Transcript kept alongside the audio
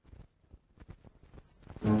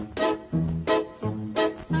We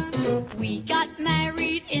got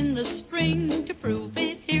married in the spring. To prove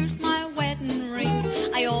it, here's my wedding ring.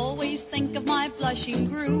 I always think of my blushing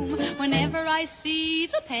groom whenever I see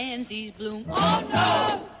the pansies bloom.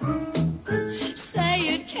 Oh no! Say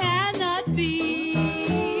it cannot be.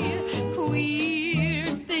 Queer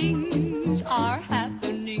things are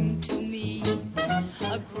happening to me.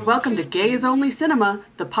 Welcome to Gays Only Cinema,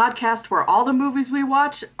 the podcast where all the movies we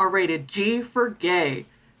watch are rated G for gay.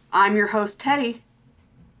 I'm your host, Teddy.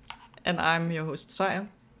 And I'm your host, Saya.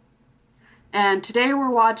 And today we're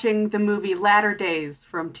watching the movie Latter Days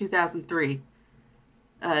from 2003.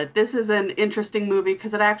 This is an interesting movie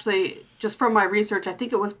because it actually, just from my research, I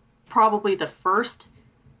think it was probably the first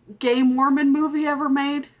gay Mormon movie ever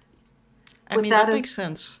made. I mean, that makes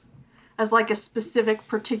sense. As like a specific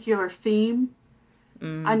particular theme.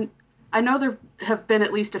 I know there have been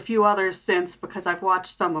at least a few others since because I've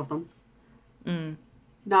watched some of them.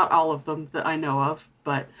 Not all of them that I know of,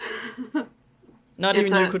 but... Not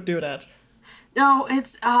even you could do that. No,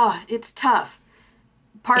 it's tough.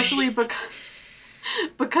 Partially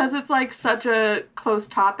because it's like such a close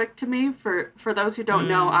topic to me. For those who don't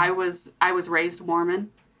know, I was raised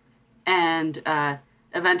Mormon and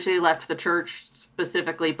eventually left the church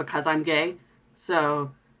specifically because I'm gay.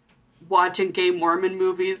 So watching gay Mormon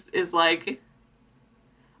movies is like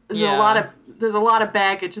there's a lot of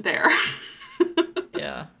baggage there.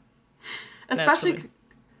 Yeah. Especially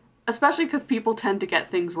because people tend to get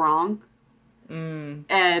things wrong.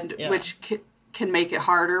 Which can make it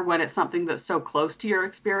harder when it's something that's so close to your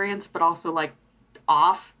experience, but also like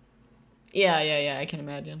off. Yeah, I can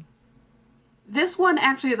imagine. This one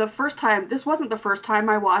actually, this wasn't the first time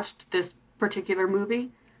I watched this particular movie.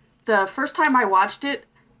 The first time I watched it,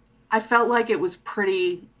 I felt like it was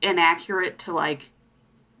pretty inaccurate to like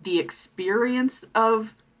the experience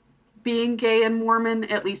of being gay and Mormon,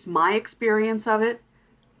 at least my experience of it.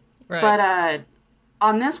 Right. But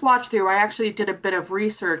on this watch through, I actually did a bit of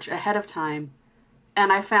research ahead of time,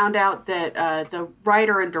 and I found out that the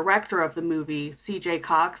writer and director of the movie, C.J.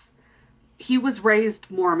 Cox, he was raised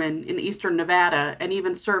Mormon in Eastern Nevada and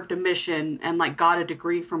even served a mission and like got a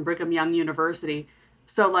degree from Brigham Young University.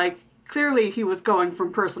 So like clearly he was going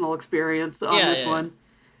from personal experience on this one.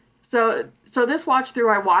 So this watch through,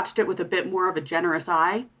 I watched it with a bit more of a generous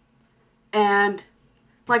eye. And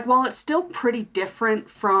like while it's still pretty different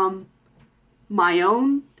from my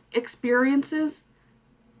own experiences,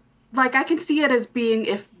 like I can see it as being,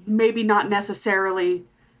 if maybe not necessarily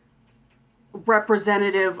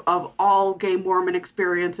representative of all gay Mormon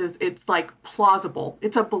experiences, it's like plausible.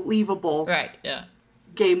 It's a believable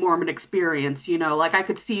gay Mormon experience, you know, like I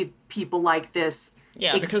could see people like this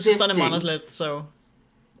because it's not a monolith, so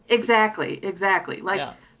exactly like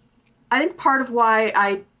I think part of why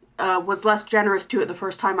I was less generous to it the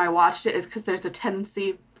first time I watched it is because there's a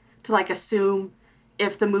tendency to like assume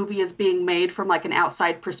if the movie is being made from like an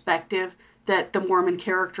outside perspective that the Mormon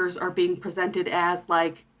characters are being presented as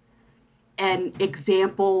like an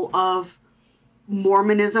example of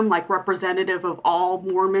Mormonism, like representative of all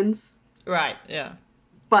Mormons. Right, yeah.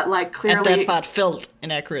 But like clearly... And that part felt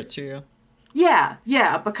inaccurate to you. Yeah,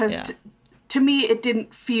 because to me it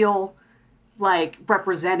didn't feel like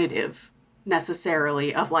representative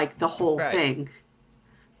necessarily of like the whole thing.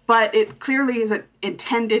 But it clearly isn't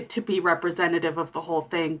intended to be representative of the whole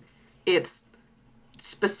thing. It's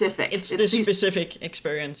specific. It's this specific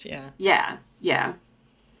experience, Yeah.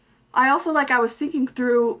 I also, I was thinking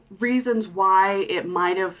through reasons why it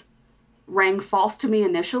might have rang false to me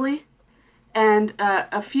initially. And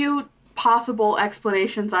a few possible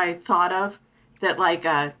explanations I thought of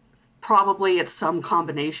that, probably it's some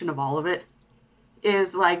combination of all of it,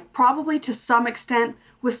 is, probably to some extent,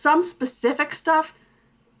 with some specific stuff,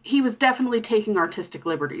 he was definitely taking artistic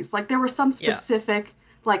liberties. Like, there were some specific,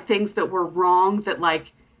 things that were wrong that,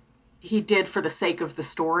 he did for the sake of the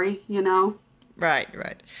story, you know? Right.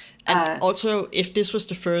 And also, if this was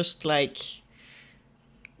the first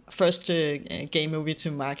gay movie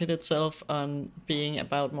to market itself on being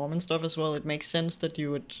about Mormon stuff as well, it makes sense that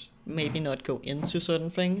you would maybe not go into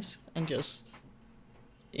certain things and just,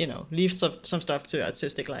 leave some stuff to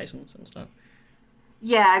artistic license and stuff.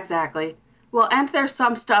 Yeah, exactly. Well, and there's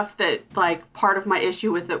some stuff that, part of my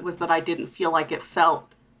issue with it was that I didn't feel like it felt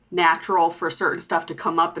natural for certain stuff to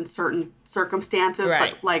come up in certain circumstances.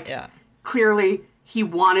 Right. But, clearly he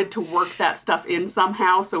wanted to work that stuff in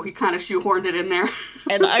somehow, so he kind of shoehorned it in there.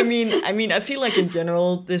 And I mean, I feel like in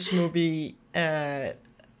general, this movie,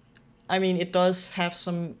 it does have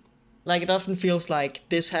some, it often feels like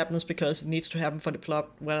this happens because it needs to happen for the plot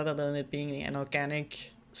rather than it being an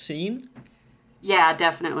organic scene. Yeah,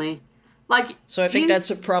 definitely. Like So I think he's that's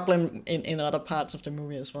a problem in other parts of the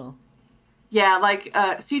movie as well. yeah, like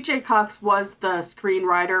C.J. Cox was the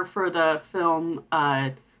screenwriter for the film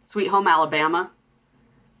Sweet Home Alabama.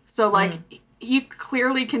 So like Mm. you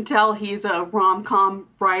clearly can tell he's a rom-com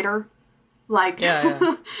writer. Like Yeah, yeah.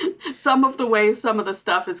 some of the ways some of the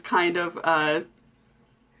stuff is kind of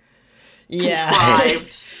Yeah.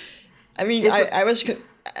 contrived. I mean, It's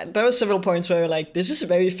there were several points where I were like, this is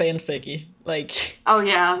very fanficky. Like, oh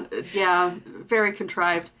yeah, yeah, very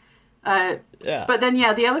contrived. Uh, yeah. but then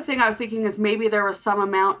yeah, the other thing I was thinking is maybe there was some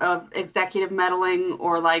amount of executive meddling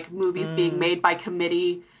or like movies being Mm, made by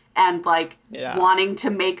committee and like yeah. wanting to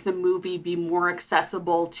make the movie be more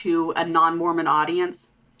accessible to a non-Mormon audience.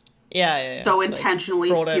 Yeah, yeah, yeah. So Like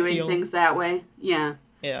intentionally broader skewing appeal. things that way. Yeah.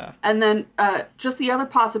 Yeah. And then just the other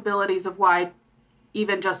possibilities of why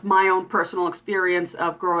even just my own personal experience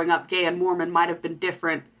of growing up gay and Mormon might have been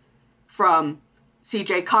different from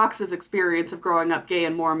CJ Cox's experience of growing up gay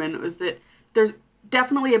and Mormon was that there's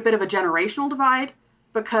definitely a bit of a generational divide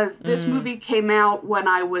because this Mm, movie came out when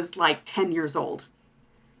I was like 10 years old.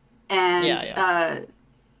 yeah, And yeah.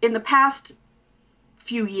 in the past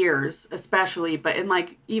few years, especially, but in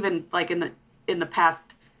like even like in the past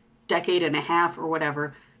decade and a half or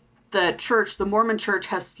whatever, the Mormon church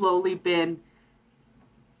has slowly been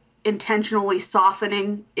intentionally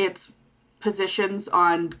softening its positions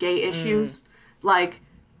on gay Mm, issues, like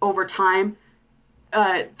over time.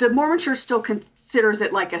 The Mormon church still considers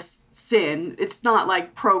it like a sin. It's not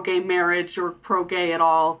like pro gay marriage or pro gay at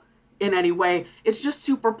all in any way. It's just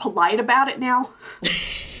super polite about it now.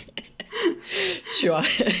 sure.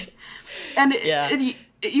 And Yeah.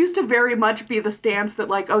 it used to very much be the stance that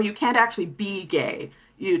like, oh, you can't actually be gay.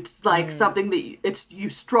 It's like Mm, something that you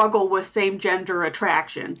struggle with same gender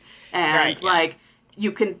attraction, right, and yeah. like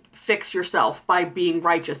you can fix yourself by being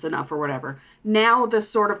righteous enough or whatever. Now the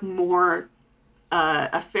sort of more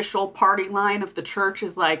official party line of the church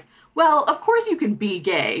is like, well, of course you can be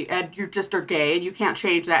gay and you just are gay and you can't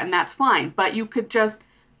change that and that's fine, but you just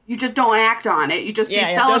don't act on it. You just be Yeah,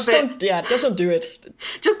 yeah. celibate. Just don't do it.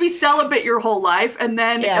 Just be celibate your whole life, and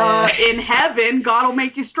then Yeah, in heaven, God will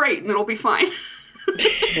make you straight, and it'll be fine.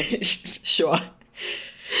 yeah. Sure.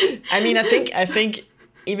 I think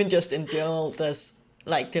even just in general, there's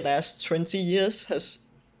like the last 20 years has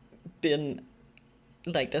been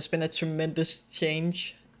like there's been a tremendous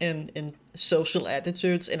change in social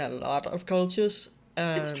attitudes in a lot of cultures.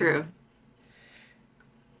 It's true.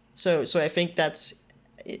 So I think that's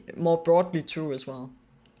more broadly true as well.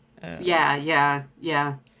 Um, Yeah, yeah,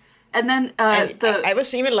 yeah. And then and I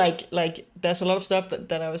was even like there's a lot of stuff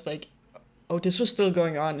that I was like, oh, this was still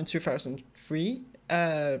going on in 2003,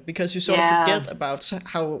 because you sort of yeah, forget about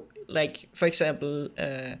how, like, for example,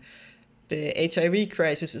 the HIV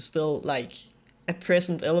crisis is still like a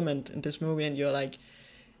present element in this movie, and you're like,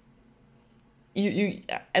 you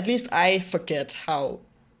at least I forget how,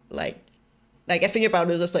 like, I think about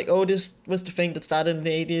it as like, oh, this was the thing that started in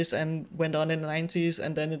the 80s and went on in the 90s,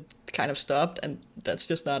 and then it kind of stopped, and that's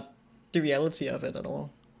just not the reality of it at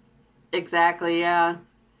all. exactly, yeah.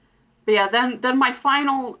 But yeah, then my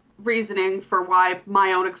final reasoning for why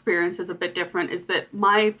my own experience is a bit different is that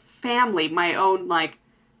my family, my own like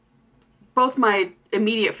both my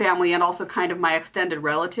immediate family and also kind of my extended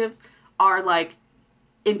relatives are like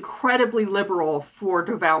incredibly liberal for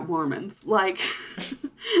devout Mormons. Like,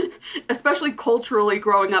 especially culturally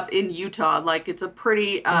growing up in Utah, like it's a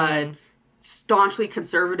pretty Mm, staunchly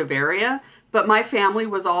conservative area. But my family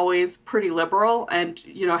was always pretty liberal, and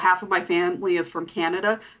you know, half of my family is from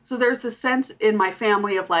Canada. So there's this sense in my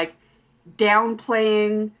family of like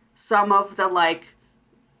downplaying some of the like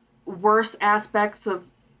worse aspects of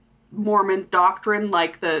Mormon doctrine,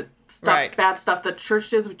 like the stuff, right. bad stuff that church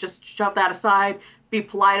does. We just shove that aside, be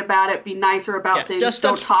polite about it, be nicer about Yeah, things, just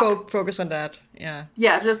don't don't talk. focus on that. Yeah.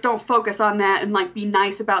 Yeah, just don't focus on that and like be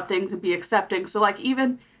nice about things and be accepting. So like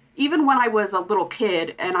even when I was a little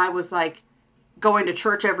kid and I was like going to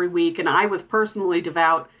church every week and I was personally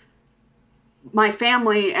devout, my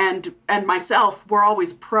family and myself were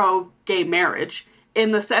always pro gay marriage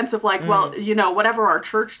in the sense of like, Mm, well, you know, whatever our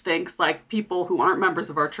church thinks, like people who aren't members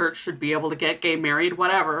of our church should be able to get gay married,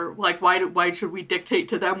 whatever. Like why should we dictate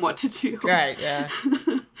to them what to do? right. Yeah.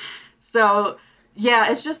 So,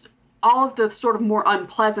 yeah, it's just all of the sort of more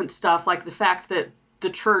unpleasant stuff, like the fact that the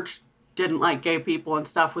church didn't like gay people and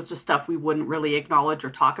stuff was just stuff we wouldn't really acknowledge or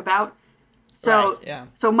talk about. Right. So, Yeah.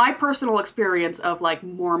 so my personal experience of like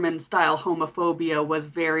Mormon style homophobia was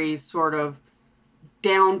very sort of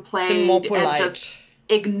The more downplayed and just polite,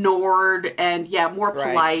 ignored and yeah, more right?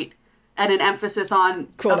 polite and an emphasis on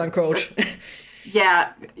Quote unquote.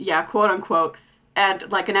 yeah, yeah, quote unquote.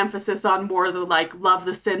 and like an emphasis on more the like love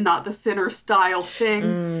the sin, not the sinner style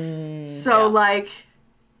thing. So Yeah.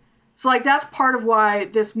 like that's part of why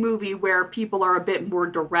this movie, where people are a bit more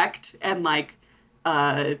direct and like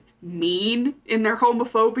mean in their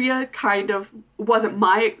homophobia, kind of wasn't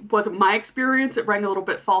my experience. It rang a little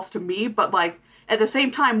bit false to me, but like at the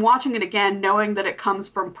same time, watching it again, knowing that it comes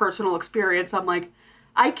from personal experience, I'm like,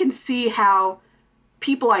 I can see how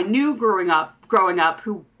people I knew growing up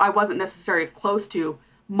who I wasn't necessarily close to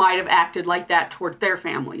might have acted like that towards their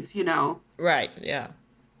families, you know? Right. Yeah.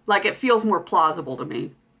 Like it feels more plausible to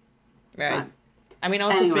me. Right. But I mean, I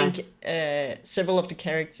also anyway, think several of the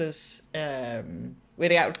characters,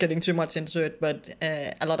 without getting too much into it, but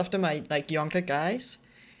a lot of them are like younger guys,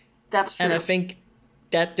 that's and I true. think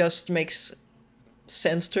that just makes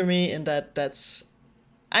sense to me in that that's,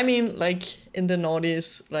 I mean, like in the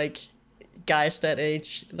noughties, like guys that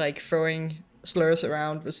age, like throwing slurs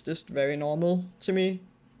around was just very normal to me.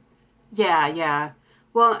 Yeah, yeah.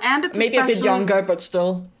 Well, and it's Maybe a bit especially, younger, but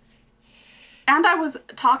still. and I was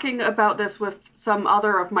talking about this with some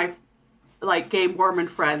other of my like gay Mormon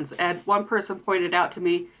friends, and one person pointed out to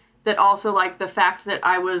me that also like the fact that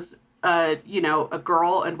I was you know, a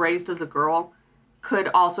girl and raised as a girl could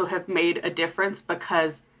also have made a difference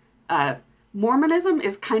because uh Mormonism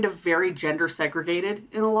is kind of very gender segregated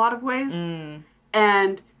in a lot of ways. Mm,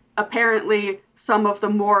 And apparently some of the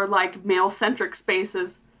more like male centric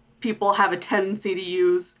spaces, people have a tendency to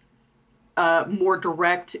use more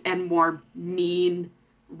direct and more mean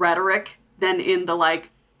rhetoric than in the like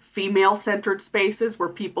female centered spaces where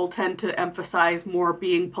people tend to emphasize more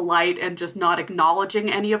being polite and just not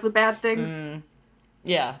acknowledging any of the bad things. mm,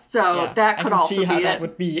 yeah, So yeah. that I could can see also how be that it.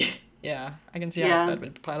 would be. Yeah, I can see how Yeah, that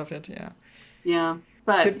would be part of it. Yeah. yeah.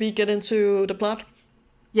 But Should we get into the plot?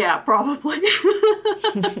 yeah, probably.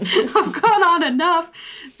 I've gone on enough.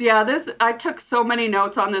 So yeah, this I took so many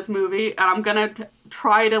notes on this movie, and I'm gonna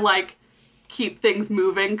try to like keep things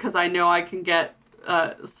moving because I know I can get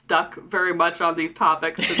stuck very much on these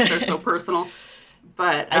topics since they're so personal.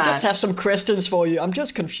 But I just have some questions for you. I'm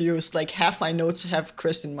just confused. Like half my notes have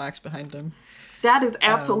question marks behind them. that is Um,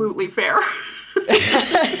 absolutely fair.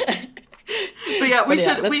 But yeah, but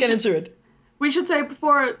yeah, let's get into it. we should say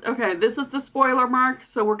before, okay, this is the spoiler mark,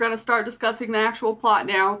 so we're going to start discussing the actual plot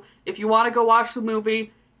now. If you want to go watch the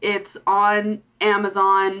movie, it's on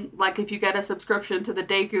Amazon. Like, if you get a subscription to the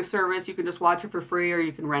Daku service, you can just watch it for free or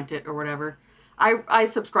you can rent it or whatever. I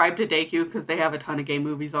subscribe to Daku because they have a ton of gay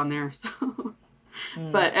movies on there. So,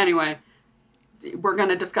 Mm, but anyway, we're going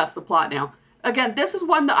to discuss the plot now. Again, this is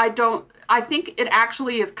one that I think it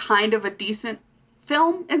actually is kind of a decent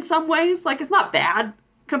film in some ways. Like, it's not bad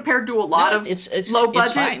compared to a no, lot of it's low it's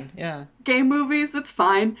budget fine. Yeah. gay movies. It's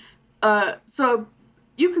fine. So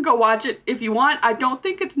you can go watch it if you want. I don't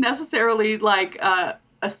think it's necessarily like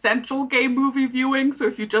essential gay movie viewing. So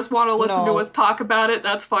if you just want to listen to us No, talk about it,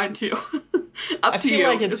 that's fine too. I Up to feel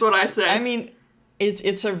like you is it's. what I I say. mean,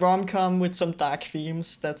 it's a rom com with some dark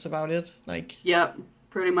themes. That's about it. Like. Yep,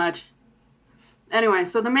 pretty much. Anyway,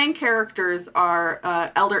 so the main characters are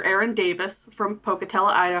Elder Aaron Davis from Pocatello,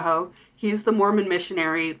 Idaho. He's the Mormon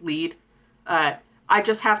missionary lead. Uh, I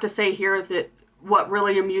just have to say here that what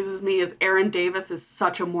really amuses me is Aaron Davis is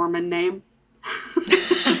such a Mormon name.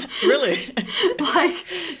 Really? Like,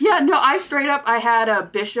 yeah, no, I had a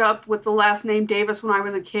bishop with the last name Davis when I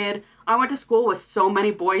was a kid. I went to school with so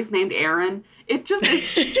many boys named Aaron. Oh,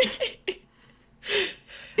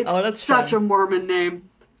 It's that's such a fun. Mormon name.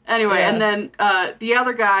 Anyway, and Yeah. then the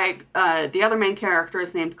other guy, the other main character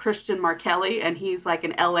is named Christian Markelli, and he's like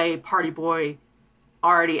an LA party boy,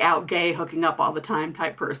 already out gay, hooking up all the time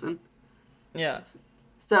type person. Yeah.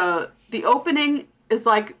 So the opening is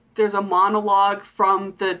like there's a monologue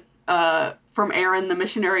from Aaron, the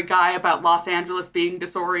missionary guy, about Los Angeles being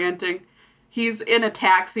disorienting. He's in a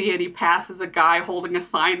taxi and he passes a guy holding a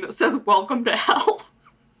sign that says "Welcome to Hell."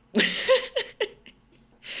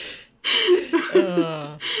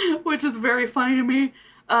 uh, Which is very funny to me.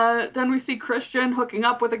 Then we see Christian hooking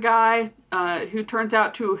up with a guy who turns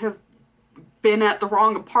out to have been at the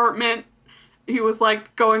wrong apartment. He was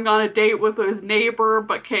like going on a date with his neighbor,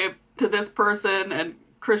 but came to this person, and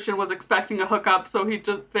Christian was expecting a hookup, so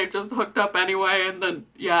they just hooked up anyway, and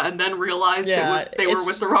then realized yeah, they were with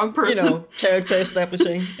it's the wrong person. character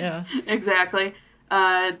establishing. Yeah. Exactly.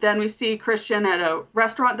 Then we see Christian at a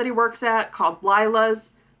restaurant that he works at called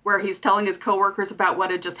Lila's, where he's telling his coworkers about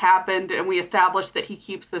what had just happened, and we established that he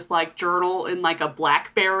keeps this like journal in like a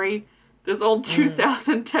BlackBerry, this old Mm.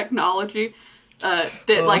 2000 technology, that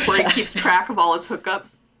Oh. like where he keeps track of all his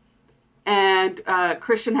hookups. And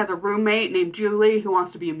Christian has a roommate named Julie who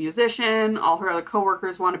wants to be a musician. All her other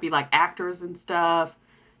coworkers want to be like actors and stuff.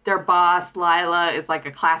 Their boss, Lila, is like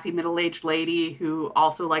a classy middle-aged lady who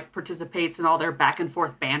also like participates in all their back and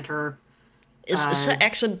forth banter. Is her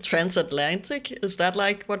accent transatlantic? Is that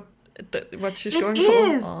like what she's It going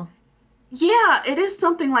is. for? Or- Yeah, it is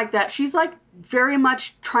something like that. She's like very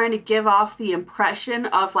much trying to give off the impression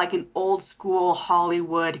of like an old school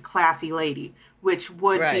Hollywood classy lady, which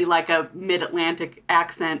would be Right. like a mid-Atlantic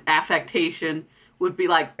accent affectation would be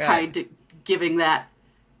like Right. kind of giving that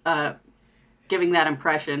uh giving that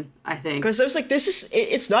impression, I think. Because I was like,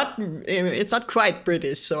 it's not quite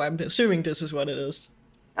British, so I'm assuming this is what it is.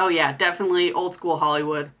 Oh yeah, definitely old school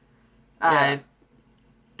Hollywood. Yeah.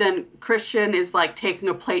 Then Christian is like taking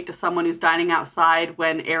a plate to someone who's dining outside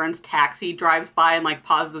when Aaron's taxi drives by and like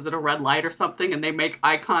pauses at a red light or something, and they make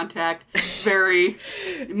eye contact. Very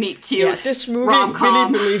meet cute. Yeah, this movie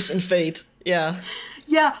rom-com. really believes in fate. Yeah.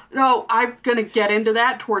 Yeah, no, I'm gonna get into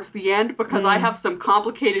that towards the end because I have some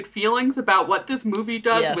complicated feelings about what this movie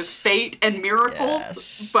does with Yes. fate and miracles,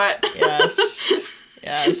 Yes. but Yes.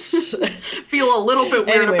 Yes. feel a little bit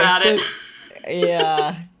weird Anyway, about it.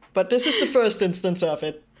 Yeah. But this is the first instance of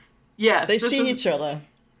it. Yes, They this see is, each other.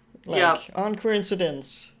 Like, Yep. on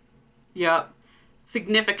coincidence. yeah,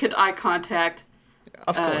 significant eye contact.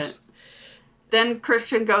 Of course. Then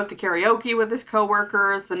Christian goes to karaoke with his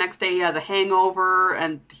coworkers. The next day he has a hangover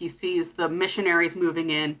and he sees the missionaries moving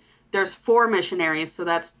in. There's 4 missionaries, so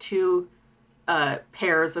that's 2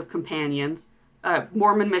 pairs of companions.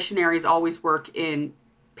 Mormon missionaries always work in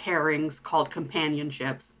pairings called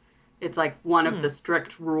companionships. It's like one of the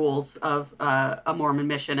strict rules of a Mormon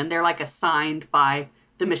mission, and they're like assigned by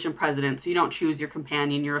the mission president. So you don't choose your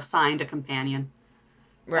companion; you're assigned a companion.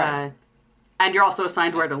 Right. And you're also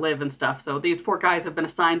assigned where to live and stuff. So these 4 guys have been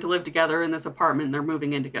assigned to live together in this apartment, and they're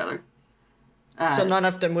moving in together. So none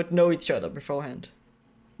of them would know each other beforehand.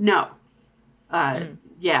 No.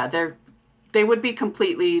 Yeah, they would be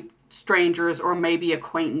completely strangers or maybe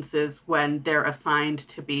acquaintances when they're assigned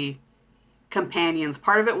to be companions.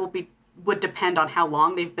 Part of it would depend on how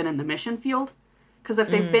long they've been in the mission field. Because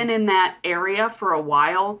if they've been in that area for a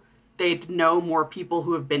while, they'd know more people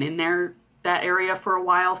who have been in that area for a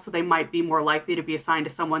while, so they might be more likely to be assigned to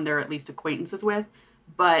someone they're at least acquaintances with.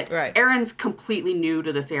 But Right. Aaron's completely new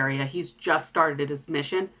to this area. He's just started his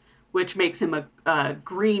mission, which makes him a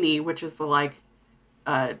greenie, which is the like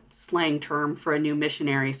slang term for a new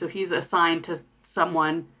missionary. So he's assigned to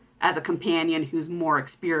someone as a companion who's more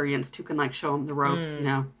experienced, who can like show him the ropes, you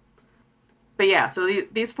know. But yeah, so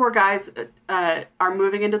these 4 guys are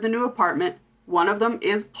moving into the new apartment. One of them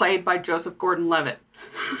is played by Joseph Gordon-Levitt.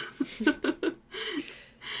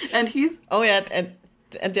 And he's... Oh yeah, and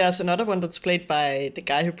there's another one that's played by the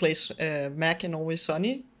guy who plays Mac in Always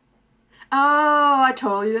Sunny. Oh, I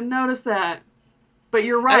totally didn't notice that. But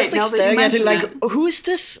you're right. I was like now that you staring at it mention like, it. "Oh, who is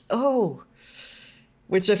this? Oh,"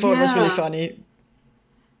 which I thought was really Yeah. funny.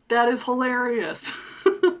 That is hilarious.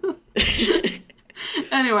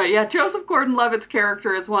 Anyway, yeah, Joseph Gordon-Levitt's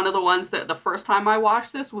character is one of the ones that the first time I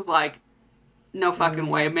watched this was like, no fucking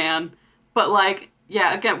way, man. But like,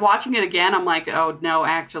 yeah, again, watching it again, I'm like, oh no,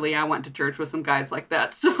 actually, I went to church with some guys like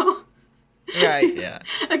that. So, Right, yeah.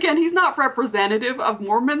 again, he's not representative of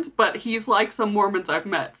Mormons, but he's like some Mormons I've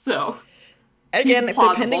met. So, Again, He's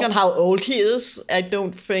plausible. depending on how old he is, I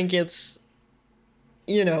don't think it's,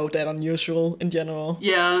 that unusual in general.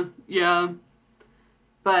 yeah.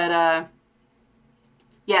 But,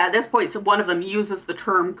 yeah, at this point, so one of them uses the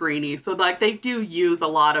term greenie. So, like, they do use a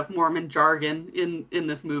lot of Mormon jargon in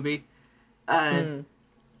this movie.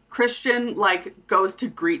 Christian, like, goes to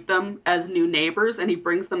greet them as new neighbors, and he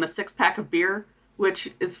brings them a 6-pack of beer, which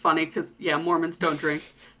is funny because, yeah, Mormons don't drink.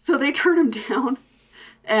 So they turn him down,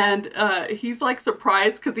 and he's, like,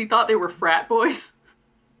 surprised because he thought they were frat boys.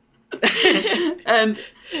 And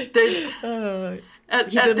they...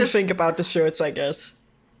 He didn't think about the shirts, I guess.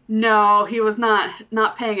 No, he was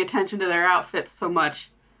not paying attention to their outfits so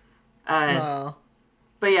much. No.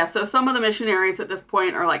 But yeah, so some of the missionaries at this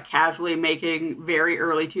point are like casually making very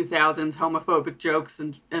early 2000s homophobic jokes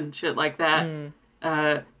and shit like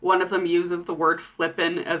that. One of them uses the word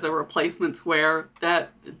flippin' as a replacement swear.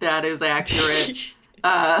 That is accurate.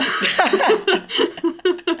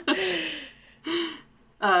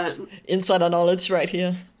 Insider knowledge right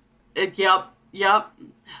here. Yep.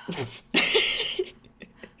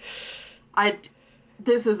 I'm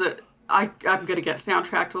gonna get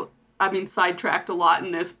sidetracked a lot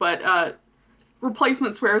in this, but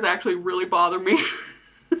replacement swears actually really bother me.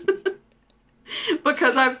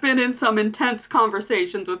 Because I've been in some intense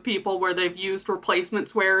conversations with people where they've used replacement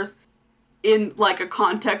swears in like a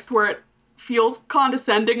context where it feels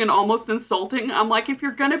condescending and almost insulting. I'm like, if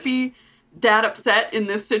you're gonna be that upset in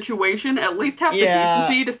this situation, at least have the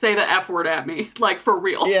decency to say the F word at me, like, for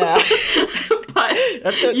real. Yeah. But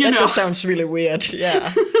that just sounds really weird.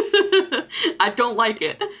 Yeah. I don't like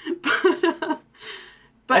it.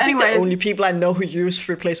 But I think anyway, the only people I know who use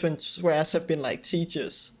replacement swears have been like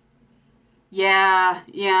teachers. Yeah.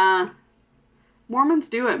 Mormons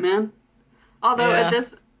do it, man. Although Yeah.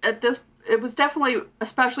 at this it was definitely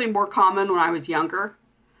especially more common when I was younger.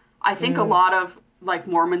 I think a lot of like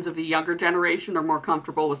Mormons of the younger generation are more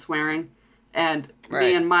comfortable with swearing, and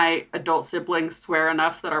me and my adult siblings swear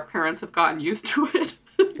enough that our parents have gotten used to it.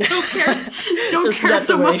 don't care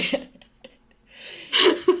so much.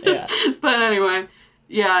 Yeah. But anyway,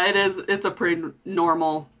 yeah, it's a pretty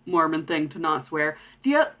normal Mormon thing to not swear.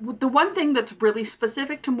 The one thing that's really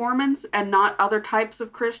specific to Mormons and not other types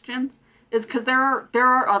of Christians is because there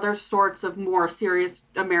are other sorts of more serious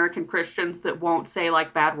American Christians that won't say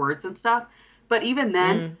like bad words and stuff. But even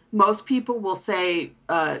then, most people will say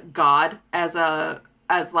God as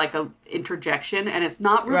like a interjection, and it's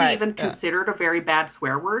not really even considered a very bad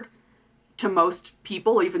swear word to most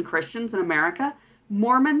people, even Christians in America.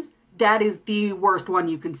 Mormons, that is the worst one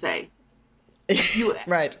you can say. You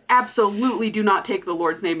absolutely do not take the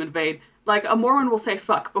Lord's name in vain. Like, a Mormon will say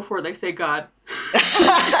fuck before they say God.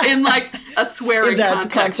 In, like, a swearing in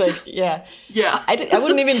that context. Yeah. Yeah. I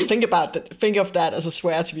wouldn't even think of that as a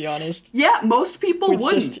swear, to be honest. Yeah, most people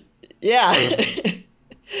wouldn't. Yeah.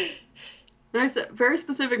 Nice, very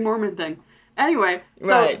specific Mormon thing. Anyway,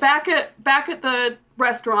 so back at the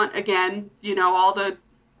restaurant again, you know, all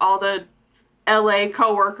the LA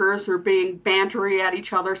coworkers are being bantery at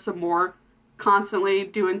each other some more, constantly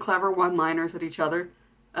doing clever one-liners at each other.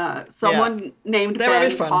 Someone named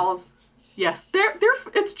Ben calls. Yes,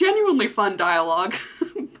 it's genuinely fun dialogue.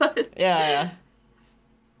 But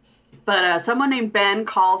But someone named Ben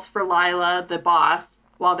calls for Lila, the boss,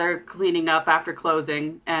 while they're cleaning up after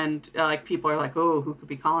closing, and like people are like, "Oh, who could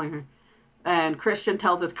be calling her?" And Christian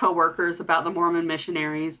tells his coworkers about the Mormon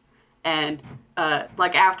missionaries, and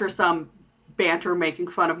like after some banter making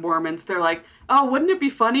fun of Mormons, they're like, "Oh, wouldn't it be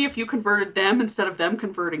funny if you converted them instead of them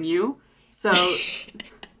converting you?"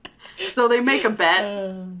 So they make a bet,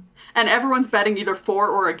 and everyone's betting either for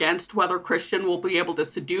or against whether Christian will be able to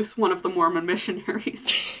seduce one of the Mormon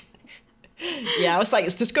missionaries. Yeah, I was like,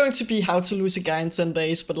 is this going to be How to Lose a Guy in 10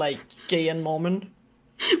 Days, but like gay and Mormon?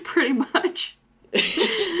 Pretty much.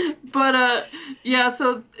 But yeah,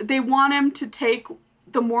 so they want him to take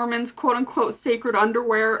the Mormons' quote-unquote sacred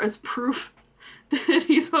underwear as proof that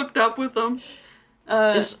he's hooked up with them.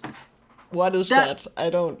 What is that? I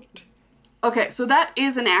don't... Okay, so that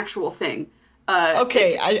is an actual thing.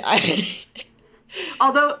 Okay,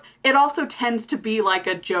 Although it also tends to be like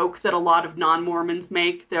a joke that a lot of non-Mormons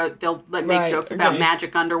make. They'll make jokes about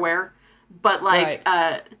magic underwear. But like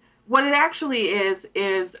what it actually is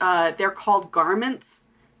they're called garments.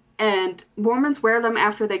 And Mormons wear them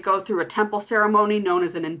after they go through a temple ceremony known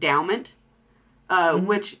as an endowment.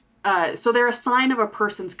 So they're a sign of a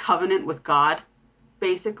person's covenant with God,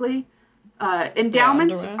 basically.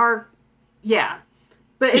 Endowments are... Yeah.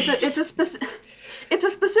 But it's a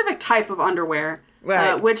specific type of underwear,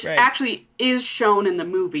 which actually is shown in the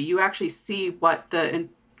movie. You actually see what the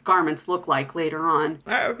garments look like later on.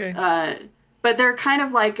 But they're kind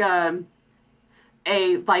of like a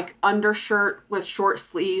like undershirt with short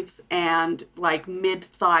sleeves and like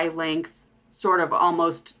mid-thigh length, sort of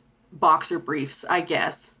almost boxer briefs, I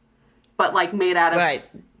guess. But like made out of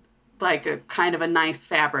like a kind of a nice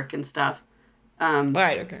fabric and stuff.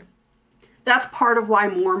 That's part of why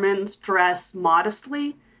Mormons dress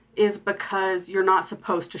modestly, is because you're not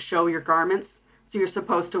supposed to show your garments. So you're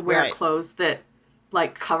supposed to wear clothes that,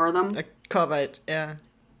 like, cover them. Cover it, yeah.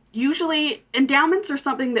 Usually, endowments are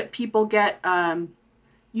something that people get,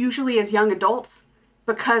 usually as young adults,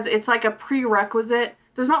 because it's like a prerequisite.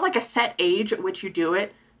 There's not like a set age at which you do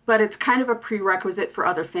it, but it's kind of a prerequisite for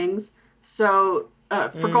other things. So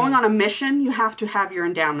for going on a mission, you have to have your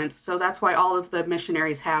endowments. So that's why all of the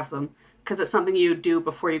missionaries have them, because it's something you do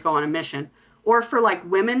before you go on a mission. Or for like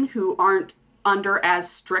women who aren't under as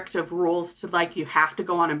strict of rules to like you have to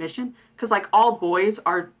go on a mission, because like all boys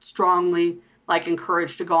are strongly like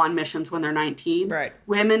encouraged to go on missions when they're 19.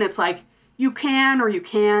 Women, it's like you can or you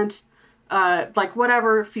can't, like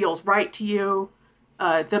whatever feels right to you.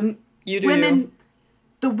 The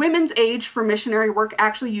women's age for missionary work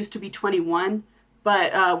actually used to be 21.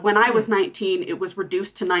 But when I was 19, it was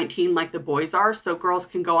reduced to 19 like the boys are, so girls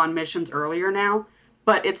can go on missions earlier now.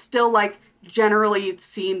 But it's still, like, generally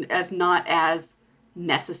seen as not as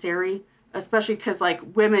necessary, especially because, like,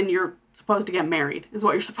 women, supposed to get married, is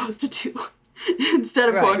what you're supposed to do instead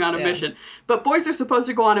of Right, going on a yeah. mission. But boys are supposed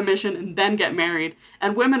to go on a mission and then get married,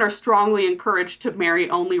 and women are strongly encouraged to marry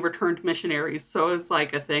only returned missionaries. So it's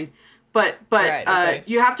like a thing. But Right, okay.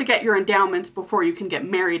 you have to get your endowments before you can get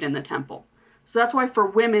married in the temple. So that's why for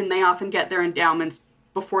women, they often get their endowments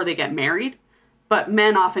before they get married, but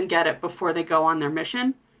men often get it before they go on their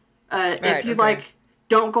mission. If Right, you okay. like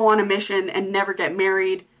don't go on a mission and never get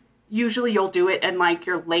married, usually you'll do it in like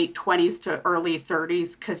your late 20s to early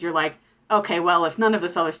 30s because you're like, okay, well, if none of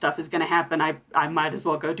this other stuff is going to happen, I might as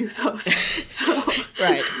well go do those. So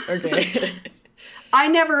Right, okay. I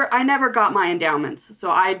never got my endowments, so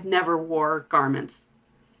I never wore garments.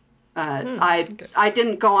 Okay. I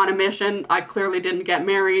didn't go on a mission. I clearly didn't get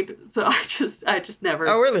married, so I just never.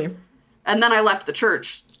 Oh, really? And then I left the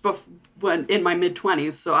church when in my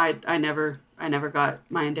mid-20s, so I never got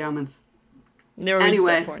my endowments. Never reached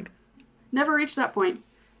Anyway. that point. Never reached that point.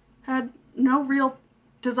 Had no real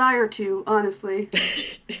desire to, honestly.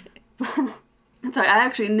 Sorry, I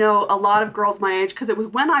actually know a lot of girls my age because it was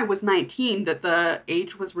when I was 19 that the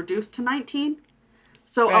age was reduced to 19.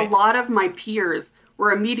 So Right. a lot of my peers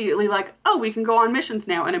were immediately like, oh, we can go on missions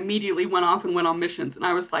now, and immediately went off and went on missions. And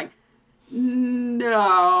I was like,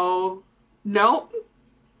 nope,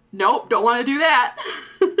 don't want to do that.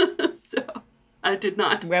 So I did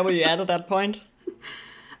not. Where were you at that point?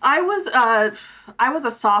 I was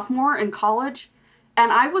a sophomore in college,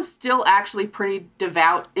 and I was still actually pretty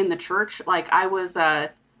devout in the church. Like I was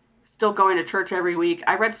still going to church every week.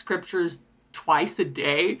 I read scriptures twice a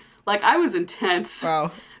day. Like I was intense.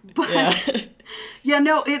 Wow. But Yeah. yeah,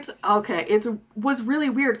 no, it's okay. It was really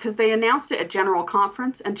weird because they announced it at General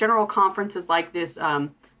Conference, and General Conference is like this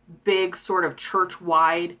big sort of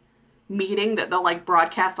church-wide meeting that they'll like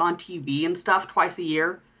broadcast on TV and stuff twice a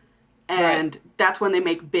year. And that's when they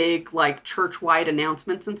make big like church-wide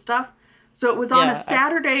announcements and stuff. So it was on a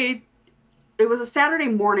Saturday. It was a Saturday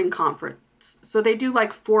morning conference. So they do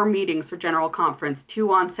like 4 meetings for General Conference,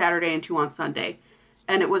 2 on Saturday and 2 on Sunday.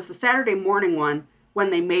 And it was the Saturday morning one when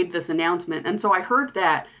they made this announcement. And so I heard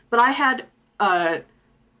that, but I had a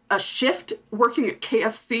shift working at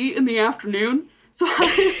KFC in the afternoon. So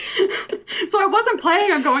I wasn't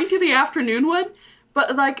planning on going to the afternoon one.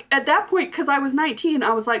 But like at that point, because I was 19,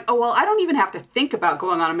 I was like, oh, well, I don't even have to think about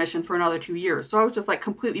going on a mission for another 2 years. So I was just like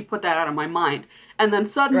completely put that out of my mind. And then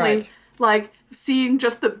suddenly, like seeing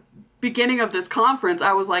just the beginning of this conference,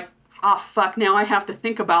 I was like, oh, fuck, now I have to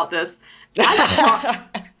think about this.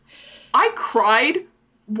 I cried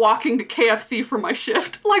walking to KFC for my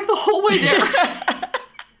shift, like the whole way there.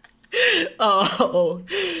 Oh.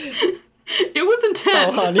 It was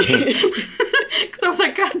intense. Oh, honey. Because I was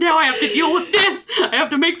like, God, now I have to deal with this. I have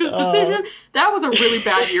to make this decision. That was a really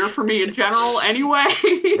bad year for me in general anyway.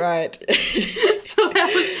 Right. So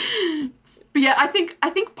that was... But yeah, I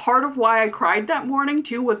think part of why I cried that morning,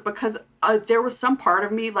 too, was because there was some part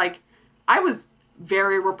of me, like, I was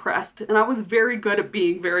very repressed, and I was very good at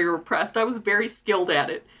being very repressed. I was very skilled at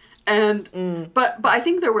it. And, but I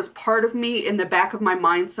think there was part of me in the back of my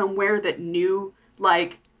mind somewhere that knew,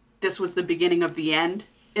 like, this was the beginning of the end,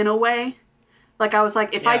 in a way. Like, I was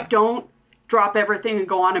like, if I don't drop everything and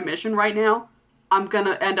go on a mission right now, I'm going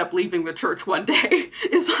to end up leaving the church one day.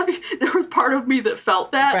 It's like, there was part of me that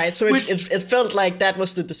felt that. Right, so it felt like that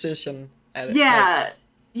was the decision. Yeah.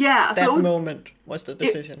 That So moment was the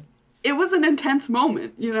decision. It was an intense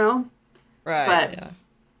moment, you know? Right, But,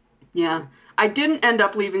 yeah. I didn't end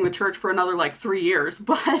up leaving the church for another, like, 3 years,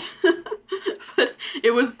 but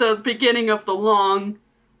it was the beginning of the long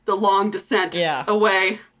descent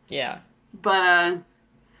away. Yeah. But,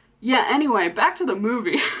 yeah, anyway, back to the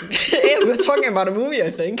movie. Yeah, we're talking about a movie, I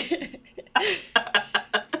think.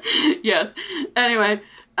 Yes. Anyway,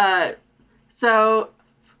 so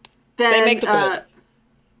then... They make the bet.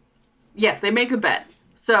 Yes, they make a bet.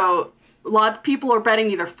 So a lot of people are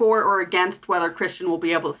betting either for or against whether Christian will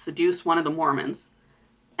be able to seduce one of the Mormons.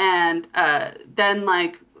 And then,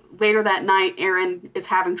 like, later that night, Aaron is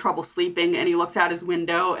having trouble sleeping, and he looks out his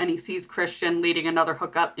window, and he sees Christian leading another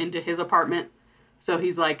hookup into his apartment. So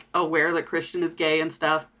he's, like, aware that Christian is gay and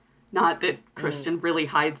stuff. Not that Christian really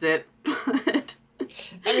hides it, but...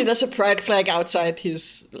 I mean, there's a pride flag outside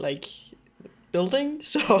his, like, building,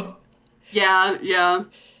 so... Yeah.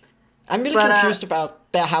 I'm really confused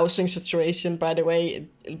about their housing situation, by the way.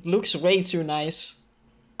 It looks way too nice.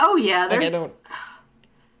 Oh, yeah, Like, I don't...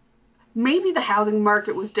 Maybe the housing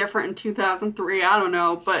market was different in 2003, I don't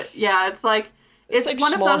know, but yeah, it's like like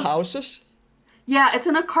one small of those houses. Yeah, it's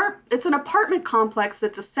an apartment complex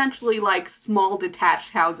that's essentially like small detached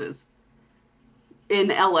houses. in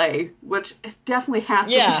LA, which definitely has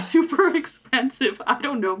to Yeah. be super expensive. I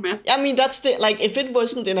don't know, man. I mean, that's the like if it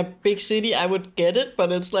wasn't in a big city, I would get it,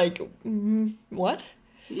 but it's like, what?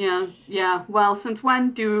 Yeah, yeah. Well, since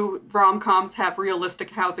when do rom-coms have realistic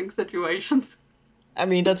housing situations? I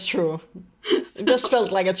mean, that's true. It So, just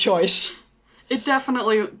felt like a choice. it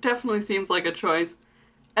definitely seems like a choice.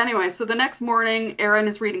 Anyway, so the next morning, Aaron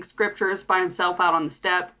is reading scriptures by himself out on the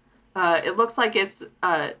step. It looks like it's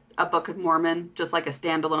a Book of Mormon, just like a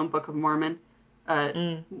standalone Book of Mormon.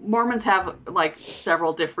 Mormons have like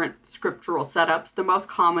several different scriptural setups. The most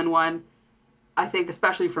common one, I think,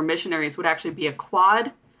 especially for missionaries, would actually be a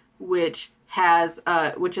quad, which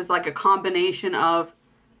is like a combination of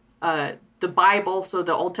the Bible, so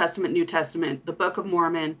the Old Testament, New Testament, the Book of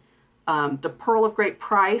Mormon, the Pearl of Great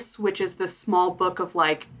Price, which is this small book of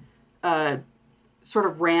like sort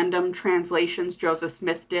of random translations Joseph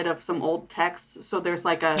Smith did of some old texts. So there's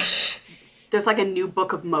like a new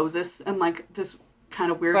book of Moses and like this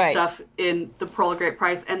kind of weird stuff in the Pearl of Great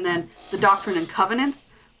Price, and then the Doctrine and Covenants,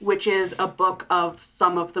 which is a book of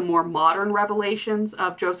some of the more modern revelations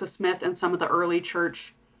of Joseph Smith and some of the early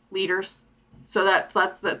church leaders. So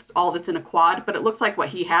that's all that's in a quad, but it looks like what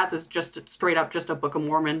he has is just straight up just a Book of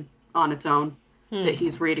Mormon on its own that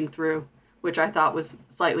he's reading through, which I thought was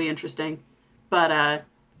slightly interesting. But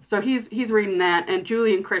so he's reading that, and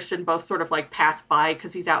Julie and Christian both sort of like pass by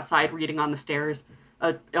because he's outside reading on the stairs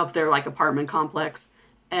of their like apartment complex,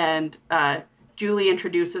 and Julie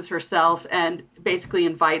introduces herself and basically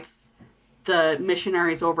invites the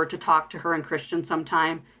missionaries over to talk to her and Christian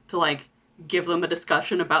sometime to like give them a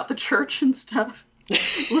discussion about the church and stuff.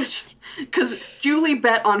 Which, because Julie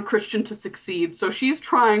bet on Christian to succeed, so she's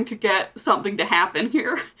trying to get something to happen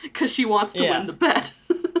here because she wants to win the bet.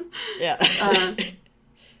 Yeah.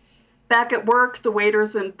 Back at work, the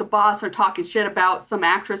waiters and the boss are talking shit about some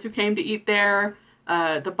actress who came to eat there.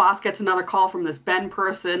 The boss gets another call from this Ben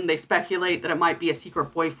person. They speculate that it might be a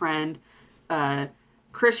secret boyfriend.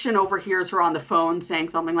 Christian overhears her on the phone saying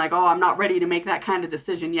something like, "Oh, I'm not ready to make that kind of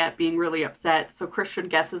decision yet," being really upset. So Christian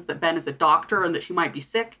guesses that Ben is a doctor and that she might be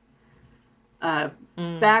sick.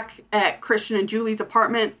 Back at Christian and Julie's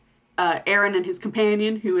apartment, Aaron and his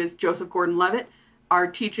companion, who is Joseph Gordon-Levitt, are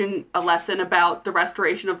teaching a lesson about the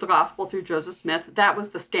restoration of the gospel through Joseph Smith. That was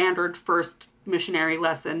the standard first missionary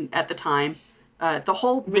lesson at the time. The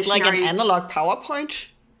whole With like an analog PowerPoint?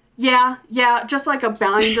 Yeah, just like a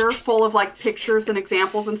binder full of like pictures and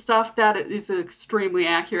examples and stuff. That is extremely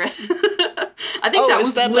accurate. I think that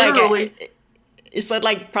was literally. Is that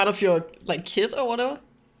like part of your like kit or whatever?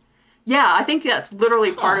 Yeah, I think that's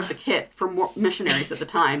literally part of the kit for missionaries at the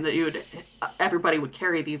time that everybody would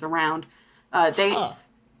carry these around.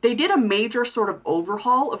 They did a major sort of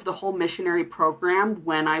overhaul of the whole missionary program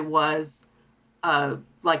when I was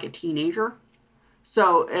like a teenager.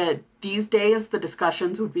 So these days the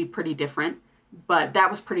discussions would be pretty different, but that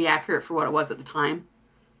was pretty accurate for what it was at the time.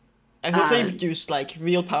 I hope they use like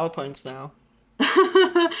real PowerPoints now.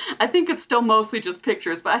 I think it's still mostly just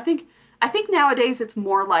pictures, but I think nowadays it's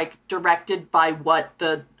more like directed by what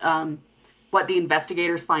the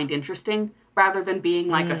investigators find interesting, rather than being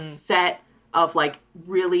like a set of like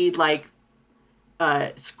really like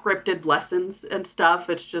scripted lessons and stuff.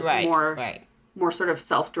 It's just more sort of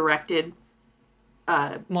self-directed.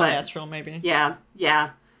 More natural, maybe. Yeah.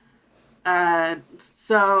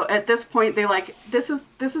 So at this point, they like this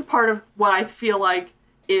is part of what I feel like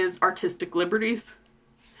is artistic liberties,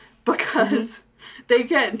 because they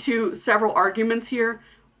get into several arguments here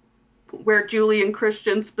where Julie and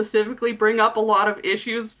Christian specifically bring up a lot of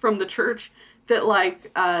issues from the church that,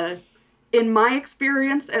 like, in my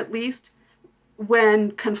experience at least,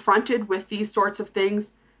 when confronted with these sorts of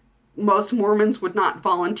things, most Mormons would not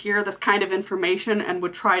volunteer this kind of information and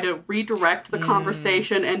would try to redirect the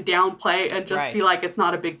conversation and downplay and just be like, it's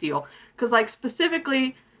not a big deal. Because, like,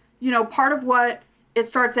 specifically, part of what it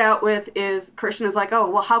starts out with is Christian is like, oh,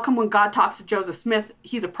 well, how come when God talks to Joseph Smith,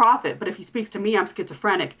 he's a prophet, but if he speaks to me, I'm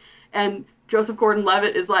schizophrenic? And Joseph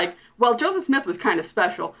Gordon-Levitt is like, well, Joseph Smith was kind of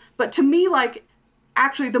special. But to me, like,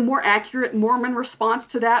 actually, the more accurate Mormon response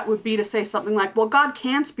to that would be to say something like, well, God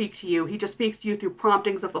can speak to you. He just speaks to you through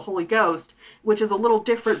promptings of the Holy Ghost, which is a little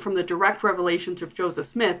different from the direct revelations of Joseph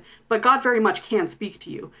Smith, but God very much can speak to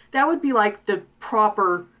you. That would be like the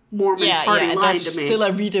proper Mormon party line that's to me. Still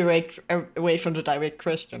a redirect away from the direct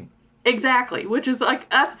question. Exactly, which is like,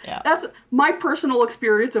 that's my personal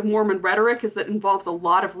experience of Mormon rhetoric, is that involves a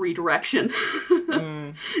lot of redirection.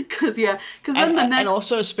 Because and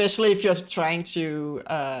also especially if you're trying to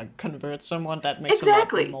convert someone, that makes a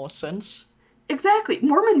lot more sense. Exactly.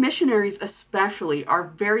 Mormon missionaries especially are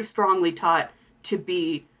very strongly taught to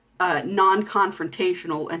be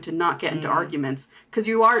non-confrontational and to not get into arguments, because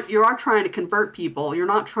you are trying to convert people. You're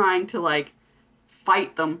not trying to like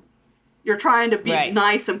fight them. You're trying to be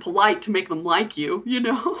nice and polite to make them like you, you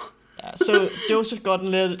know? Yeah, so Joseph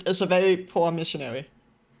Gordon-Levitt is a very poor missionary.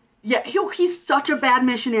 Yeah, he's such a bad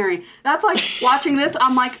missionary. That's like, watching this,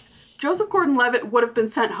 I'm like, Joseph Gordon-Levitt would have been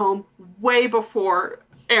sent home way before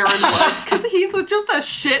Aaron was, because he's just a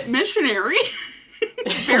shit missionary.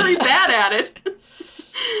 Very bad at it.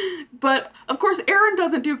 But, of course, Aaron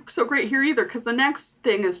doesn't do so great here either, because the next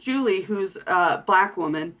thing is Julie, who's a black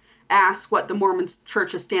woman, asks what the Mormon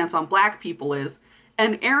Church's stance on black people is.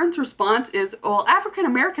 And Aaron's response is, well,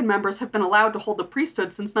 African-American members have been allowed to hold the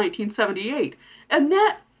priesthood since 1978. And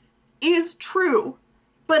that is true.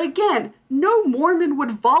 But again, no Mormon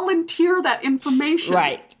would volunteer that information.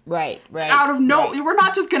 Right. Out of we're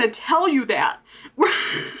not just going to tell you that.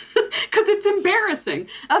 Because it's embarrassing.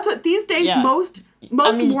 That's what these days most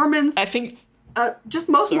Mormons, I think,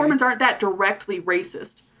 Mormons aren't that directly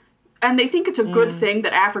racist. And they think it's a good thing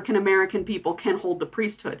that African American people can hold the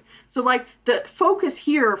priesthood. So, like, the focus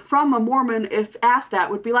here from a Mormon, if asked that,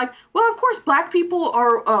 would be like, well, of course, black people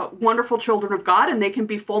are wonderful children of God, and they can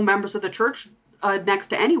be full members of the church next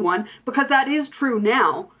to anyone, because that is true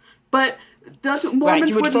now. But the Mormons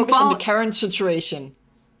you would wouldn't focus on the current situation.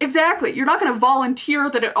 Exactly. You're not going to volunteer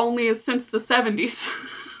that it only is since the 70s.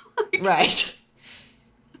 Right.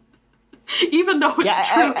 Even though it's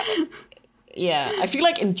true. I feel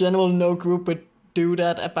like in general no group would do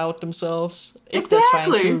that about themselves if they're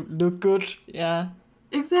trying to look good. Yeah.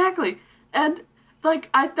 Exactly. And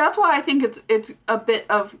like that's why I think it's a bit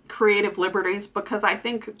of creative liberties, because I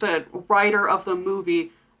think the writer of the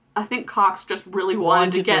movie, I think Cox just really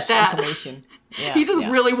wanted to get that information. Yeah, he just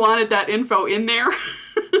really wanted that info in there.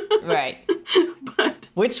 Right. But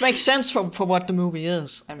which makes sense for what the movie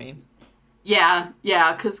is. I mean. Yeah,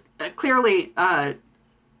 because clearly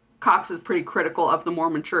Cox is pretty critical of the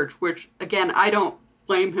Mormon Church, which, again, I don't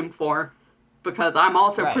blame him for, because I'm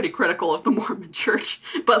also pretty critical of the Mormon Church.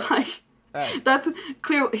 But, like, that's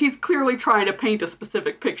clear. He's clearly trying to paint a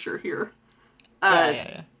specific picture here.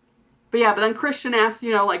 Yeah. But then Christian asks,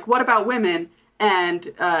 like, what about women? And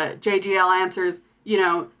JGL answers,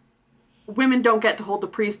 women don't get to hold the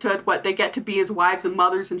priesthood. What they get to be is wives and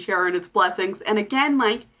mothers and share in its blessings. And again,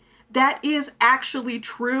 like, that is actually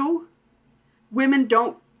true. Women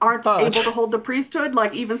aren't able to hold the priesthood,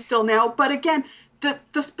 like, even still now. But again,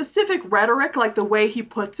 the specific rhetoric, like the way he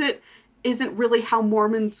puts it, isn't really how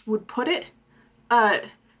Mormons would put it.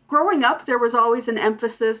 Growing up, there was always an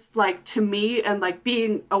emphasis, like, to me, and, like,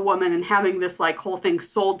 being a woman and having this, like, whole thing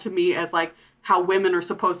sold to me as, like, how women are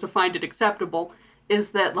supposed to find it acceptable, is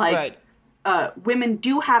that, like, women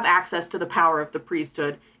do have access to the power of the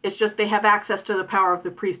priesthood. It's just they have access to the power of the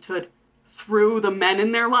priesthood through the men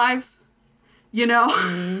in their lives.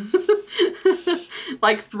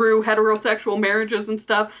 Like through heterosexual marriages and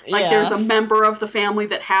stuff. Like there's a member of the family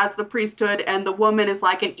that has the priesthood, and the woman is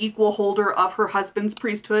like an equal holder of her husband's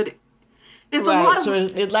priesthood. It's a lot of... So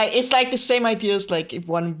it's like the same idea as like if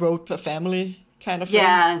one vote per family kind of thing.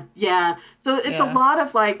 Yeah. So it's a lot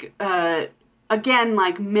of like again,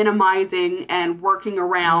 like minimizing and working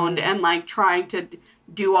around and like trying to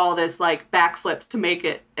do all this like backflips to make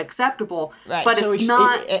it acceptable. Right. But so it's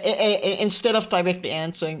not... instead of directly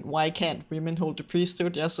answering why can't women hold the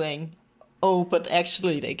priesthood, you're saying, oh, but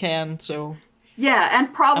actually they can. So yeah,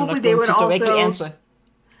 and probably they would also answer.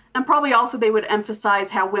 And probably also they would emphasize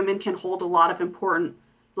how women can hold a lot of important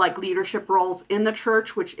like leadership roles in the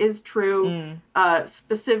church, which is true,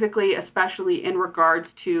 specifically, especially in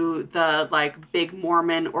regards to the like big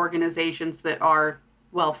Mormon organizations that are,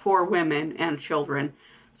 well, for women and children.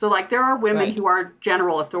 So like there are women who are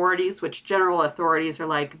general authorities, which general authorities are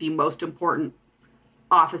like the most important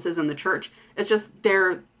offices in the church. It's just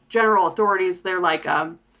they're general authorities. They're like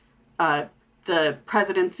the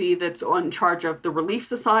presidency that's in charge of the Relief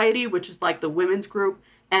Society, which is like the women's group,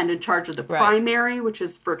 and in charge of the primary, which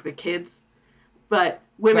is for the kids. But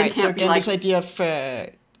women can't be like... this idea of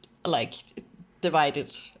like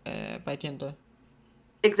divided by gender.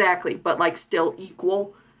 Exactly, but like still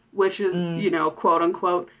equal, which is, quote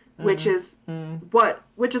unquote, which is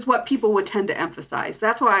what people would tend to emphasize.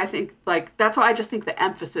 That's why I just think the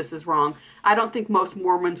emphasis is wrong. I don't think most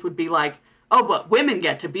Mormons would be like, oh, but women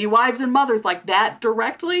get to be wives and mothers like that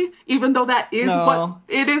directly, even though that is what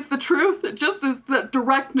it is the truth. It just is the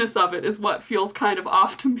directness of it is what feels kind of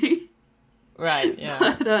off to me. Right,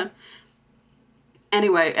 yeah. But,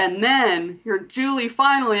 anyway, and then here Julie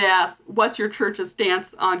finally asks, what's your church's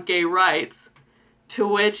stance on gay rights? To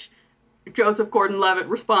which Joseph Gordon-Levitt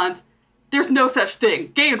responds, there's no such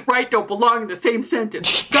thing. Gay and right don't belong in the same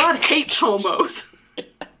sentence. God hates homos.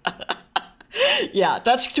 Yeah,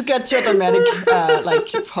 that's to get to a dramatic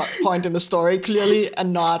point in the story clearly,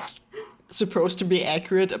 and not supposed to be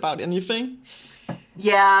accurate about anything.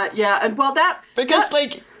 Yeah, and well because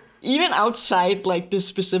like even outside like this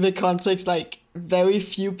specific context, like very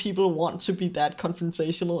few people want to be that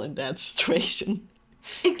confrontational in that situation.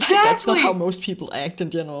 Exactly. Like, that's not how most people act in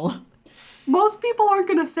general. Most people aren't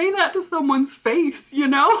gonna say that to someone's face, you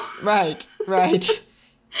know? Right. But especially...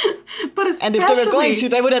 And if they were going to,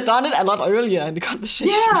 they would have done it a lot earlier in the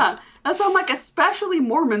conversation. Yeah, and so I'm like, especially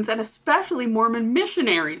Mormons and especially Mormon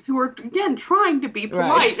missionaries who are, again, trying to be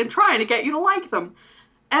polite and trying to get you to like them.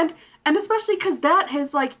 And especially because that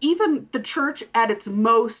has, like, even the church at its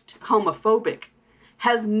most homophobic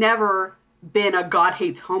has never been a God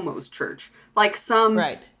hates homos church. Like some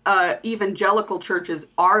evangelical churches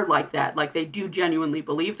are like that. Like, they do genuinely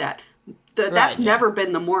believe that. That's never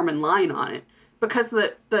been the Mormon line on it. Because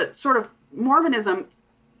the sort of Mormonism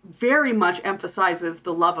very much emphasizes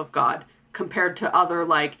the love of God compared to other,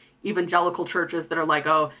 like, evangelical churches that are like,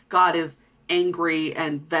 oh, God is angry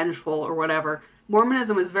and vengeful or whatever.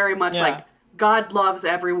 Mormonism is very much like, God loves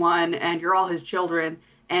everyone and you're all his children,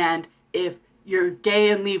 and if you're gay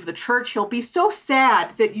and leave the church, he'll be so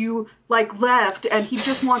sad that you, like, left, and he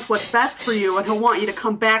just wants what's best for you, and he'll want you to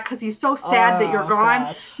come back because he's so sad that you're gone.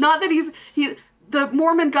 God. Not that the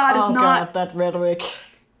Mormon God is not... God, that rhetoric.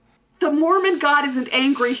 The Mormon God isn't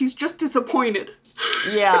angry, he's just disappointed.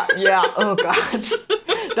 Yeah, oh God.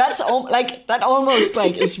 That's that almost,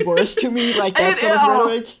 like, is worse to me, like, that sort of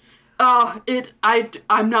rhetoric.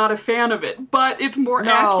 I'm not a fan of it, but it's more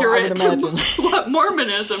accurate to what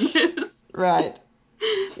Mormonism is. Right.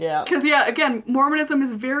 Yeah. Because, again, Mormonism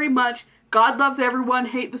is very much, God loves everyone,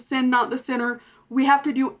 hate the sin, not the sinner. We have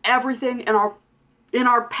to do everything in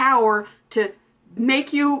our power to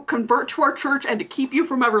make you convert to our church and to keep you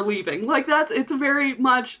from ever leaving. Like, it's very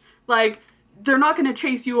much, like, they're not going to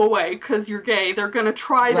chase you away because you're gay. They're going to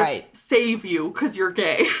try to save you because you're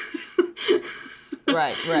gay.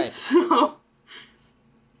 Right. So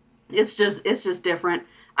it's just different.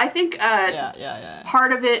 I think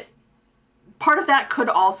part of that could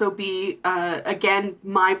also be again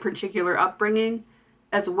my particular upbringing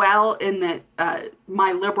as well, in that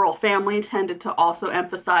my liberal family tended to also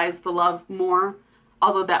emphasize the love more,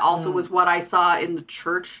 although that also was what I saw in the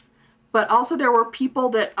church. But also there were people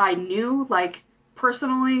that I knew, like,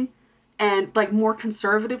 personally, and, like, more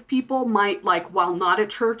conservative people might, like, while not at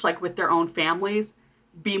church, like, with their own families,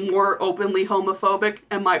 be more openly homophobic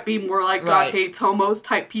and might be more like God hates homos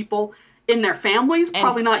type people in their families,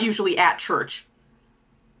 probably not usually at church.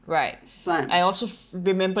 Right. But I also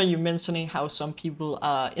remember you mentioning how some people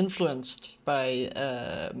are influenced by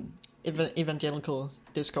evangelical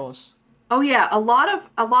discourse. Oh yeah, a lot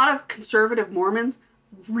of conservative Mormons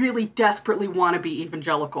really desperately want to be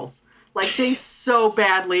evangelicals. Like, they so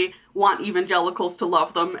badly want evangelicals to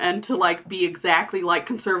love them and to, like, be exactly like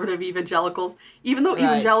conservative evangelicals, even though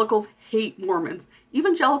evangelicals hate Mormons.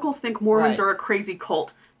 Evangelicals think Mormons are a crazy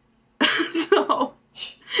cult. So,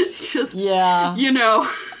 just, you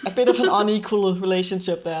know. A bit of an unequal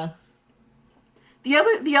relationship there. The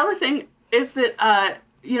other thing is that,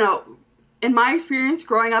 you know, in my experience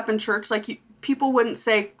growing up in church, like, people wouldn't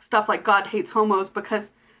say stuff like God hates homos because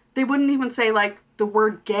they wouldn't even say, like, the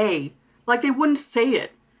word gay. Like, they wouldn't say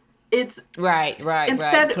it. It's... Right.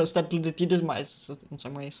 Because that legitimizes it in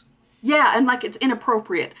some ways. Yeah, and, like, it's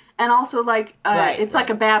inappropriate. And also, like, it's like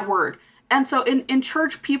a bad word. And so in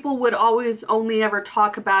church, people would always only ever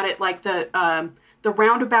talk about it, like, the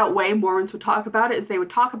roundabout way Mormons would talk about it is they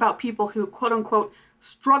would talk about people who, quote-unquote,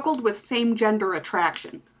 struggled with same-gender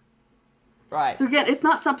attraction. Right. So, again, it's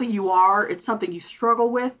not something you are, it's something you struggle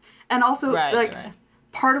with. And also,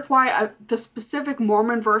 part of why the specific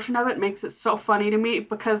Mormon version of it makes it so funny to me,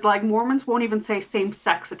 because, like, Mormons won't even say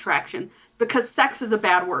same-sex attraction, because sex is a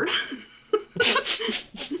bad word.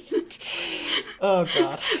 Oh,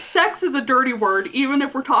 God. Sex is a dirty word, even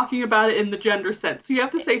if we're talking about it in the gender sense. So you have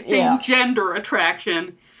to say same-gender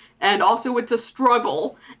attraction, and also it's a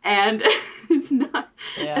struggle, and it's not...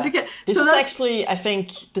 Yeah. And again, this is actually, I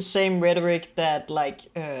think, the same rhetoric that, like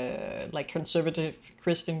conservative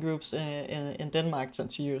Christian groups in Denmark tend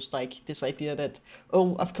to use, like this idea that,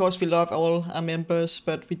 oh, of course we love all our members,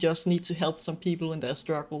 but we just need to help some people in their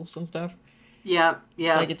struggles and stuff. Yeah.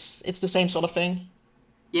 Like, it's the same sort of thing.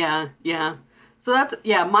 Yeah. So that's,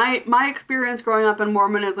 my experience growing up in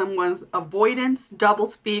Mormonism was avoidance,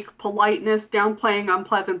 doublespeak, politeness, downplaying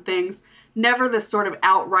unpleasant things, never this sort of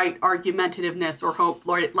outright argumentativeness or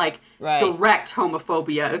direct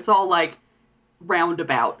homophobia. It's all, like,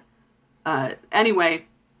 roundabout. Anyway,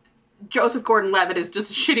 Joseph Gordon-Levitt is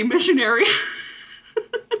just a shitty missionary.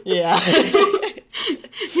 Yeah.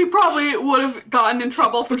 He probably would have gotten in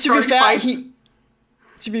trouble for But to be starting fair,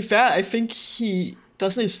 fights. I think he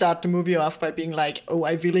doesn't start the movie off by being like, "Oh,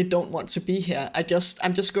 I really don't want to be here. I'm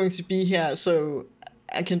just going to be here so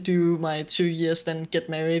I can do my 2 years, then get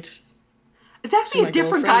married." It's actually my a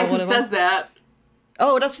different guy girlfriend or who whatever. says that.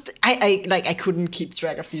 Oh, I couldn't keep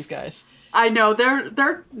track of these guys. I know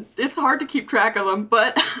they're it's hard to keep track of them,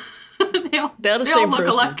 but They're the they same all look person.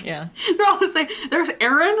 alike. Yeah. They're all the same. There's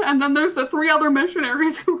Aaron, and then there's the 3 other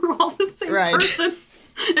missionaries who are all the same Right. person,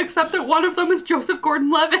 except that one of them is Joseph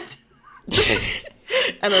Gordon-Levitt.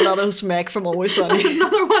 And another is Mac from Always Sunny.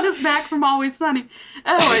 Another one is Mac from Always Sunny.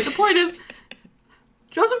 Anyway, the point is,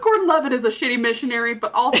 Joseph Gordon-Levitt is a shitty missionary,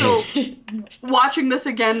 but also watching this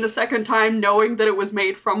again the second time, knowing that it was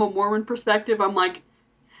made from a Mormon perspective, I'm like,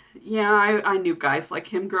 yeah, I knew guys like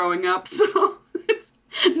him growing up, so it's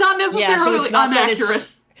not necessarily it's not that inaccurate.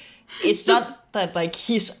 It's not that like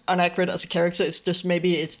he's inaccurate as a character. It's just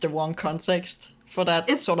maybe it's the wrong context for that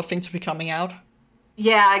sort of thing to be coming out.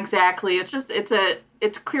 Yeah, exactly. It's just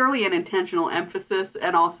it's clearly an intentional emphasis,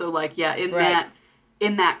 and also like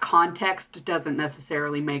in that context it doesn't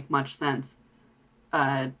necessarily make much sense.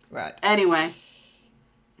 Right. Anyway,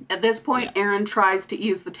 at this point, Aaron tries to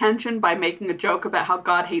ease the tension by making a joke about how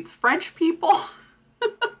God hates French people,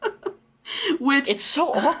 which It's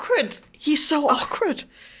so awkward. He's so awkward.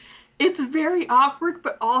 it's very awkward,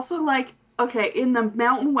 but also like, okay, in the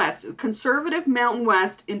Mountain West, conservative Mountain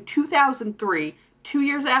West in 2003, 2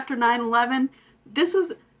 years after 9/11, this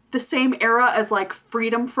was the same era as like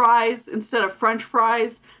freedom fries instead of French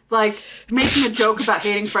fries. Like making a joke about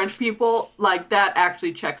hating French people, like that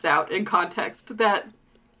actually checks out in context. That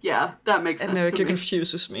makes sense America to me.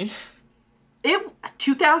 confuses me.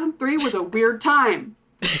 2003 was a weird time.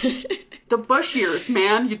 The Bush years,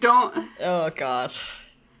 man. You don't. Oh God.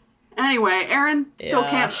 Anyway, Aaron still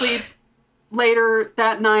can't sleep. Later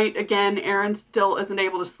that night, again, Aaron still isn't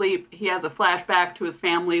able to sleep. He has a flashback to his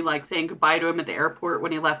family, like saying goodbye to him at the airport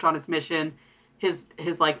when he left on his mission. His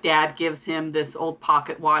like dad gives him this old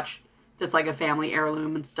pocket watch that's like a family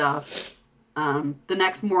heirloom and stuff. The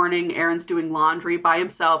next morning, Aaron's doing laundry by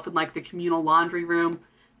himself in like the communal laundry room,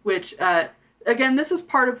 which again, this is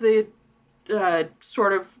part of the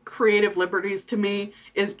sort of creative liberties to me,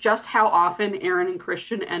 is just how often Aaron and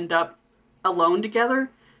Christian end up alone together.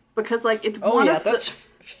 Because, like, it's that's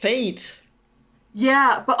fate.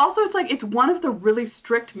 Yeah, but also it's like, it's one of the really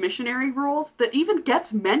strict missionary rules that even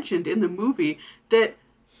gets mentioned in the movie, that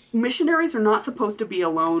missionaries are not supposed to be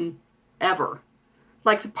alone ever.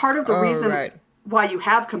 Like, part of the reason why you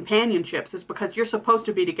have companionships is because you're supposed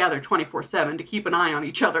to be together 24/7 to keep an eye on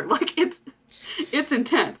each other. Like, it's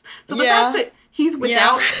intense. So the fact that he's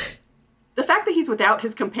without... The fact that he's without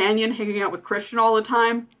his companion hanging out with Christian all the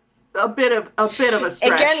time, a bit of a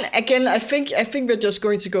stretch. Again, I think we're just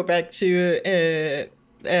going to go back to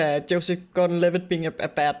Joseph Gordon-Levitt being a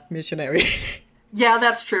bad missionary. Yeah,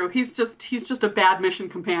 that's true. He's just a bad mission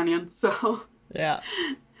companion. So yeah.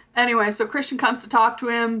 Anyway, so Christian comes to talk to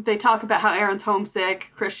him. They talk about how Aaron's homesick.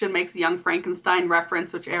 Christian makes a Young Frankenstein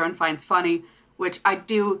reference, which Aaron finds funny. Which I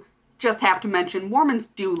do just have to mention. Mormons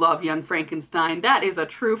do love Young Frankenstein. That is a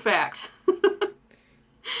true fact.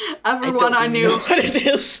 Everyone I knew. Know what it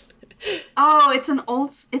is. Oh, it's an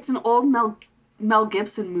old Mel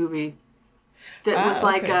Gibson movie that was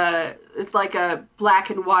like it's like a black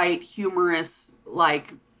and white humorous,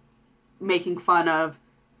 like making fun of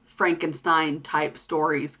Frankenstein type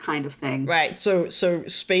stories kind of thing. Right. So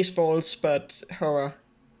Spaceballs, but horror.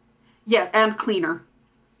 Yeah, and cleaner.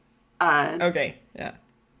 Okay. Yeah.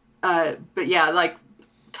 But yeah, like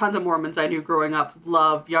tons of Mormons I knew growing up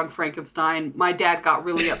love Young Frankenstein. My dad got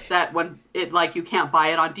really upset when it, like, you can't buy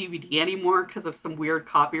it on DVD anymore because of some weird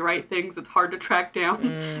copyright things. It's hard to track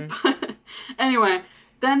down. But anyway,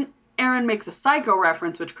 then Aaron makes a Psycho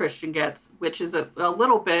reference, which Christian gets, which is a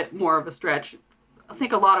little bit more of a stretch. I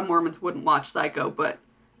think a lot of Mormons wouldn't watch Psycho, but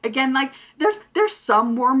again, like, there's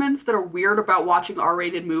some Mormons that are weird about watching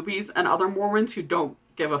R-rated movies and other Mormons who don't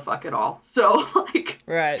give a fuck at all. So, like,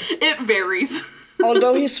 it varies.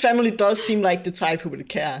 Although his family does seem like the type who would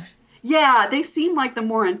care. Yeah, they seem like the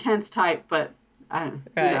more intense type, but I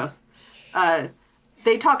don't know, who knows.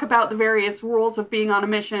 They talk about the various rules of being on a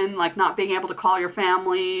mission, like not being able to call your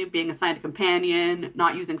family, being assigned a companion,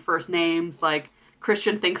 not using first names. Like,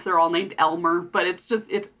 Christian thinks they're all named Elmer, but it's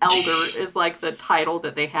Elder is like the title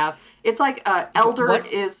that they have. It's like Elder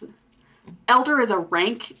is a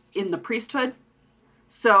rank in the priesthood.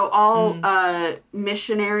 So all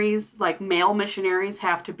missionaries, like male missionaries,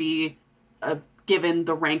 have to be given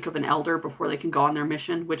the rank of an elder before they can go on their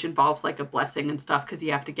mission, which involves like a blessing and stuff because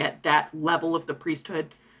you have to get that level of the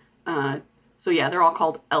priesthood. So yeah, they're all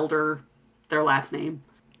called elder, their last name.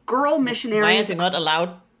 Girl missionaries. Why are they not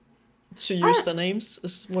allowed to use the names?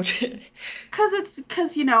 Is what? Because it's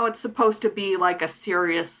supposed to be like a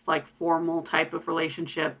serious, like formal type of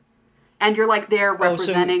relationship, and you're like there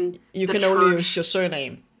representing. So you the can church. only use your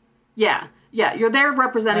surname. Yeah, you're there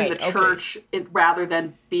representing Right, the church rather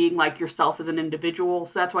than being like yourself as an individual.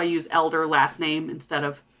 So that's why I use elder last name instead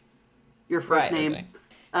of your first name.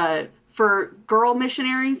 Okay. For girl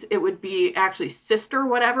missionaries, it would be actually sister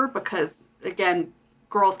whatever, because again,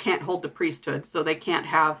 girls can't hold the priesthood, so they can't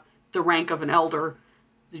have the rank of an elder.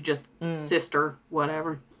 They're just sister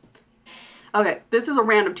whatever. Okay, this is a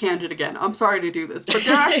random tangent again. I'm sorry to do this, but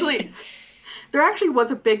there actually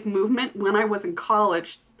was a big movement when I was in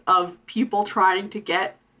college of people trying to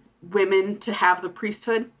get women to have the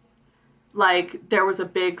priesthood. Like, there was a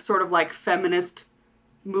big sort of like feminist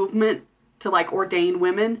movement to like ordain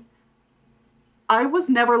women. I was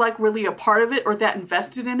never like really a part of it or that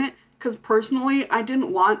invested in it because personally I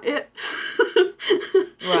didn't want it.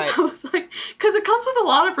 Right. I was like, because it comes with a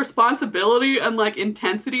lot of responsibility and like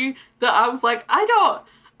intensity that I was like, I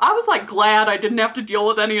was like glad I didn't have to deal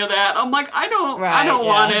with any of that. I'm like, I don't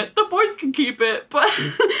want it. The boys can keep it, but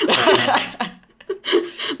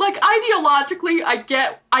like ideologically, I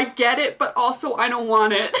get it, but also I don't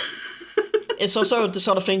want it. It's also the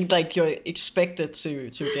sort of thing like you're expected to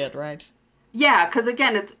get, right? Yeah, because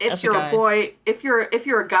again, it's if you're a boy, if you're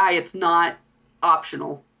a guy, it's not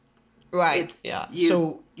optional. Right.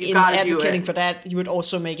 So in advocating for that, you would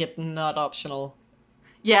also make it not optional.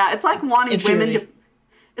 Yeah, it's like wanting women to.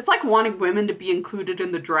 It's like wanting women to be included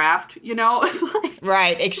in the draft, you know? It's like...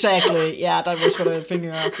 Right, exactly. Yeah, that was what I was thinking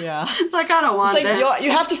of, yeah. Like, I don't want that.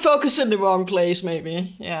 You have to focus in the wrong place,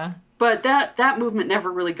 maybe, yeah. But that movement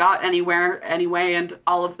never really got anywhere anyway, and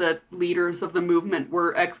all of the leaders of the movement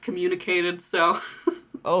were excommunicated, so...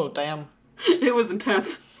 Oh, damn. It was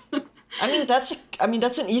intense. I mean,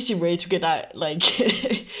 that's an easy way to get out, like,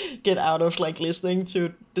 get out of, like, listening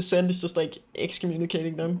to dissent, is just, like,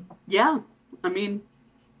 excommunicating them. Yeah, I mean...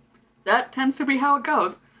 That tends to be how it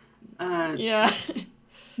goes. Yeah.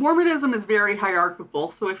 Mormonism is very hierarchical,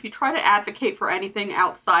 so if you try to advocate for anything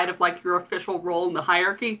outside of like your official role in the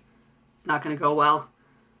hierarchy, it's not going to go well.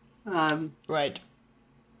 Right.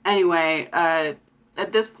 Anyway, at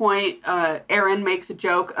this point, Aaron makes a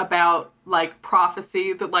joke about like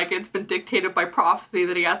prophecy, that like it's been dictated by prophecy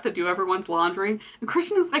that he has to do everyone's laundry, and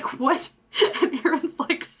Christian is like, "What?" And Aaron's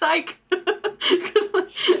like, "Psych." Because like,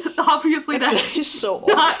 obviously that's so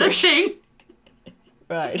not a thing.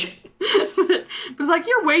 Right. But it's like,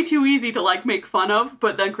 you're way too easy to like make fun of.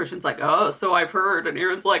 But then Christian's like, "Oh, so I've heard." And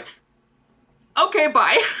Aaron's like, "Okay,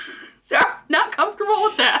 bye." So not comfortable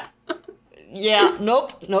with that. Yeah,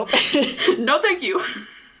 nope. No, thank you.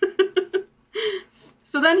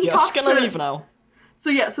 So then he talks gonna leave now.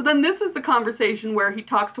 So then this is the conversation where he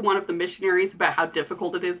talks to one of the missionaries about how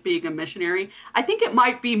difficult it is being a missionary. I think it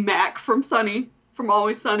might be Mac from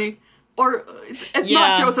Always Sunny, or it's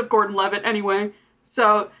not Joseph Gordon-Levitt anyway.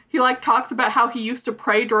 So he like talks about how he used to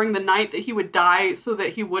pray during the night that he would die so that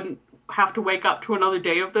he wouldn't have to wake up to another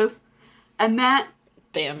day of this. And that...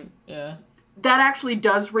 Damn, yeah. That actually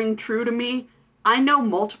does ring true to me. I know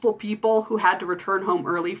multiple people who had to return home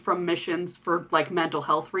early from missions for like mental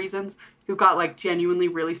health reasons, who got like genuinely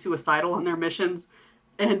really suicidal on their missions.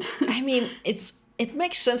 And I mean, it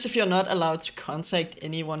makes sense if you're not allowed to contact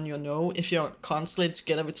anyone you know, if you're constantly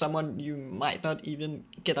together with someone you might not even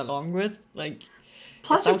get along with. Like,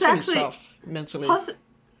 plus it sounds really tough mentally.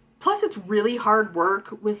 Plus it's really hard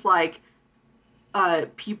work with like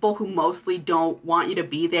people who mostly don't want you to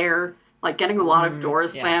be there. Like getting a lot of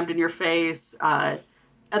doors slammed in your face, and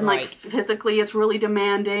like physically it's really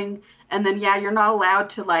demanding. And then you're not allowed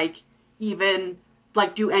to like even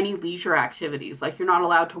like do any leisure activities. Like you're not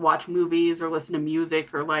allowed to watch movies or listen to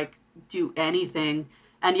music or like do anything.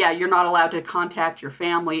 And you're not allowed to contact your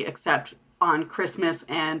family except on Christmas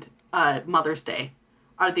and Mother's Day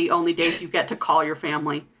are the only days you get to call your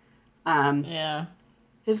family.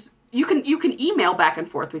 You can email back and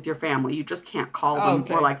forth with your family. You just can't call them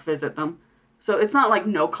or like visit them. So it's not like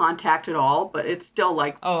no contact at all, but it's still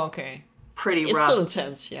like pretty rough. It's still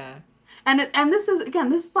intense, yeah. And this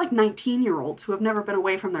is like 19-year-olds who have never been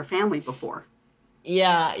away from their family before.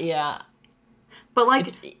 Yeah. But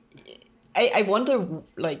like, I wonder,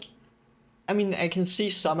 like, I mean, I can see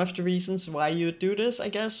some of the reasons why you do this, I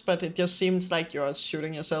guess, but it just seems like you're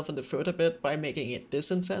shooting yourself in the foot a bit by making it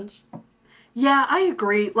this intense. Yeah, I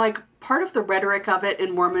agree. Like, part of the rhetoric of it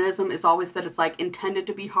in Mormonism is always that it's, like, intended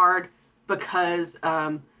to be hard, because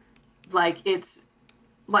like it's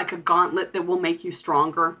like a gauntlet that will make you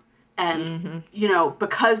stronger. And, you know,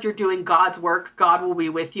 because you're doing God's work, God will be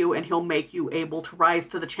with you and he'll make you able to rise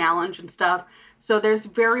to the challenge and stuff. So there's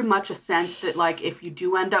very much a sense that, like, if you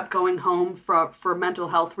do end up going home for mental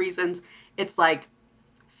health reasons, it's like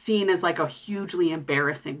seen as like a hugely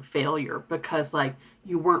embarrassing failure because, like,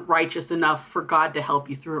 you weren't righteous enough for God to help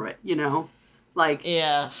you through it, you know? Like,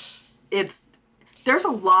 Yeah. There's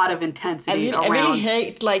a lot of intensity around. I really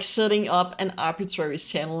hate, like, setting up an arbitrary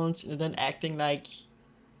challenge and then acting like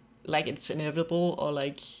it's inevitable or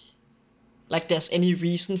like there's any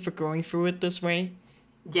reason for going through it this way.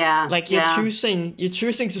 Yeah. Like you're choosing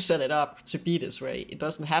to set it up to be this way. It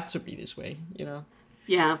doesn't have to be this way, you know.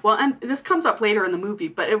 Yeah. Well, and this comes up later in the movie,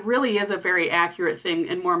 but it really is a very accurate thing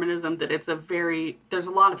in Mormonism that there's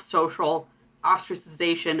a lot of social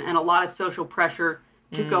ostracization and a lot of social pressure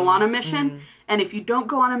to go on a mission. And if you don't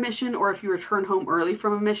go on a mission or if you return home early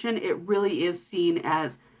from a mission, it really is seen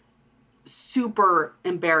as super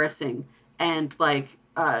embarrassing and like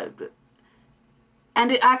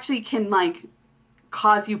and it actually can like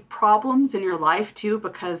cause you problems in your life too,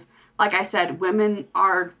 because like I said, women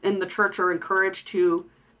are in the church are encouraged to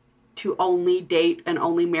only date and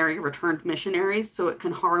only marry returned missionaries, so it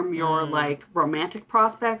can harm your like romantic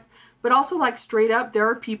prospects. But also, like, straight up, there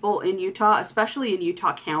are people in Utah, especially in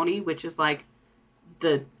Utah County, which is like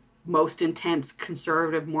the most intense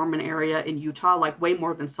conservative Mormon area in Utah, like way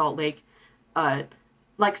more than Salt Lake.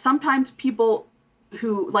 Like sometimes people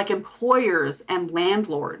who, like, employers and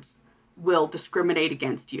landlords will discriminate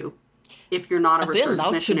against you if you're not a returned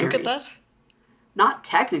missionary. Are they allowed to look at that? Not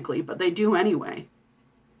technically, but they do anyway.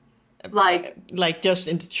 Like just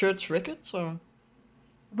in the church records, or?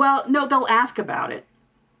 Well, no, they'll ask about it.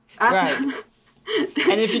 Right.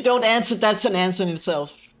 And if you don't answer, that's an answer in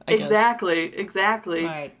itself, I guess. Exactly.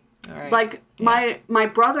 Right. All right. Like my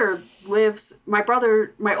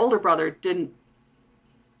older brother didn't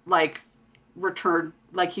like return,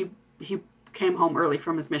 like he came home early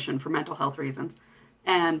from his mission for mental health reasons.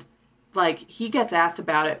 And like he gets asked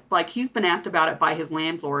about it, like he's been asked about it by his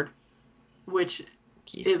landlord, which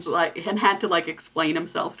is like, and had to like explain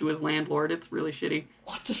himself to his landlord. It's really shitty.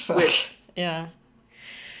 What the fuck? Yeah.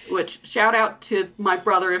 Which, shout out to my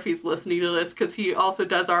brother if he's listening to this, because he also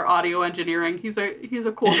does our audio engineering. He's a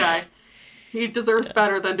cool guy. He deserves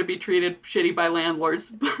better than to be treated shitty by landlords.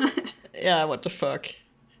 But yeah, what the fuck?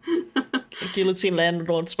 Guillotine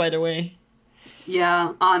landlords, by the way.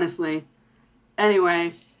 Yeah, honestly.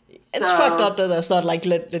 Anyway, it's fucked up that there's not like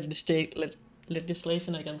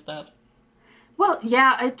legislation against that. Well,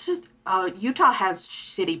 yeah, it's just Utah has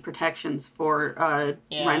shitty protections for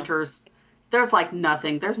renters. There's like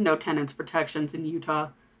nothing. There's no tenants protections in Utah.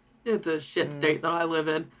 It's a shit state that I live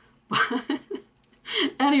in.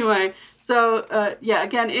 Anyway, so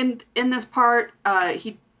again, in this part,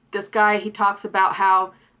 this guy talks about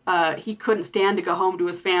how he couldn't stand to go home to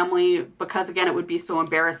his family because, again, it would be so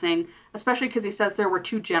embarrassing, especially because he says there were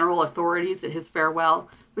 2 general authorities at his farewell,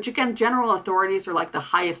 which, again, general authorities are like the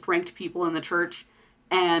highest ranked people in the church.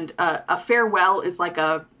 And a farewell is like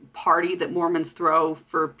a party that Mormons throw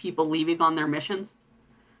for people leaving on their missions.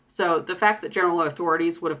 So the fact that general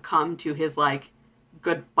authorities would have come to his like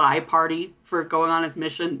goodbye party for going on his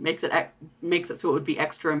mission makes it so it would be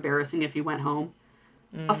extra embarrassing if he went home.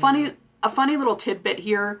 A funny little tidbit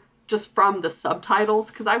here, just from the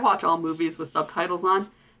subtitles, because I watch all movies with subtitles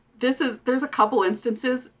on. There's a couple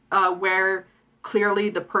instances where clearly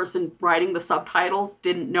the person writing the subtitles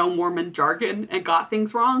didn't know Mormon jargon and got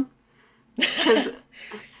things wrong. Because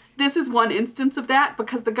this is one instance of that,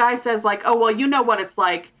 because the guy says like, oh, well, you know what it's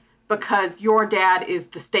like because your dad is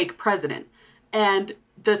the stake president. And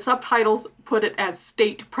the subtitles put it as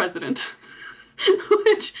state president,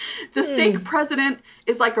 which the stake president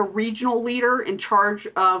is like a regional leader in charge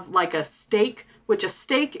of like a stake, which a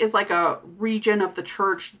stake is like a region of the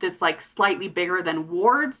church that's like slightly bigger than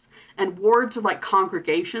wards, and wards are like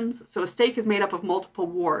congregations. So a stake is made up of multiple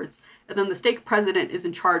wards, and then the stake president is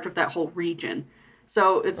in charge of that whole region.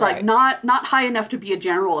 So it's like not high enough to be a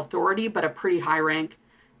general authority, but a pretty high rank.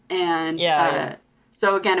 And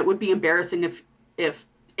so again, it would be embarrassing if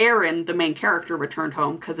Aaron, the main character, returned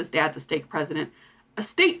home because his dad's a stake president. A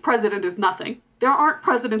state president is nothing. There aren't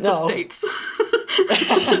presidents of states.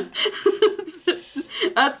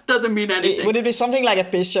 That doesn't mean anything. Would it be something like a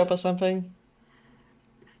bishop or something?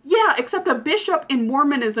 Yeah, except a bishop in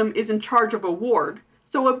Mormonism is in charge of a ward.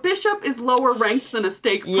 So a bishop is lower ranked than a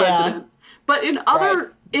stake president. But in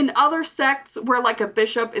other sects where like a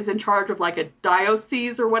bishop is in charge of like a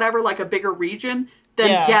diocese or whatever, like a bigger region, then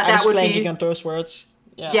that would be. On those words.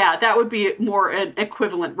 Yeah. Yeah, that would be more an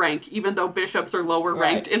equivalent rank, even though bishops are lower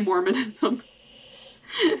ranked Right. in Mormonism.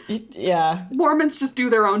 Yeah. Mormons just do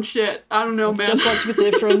their own shit. I don't know, I man. just want to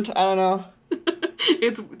be different. I don't know.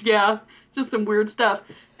 It's, yeah, just some weird stuff.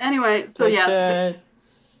 Anyway, so Like, yes,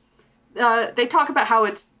 they talk about how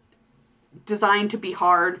it's designed to be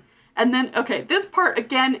hard. And then, okay, this part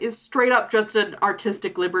again is straight up just an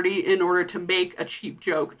artistic liberty in order to make a cheap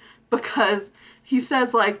joke. Because he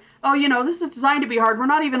says, like, oh, you know, this is designed to be hard. We're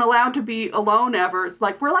not even allowed to be alone ever. It's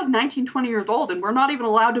like, we're like 19, 20 years old and we're not even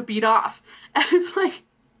allowed to beat off. And it's like,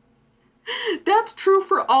 that's true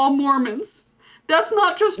for all Mormons. That's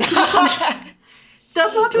not just true for,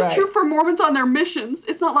 that's not just Right. true for Mormons on their missions.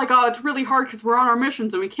 It's not like, oh, it's really hard because we're on our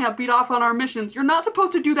missions and we can't beat off on our missions. You're not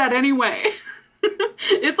supposed to do that anyway.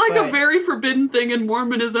 It's like a Right. very forbidden thing in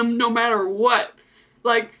Mormonism, no matter what.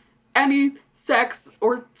 Like, any sex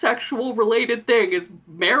or sexual related thing is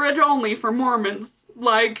marriage only for Mormons.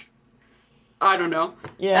 Like, I don't know.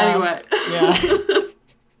 Yeah. Anyway. Yeah.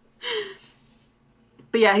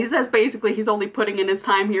 But yeah, he says basically he's only putting in his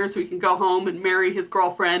time here so he can go home and marry his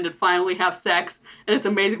girlfriend and finally have sex. And it's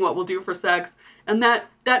amazing what we'll do for sex. And that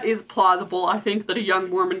is plausible. I think that a young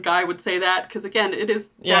Mormon guy would say that because again,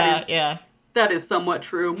 Yeah. that is somewhat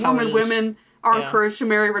true. How Mormon it is. women are Yeah. encouraged to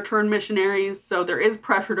marry return missionaries, so there is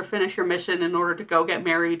pressure to finish your mission in order to go get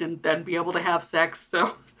married and then be able to have sex.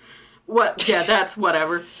 So, that's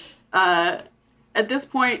whatever. At this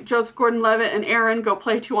point, Joseph Gordon-Levitt and Aaron go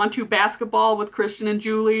play 2-on-2 basketball with Christian and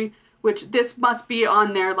Julie, which this must be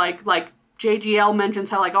on there, like JGL mentions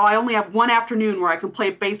how, like, oh, I only have one afternoon where I can play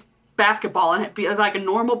basketball and be like a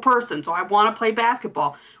normal person, so I want to play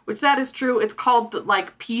basketball, which that is true. It's called,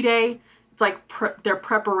 like, P-Day. It's like their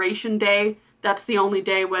preparation day. That's the only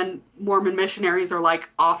day when Mormon missionaries are, like,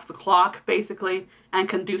 off the clock, basically, and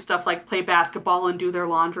can do stuff like play basketball and do their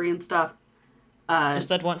laundry and stuff. Is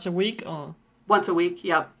that once a week or Once a week,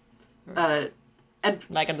 yep. And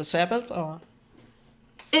like on the Sabbath or?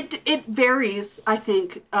 it varies, I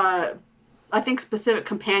think. I think specific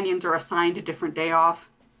companions are assigned a different day off.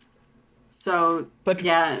 So, But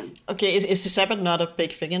yeah. okay, is the Sabbath not a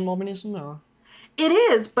big thing in Mormonism or? It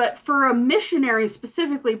is, but for a missionary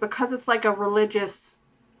specifically, because it's like a religious,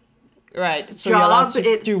 Right. So you're allowed job,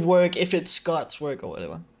 to do work if it's God's work or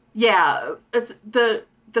whatever. yeah, it's the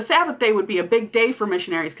Sabbath day would be a big day for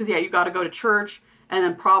missionaries because, yeah, you got to go to church and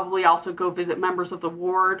then probably also go visit members of the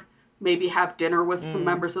ward, maybe have dinner with some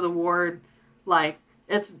members of the ward. Like,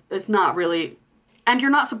 it's not really, and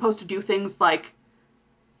you're not supposed to do things like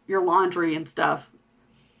your laundry and stuff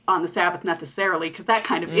on the Sabbath necessarily because that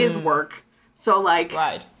kind of is work. So, like,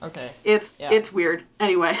 Right. Okay. it's Yeah. weird.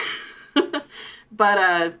 Anyway.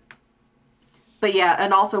 But yeah,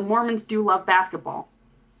 and also Mormons do love basketball.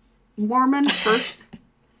 Mormon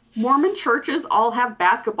churches all have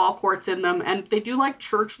basketball courts in them, and they do like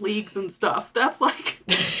church leagues and stuff. That's like,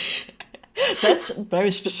 That's very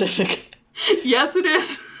specific. yes, it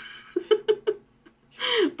is.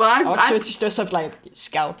 But Our church just have like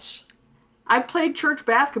scouts. I played church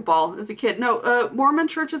basketball as a kid. No, Mormon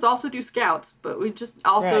churches also do scouts, but we just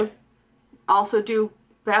also do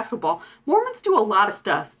basketball. Mormons do a lot of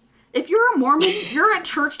stuff. If you're a Mormon, you're at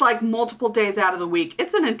church like multiple days out of the week.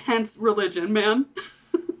 It's an intense religion, man.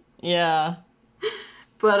 Yeah.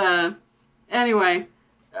 But anyway,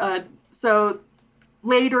 so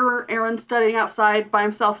later Aaron's studying outside by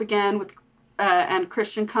himself again with and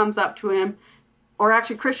Christian comes up to him, or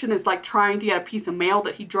actually Christian is like trying to get a piece of mail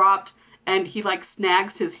that he dropped, and he like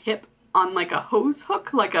snags his hip on like a hose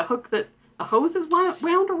hook, like a hook that a hose is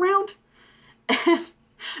wound around. And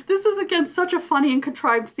this is again such a funny and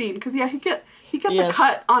contrived scene because yeah, he gets a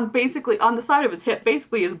cut on basically on the side of his hip,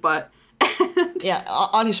 basically his butt. And Yeah,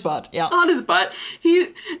 on his butt. Yeah. on his butt. He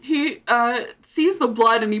sees the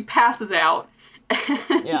blood and he passes out.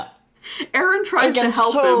 And Yeah. Aaron tries Again, to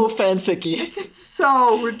help so him. fanficky. It's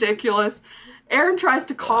so ridiculous. Aaron tries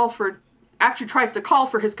to call for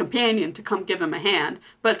his companion to come give him a hand,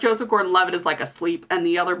 but Joseph Gordon-Levitt is like asleep and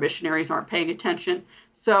the other missionaries aren't paying attention.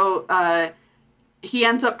 So he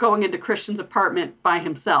ends up going into Christian's apartment by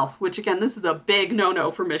himself, which again, this is a big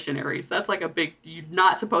no-no for missionaries. That's like a big, you're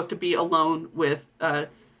not supposed to be alone with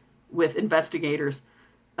investigators.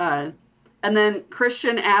 And then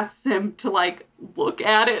Christian asks him to like look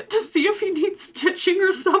at it to see if he needs stitching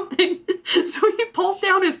or something. So he pulls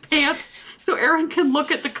down his pants so Aaron can look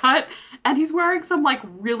at the cut, and he's wearing some like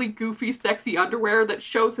really goofy, sexy underwear that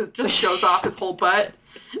shows off his whole butt.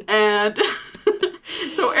 And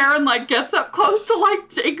so Aaron like gets up close to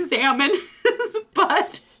like examine his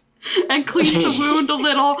butt, and cleans the wound a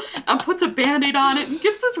little and puts a Band-Aid on it and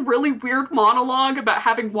gives this really weird monologue about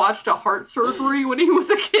having watched a heart surgery when he was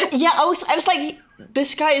a kid. Yeah, I was like,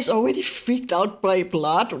 this guy is already freaked out by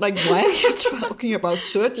blood. Like, why are you talking about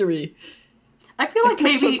surgery? I feel like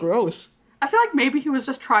That's maybe so gross. I feel like maybe he was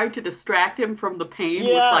just trying to distract him from the pain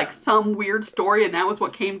with Yeah. like some weird story, and that was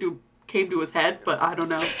what came to his head. But I don't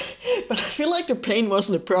know. But I feel like the pain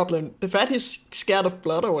wasn't a problem. The fact he's scared of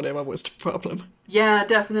blood or whatever was the problem. Yeah,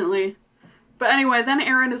 definitely. But anyway, then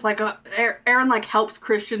Aaron is like Aaron like helps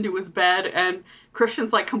Christian to his bed, and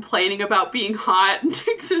Christian's like complaining about being hot and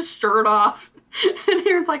takes his shirt off. And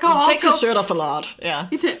Aaron's like, "Oh, He takes his shirt off a lot. Yeah.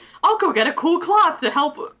 I'll go get a cool cloth to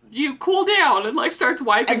help you cool down," and like starts A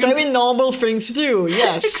wiping. very normal thing to do.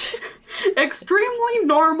 Yes. Extremely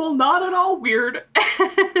normal, not at all weird.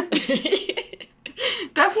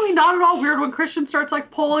 Definitely not at all weird when Christian starts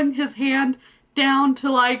like pulling his hand down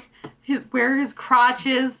to like where his crotch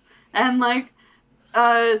is, and like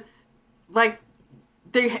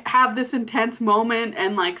they have this intense moment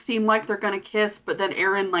and like seem like they're gonna kiss, but then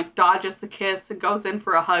Aaron like dodges the kiss and goes in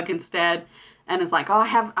for a hug instead, and is like, "Oh,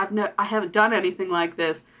 I haven't done anything like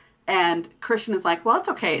this." And Christian is like, "Well, it's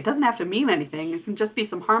okay. It doesn't have to mean anything. It can just be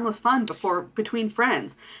some harmless fun between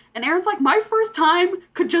friends." And Aaron's like, "My first time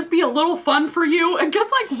could just be a little fun for you," and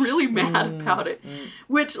gets like really mad about it.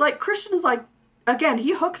 Which like Christian is like, again,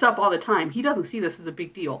 he hooks up all the time. He doesn't see this as a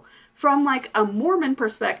big deal. From like a Mormon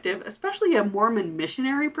perspective, especially a Mormon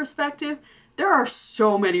missionary perspective, there are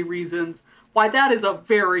so many reasons why that is a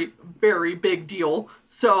very, very big deal.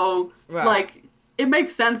 So Right. like it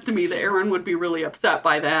makes sense to me that Aaron would be really upset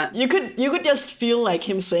by that. You could just feel like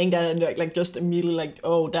him saying that and like just immediately like,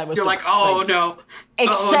 oh, that was You're like, "Oh no.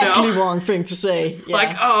 exactly Oh, no." wrong thing to say. Yeah.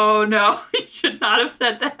 Like, "Oh no, you should not have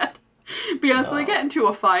said that." But yeah, so they get into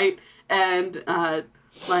a fight, and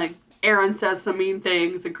like Aaron says some mean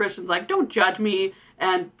things, and Christian's like, "Don't judge me."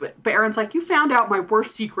 But Aaron's like, "You found out my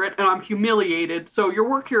worst secret, and I'm humiliated. So your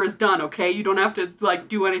work here is done, okay? You don't have to like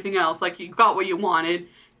do anything else. Like you got what you wanted.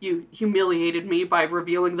 You humiliated me by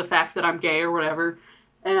revealing the fact that I'm gay or whatever."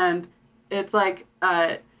 And it's like,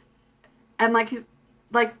 and like he's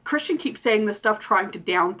like Christian keeps saying this stuff, trying to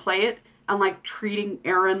downplay it and like treating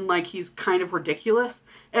Aaron like he's kind of ridiculous.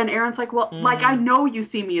 And Aaron's like, "Well, like I know you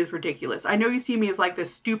see me as ridiculous. I know you see me as like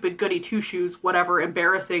this stupid goody two shoes, whatever,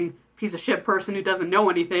 embarrassing piece of shit person who doesn't know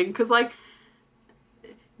anything." Because like,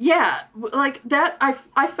 yeah, like that.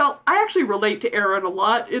 I felt I actually relate to Aaron a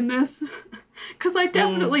lot in this. Because I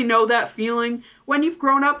definitely know that feeling when you've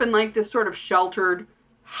grown up in like this sort of sheltered,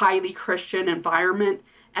 highly Christian environment,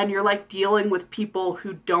 and you're like dealing with people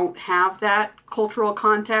who don't have that cultural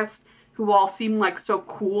context, who all seem like so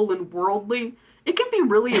cool and worldly. It can be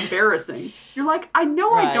really embarrassing. You're like, "I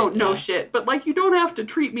know I don't know shit, but like you don't have to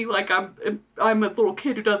treat me like I'm a little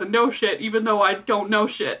kid who doesn't know shit, even though I don't know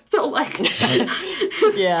shit." So like,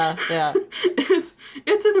 yeah.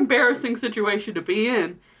 it's an embarrassing situation to be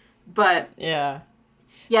in. But Yeah.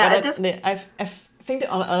 yeah, But I think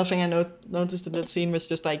the other thing I noticed in that scene was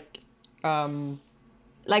just like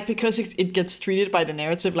because it gets treated by the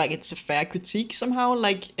narrative like it's a fair critique somehow,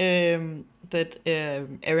 like that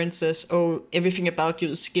Aaron says, "Oh, everything about you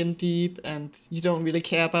is skin deep, and you don't really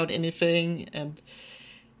care about anything," and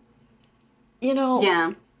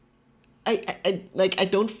yeah. I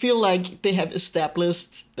don't feel like they have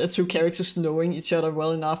established the two characters knowing each other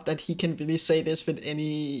well enough that he can really say this with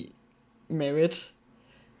any merit.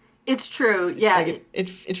 It's true, yeah. Like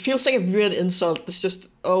it feels like a weird insult. It's just,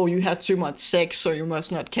 "Oh, you had too much sex, so you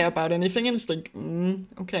must not care about anything," and it's like,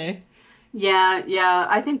 okay. Yeah.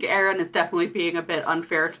 I think Aaron is definitely being a bit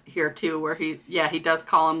unfair here too, where he does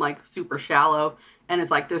call him like super shallow, and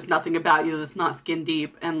is like, "There's nothing about you that's not skin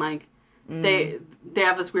deep," and like they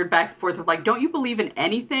have this weird back and forth of like, "Don't you believe in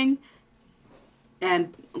anything?"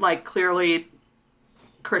 And like clearly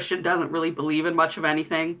Christian doesn't really believe in much of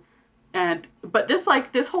anything. But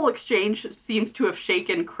this whole exchange seems to have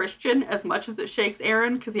shaken Christian as much as it shakes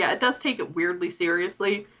Aaron, because yeah, it does take it weirdly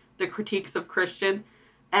seriously, the critiques of Christian.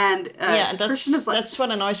 And Christian is like, that's what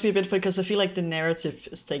annoys me a bit, because I feel like the narrative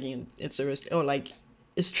is taking it seriously, or like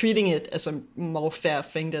is treating it as a more fair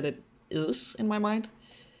thing than it is in my mind.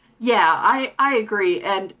 Yeah, I agree,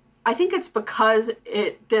 and I think it's because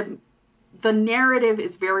the narrative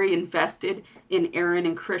is very invested in Aaron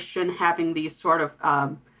and Christian having these sort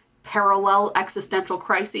of parallel existential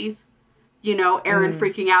crises. Aaron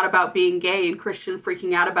freaking out about being gay and Christian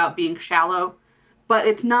freaking out about being shallow. But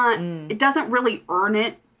it's not, it doesn't really earn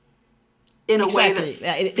it in a way that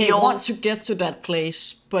feels... They want to get to that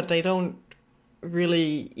place, but they don't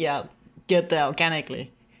really, get there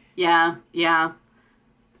organically. Yeah.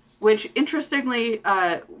 which interestingly,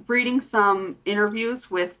 reading some interviews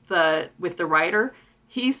with the writer,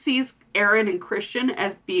 he sees Aaron and Christian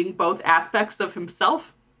as being both aspects of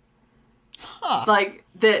himself. Huh. Like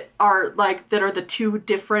that are the two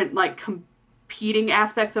different like competing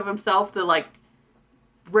aspects of himself. The like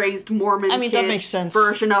raised Mormon I mean, that makes sense.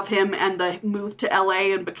 version of him, and the moved to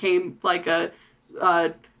LA and became like a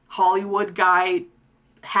Hollywood guy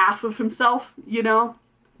half of himself, you know?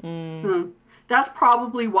 So that's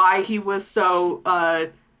probably why he was so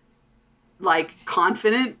like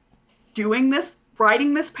confident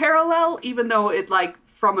writing this parallel, even though it like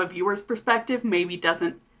from a viewer's perspective maybe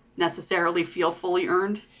doesn't necessarily feel fully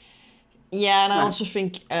earned. Yeah, and I also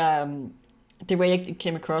think the way it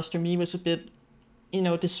came across to me was a bit,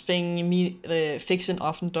 this thing fiction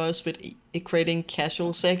often does with equating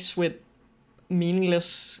casual sex with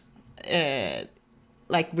meaningless,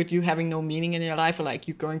 like with you having no meaning in your life, or like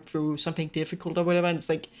you going through something difficult or whatever. And it's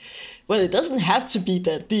like, well, it doesn't have to be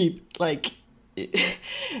that deep. Like,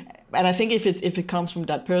 and I think if it comes from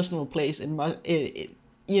that personal place, maybe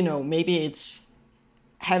it's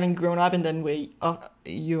having grown up in that way,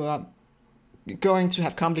 you are going to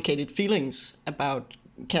have complicated feelings about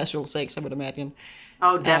casual sex, I would imagine.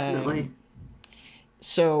 Oh, definitely.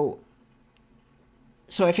 So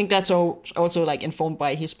I think that's also like informed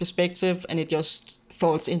by his perspective, and it just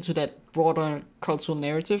falls into that broader cultural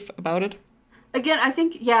narrative about it. Again, I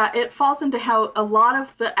think, yeah, it falls into how a lot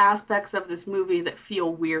of the aspects of this movie that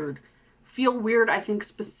feel weird, I think,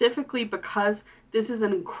 specifically because this is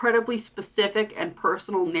an incredibly specific and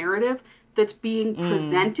personal narrative that's being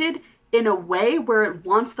presented in a way where it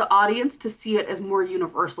wants the audience to see it as more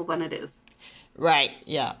universal than it is. Right,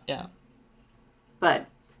 yeah. But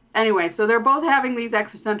anyway, so they're both having these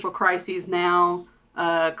existential crises now.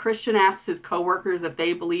 Christian asks his coworkers if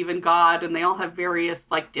they believe in God, and they all have various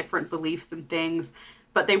like different beliefs and things,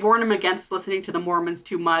 but they warn him against listening to the Mormons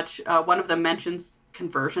too much. One of them mentions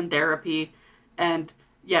conversion therapy, and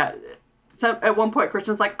yeah, so at one point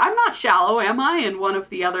Christian's like, "I'm not shallow, am I?" And one of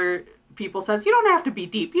the other people says, "You don't have to be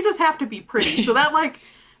deep, you just have to be pretty." So that like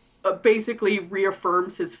basically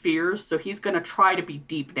reaffirms his fears. So he's going to try to be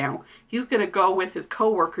deep now. He's going to go with his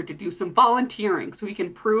coworker to do some volunteering so he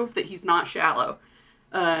can prove that he's not shallow.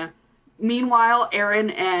 Meanwhile,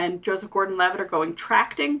 Aaron and Joseph Gordon-Levitt are going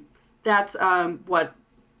tracting. That's what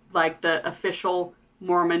like the official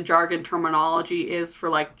Mormon jargon terminology is for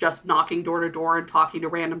like just knocking door to door and talking to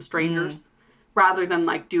random strangers, rather than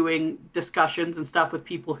like doing discussions and stuff with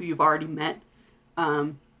people who you've already met.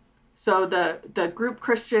 So the group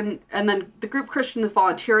Christian, and then the group Christian is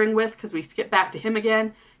volunteering with, because we skip back to him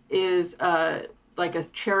again, is like a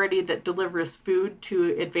charity that delivers food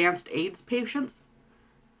to advanced AIDS patients.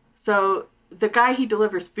 So the guy he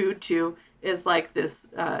delivers food to is like this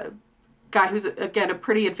guy who's, again, a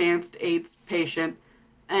pretty advanced AIDS patient,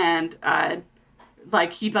 and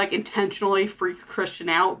like he'd like intentionally freak Christian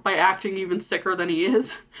out by acting even sicker than he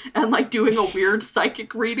is, and like doing a weird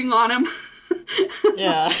psychic reading on him.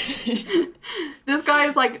 Yeah. This guy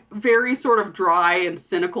is like very sort of dry and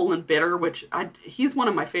cynical and bitter, which he's one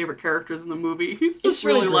of my favorite characters in the movie. He's just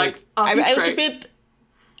really great. Like, oh, I was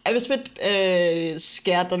a bit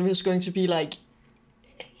scared that it was going to be like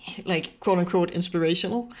quote unquote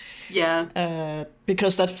inspirational. Yeah.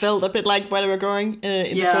 Because that felt a bit like where they were going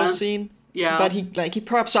in the first scene. Yeah. But he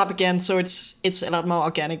props up again, so it's a lot more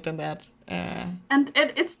organic than that. And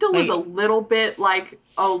it still is a little bit like,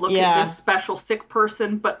 oh, look at this special sick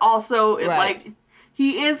person, but also like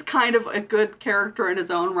he is kind of a good character in his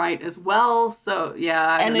own right as well. So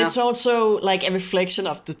yeah, and it's also like a reflection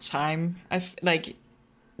of the time. Like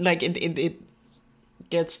it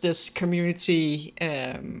gets this community.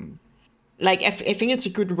 Like I think it's a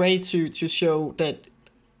good way to show that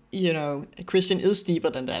Christian is deeper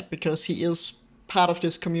than that, because he is part of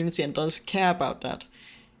this community and does care about that.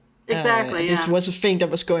 Exactly. This was a thing that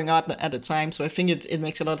was going on at the time, so I think it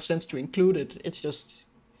makes a lot of sense to include it. It's just,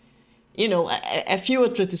 a few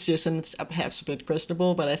of the decisions are perhaps a bit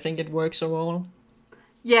questionable, but I think it works overall.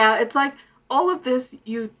 Yeah, it's like all of this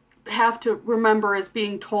you have to remember is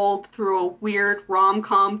being told through a weird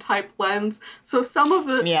rom-com type lens. So some of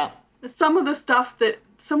the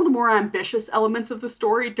more ambitious elements of the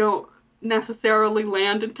story don't necessarily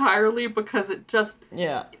land entirely, because it just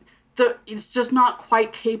it's just not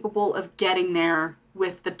quite capable of getting there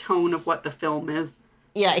with the tone of what the film is.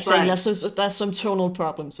 Yeah, exactly. There's some tonal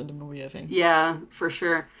problems in the movie, I think. Yeah, for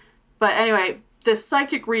sure. But anyway, this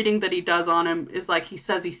psychic reading that he does on him is like, he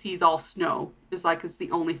says he sees all snow. It's the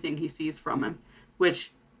only thing he sees from him,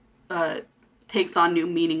 which takes on new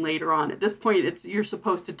meaning later on. At this point, you're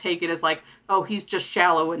supposed to take it as like, oh, he's just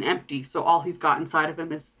shallow and empty, so all he's got inside of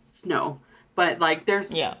him is snow, but like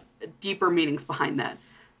there's Yeah. deeper meanings behind that.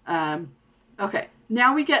 Okay,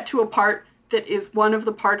 now we get to a part that is one of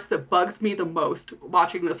the parts that bugs me the most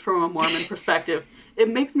watching this from a Mormon perspective. It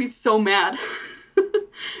makes me so mad.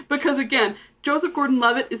 Because again, Joseph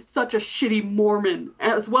Gordon-Levitt is such a shitty Mormon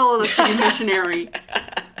as well as a shitty missionary.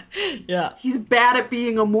 Yeah. He's bad at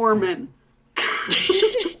being a Mormon.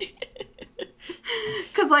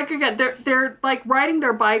 Because like again, they're like riding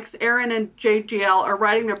their bikes. Aaron and JGL are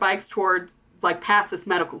riding their bikes toward like past this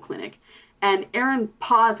medical clinic, and Aaron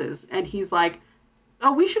pauses and he's like,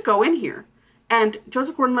 "Oh, we should go in here." And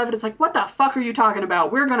Joseph Gordon-Levitt is like, "What the fuck are you talking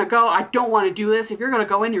about? We're gonna go. I don't want to do this. If you're gonna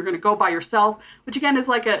go in, you're gonna go by yourself." Which again is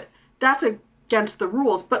like that's against the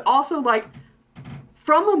rules, but also like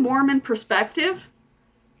from a Mormon perspective,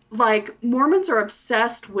 like Mormons are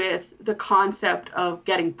obsessed with the concept of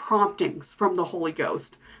getting promptings from the Holy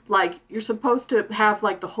Ghost. Like you're supposed to have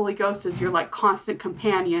like the Holy Ghost as your like constant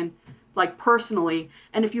companion, like personally.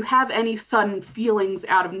 And if you have any sudden feelings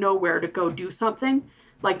out of nowhere to go do something,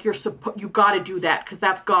 like you got to do that because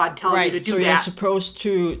that's God telling you to do so that. you're supposed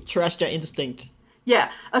to trust your instinct.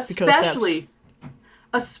 Yeah, especially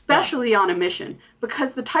Yeah. on a mission,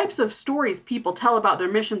 because the types of stories people tell about their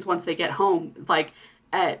missions once they get home, like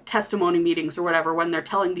at testimony meetings or whatever, when they're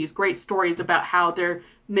telling these great stories about how their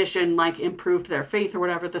mission like improved their faith or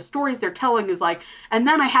whatever, the stories they're telling is like, and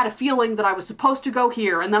then I had a feeling that I was supposed to go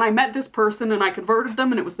here, and then I met this person and I converted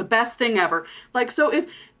them and it was the best thing ever. Like, so if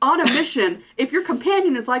on a mission, if your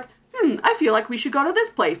companion is like, I feel like we should go to this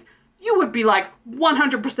place, you would be like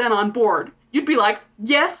 100% on board. You'd be like,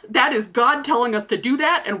 yes, that is God telling us to do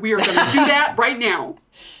that, and we are going to do that right now.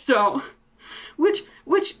 So, which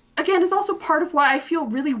again is also part of why I feel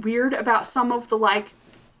really weird about some of the like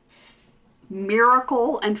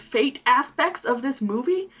miracle and fate aspects of this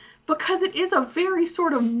movie, because it is a very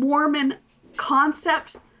sort of Mormon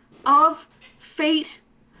concept of fate.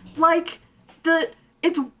 Like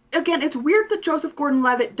it's weird that Joseph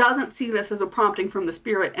Gordon-Levitt doesn't see this as a prompting from the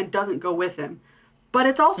Spirit and doesn't go with him. But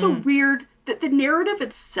it's also weird that the narrative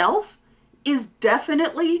itself is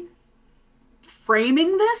definitely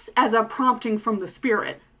framing this as a prompting from the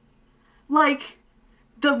Spirit. Like,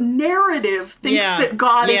 the narrative thinks that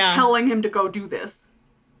God is telling him to go do this.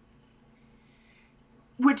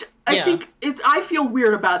 Which I feel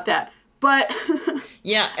weird about that. But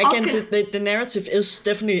yeah, again, the narrative is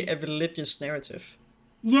definitely a religious narrative.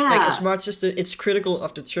 Yeah. Like, as much as it's critical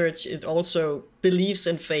of the church, it also believes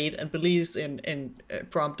in fate and believes in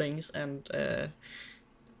promptings and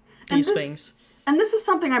these things. And this is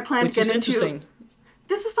something I plan to get into. Interesting.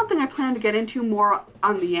 This is something I plan to get into more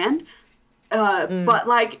on the end. But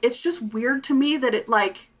like, it's just weird to me that it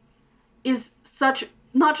like is such,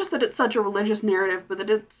 not just that it's such a religious narrative, but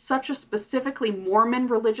that it's such a specifically Mormon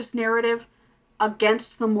religious narrative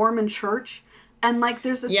against the Mormon church. And like,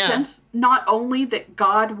 there's a sense not only that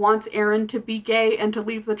God wants Aaron to be gay and to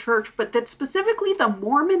leave the church, but that specifically the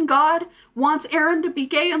Mormon God wants Aaron to be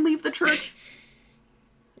gay and leave the church.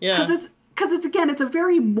 Yeah. Because it's again, it's a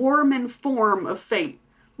very Mormon form of fate,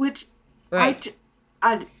 which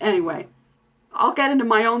anyway, I'll get into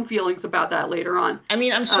my own feelings about that later on. I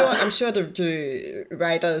mean, I'm sure the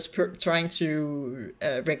writer is trying to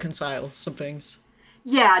reconcile some things.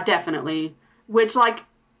 Yeah, definitely. Which, like,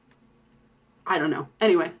 I don't know.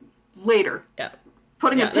 Anyway, later. Yeah.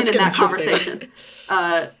 Putting a pin in that conversation.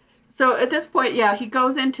 So at this point, he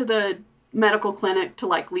goes into the medical clinic to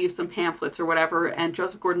like leave some pamphlets or whatever, and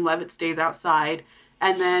Joseph Gordon-Levitt stays outside.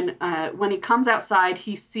 And then when he comes outside,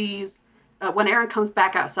 he sees, when Aaron comes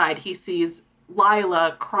back outside, he sees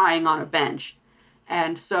Lila crying on a bench.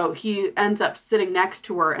 And so he ends up sitting next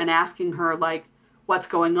to her and asking her like what's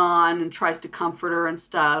going on and tries to comfort her and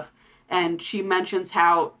stuff. And she mentions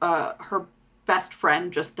how her best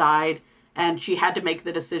friend just died and she had to make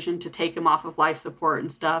the decision to take him off of life support and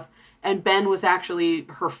stuff. And Ben was actually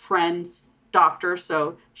her friend's doctor,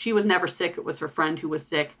 so she was never sick. It was her friend who was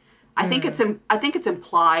sick. I think it's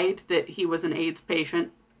implied that he was an AIDS patient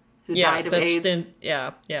who died of AIDS.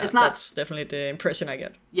 It's not, that's definitely the impression I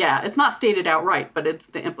get. Yeah, it's not stated outright, but it's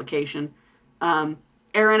the implication.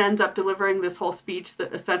 Aaron ends up delivering this whole speech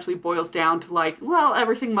that essentially boils down to like, well,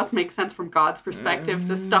 everything must make sense from God's perspective.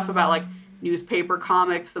 This stuff about like newspaper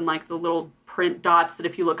comics and like the little print dots that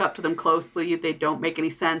if you look up to them closely, they don't make any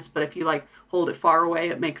sense, but if you like hold it far away,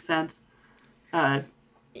 it makes sense. I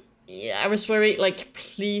was very like,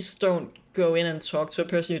 please don't go in and talk to a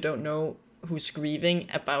person you don't know who's grieving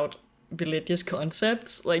about religious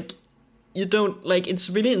concepts. Like, you don't, like, it's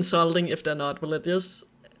really insulting if they're not religious.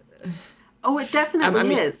 Oh, it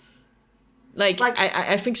definitely is. Like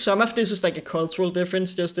I think some of this is like a cultural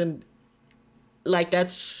difference just in like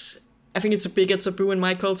that's I think it's a bigger taboo in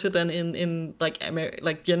my culture than in like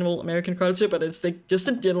like general American culture, but it's like just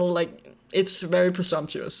in general like it's very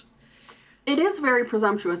presumptuous. It is very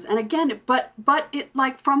presumptuous, and again, but it,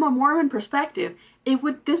 like, from a Mormon perspective,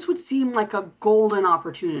 this would seem like a golden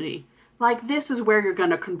opportunity. Like, this is where you're going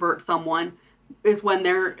to convert someone, is when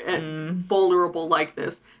they're vulnerable like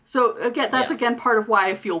this. So again, that's Yeah. again part of why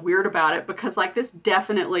I feel weird about it, because like this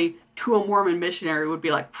definitely to a Mormon missionary would be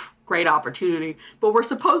like, great opportunity. But we're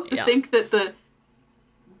supposed to Yeah. think that the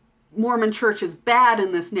Mormon church is bad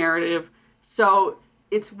in this narrative, so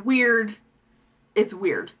it's weird. It's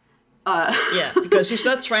weird. Yeah, because he's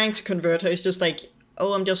not trying to convert her. He's just like,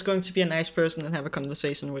 oh, I'm just going to be a nice person and have a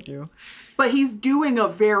conversation with you. But he's doing a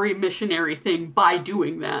very missionary thing by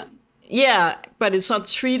doing that. Yeah, but it's not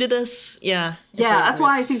treated as Yeah, that's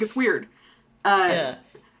why I think it's weird. Yeah.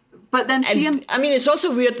 But then I mean, it's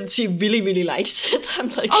also weird that she really, really likes it. I'm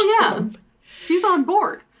like, oh yeah, she's on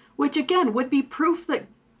board, which again would be proof that,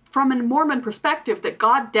 from a Mormon perspective, that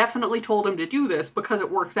God definitely told him to do this because it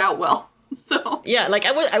works out well. So yeah, like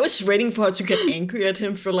I was waiting for her to get angry at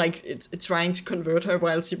him for like it's trying to convert her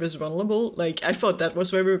while she was vulnerable. Like I thought that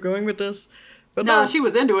was where we were going with this, but no, she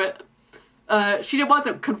was into it. She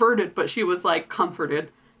wasn't converted, but she was like comforted,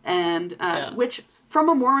 and which from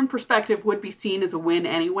a Mormon perspective would be seen as a win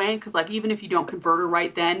anyway, because like even if you don't convert her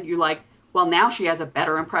right then, you're like, well, now she has a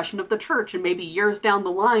better impression of the church, and maybe years down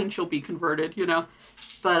the line she'll be converted, you know.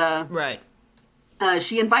 But right.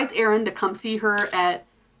 She invites Aaron to come see her at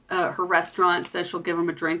her restaurant, says she'll give him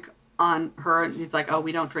a drink on her, and he's like, oh,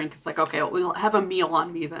 we don't drink. It's like, okay, we'll have a meal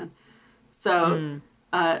on me then. So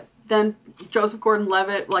then Joseph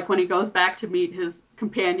Gordon-Levitt, like when he goes back to meet his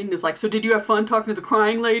companion, is like, so did you have fun talking to the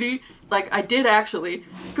crying lady? It's like, I did actually.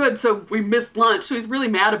 Good, so we missed lunch. So he's really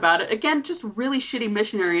mad about it. Again, just really shitty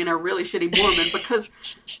missionary and a really shitty Mormon, because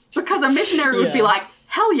a missionary would be like,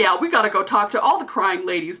 hell yeah, we gotta go talk to all the crying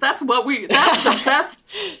ladies. That's the best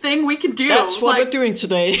thing we can do. That's what we're doing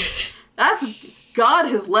today. God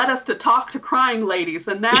has led us to talk to crying ladies,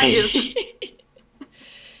 and that is...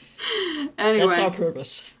 Anyway. That's our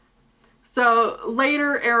purpose. So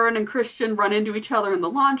later, Aaron and Christian run into each other in the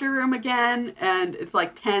laundry room again, and it's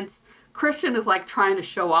like tense. Christian is like trying to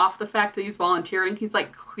show off the fact that he's volunteering. He's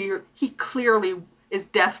like he clearly is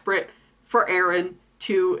desperate for Aaron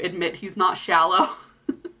to admit he's not shallow.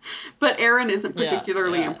 But Aaron isn't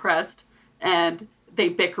particularly impressed, and they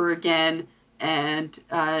bicker again, and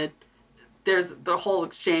there's the whole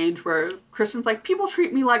exchange where Christian's like, people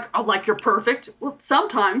treat me like you're perfect. Well,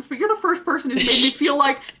 sometimes, but you're the first person who's made me feel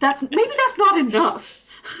like that's not enough.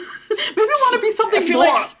 Maybe I want to be something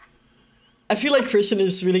more. I feel like Christian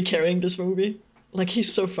is really carrying this movie. Like,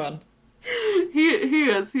 he's so fun. He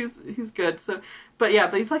is. He's good. So, but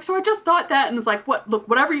he's like, so I just thought that, and it's like, look,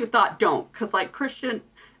 whatever you thought, don't. Because, like, Christian,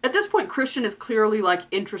 at this point, Christian is clearly, like,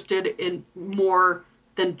 interested in more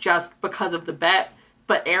than just because of the bet.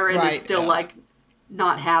 But Aaron is still, like,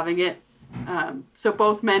 not having it. So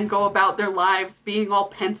both men go about their lives being all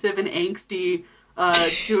pensive and angsty,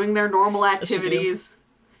 doing their normal activities.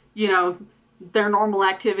 You know, their normal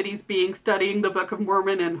activities being studying the Book of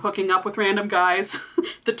Mormon and hooking up with random guys.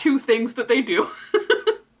 The two things that they do.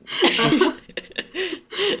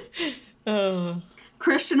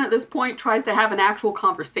 Christian at this point tries to have an actual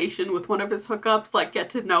conversation with one of his hookups, like get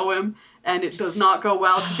to know him, and it does not go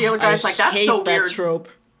well because the other guy's like, "That's so weird." Trope.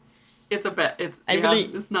 It's a bit.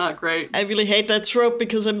 It's not great. I really hate that trope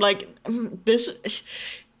because I'm like, this.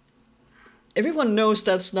 Everyone knows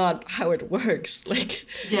that's not how it works. Like,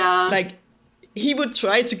 like he would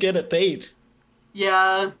try to get a date.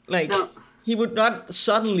 Yeah. Like. No. He would not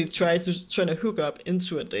suddenly try to hook up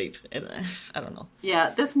into a date, and I don't know.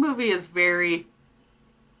 Yeah, this movie is very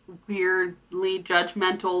weirdly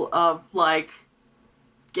judgmental of like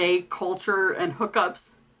gay culture and hookups.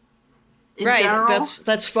 In general.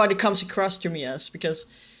 That's what it comes across to me as, because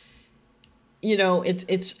you know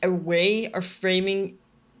it's a way of framing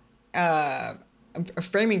the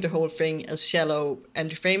whole thing as shallow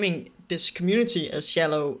and framing this community as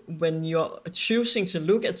shallow when you're choosing to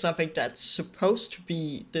look at something that's supposed to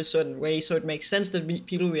be this certain way, so it makes sense that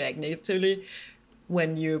people react negatively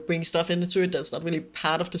when you bring stuff into it that's not really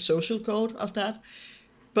part of the social code of that.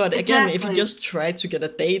 But again, if you just try to get a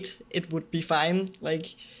date, it would be fine.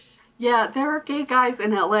 Like, yeah, there are gay guys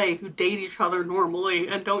in LA who date each other normally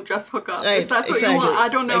and don't just hook up. Right, if that's what you want, I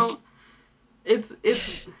don't know. It's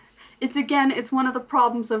again, it's one of the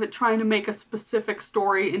problems of it trying to make a specific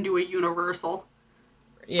story into a universal.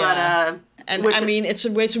 Yeah, but, I mean, it's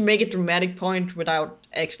a way to make a dramatic point without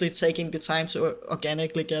actually taking the time to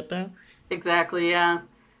organically get there. Exactly, yeah.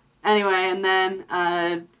 Anyway, and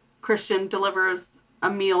then Christian delivers a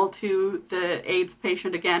meal to the AIDS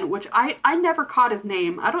patient again, which I never caught his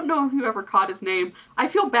name. I don't know if you ever caught his name. I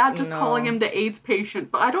feel bad just calling No. him the AIDS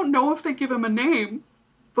patient, but I don't know if they give him a name.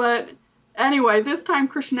 But anyway, this time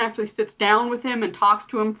Christian actually sits down with him and talks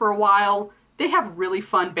to him for a while. They have really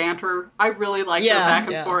fun banter. I really like their Yeah, back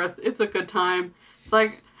and yeah. forth. It's a good time. It's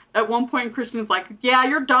like at one point Christian's like, "Yeah,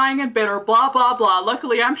 you're dying and bitter, blah blah blah.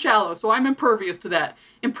 Luckily I'm shallow, so I'm impervious to that."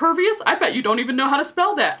 Impervious? I bet you don't even know how to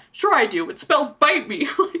spell that. Sure I do. It's spelled bite me.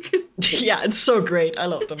 Like Yeah, it's so great. I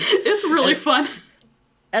love them. it's really And fun.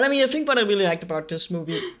 and I mean, I think what I really liked about this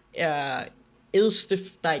movie uh, is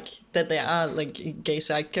like that there are like gay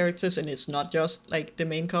side characters, and it's not just like the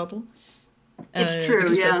main couple. It's true,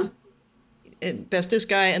 Because yeah. there's this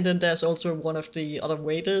guy, and then there's also one of the other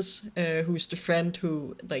waiters, who's the friend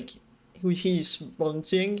who he's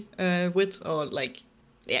volunteering with, or like,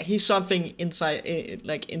 yeah, he's something inside,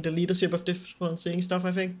 like in the leadership of this volunteering stuff,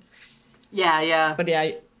 I think. Yeah, yeah. But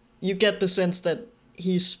yeah, you get the sense that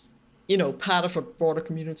he's, part of a broader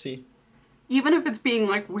community. Even if it's being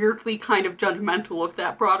like weirdly kind of judgmental of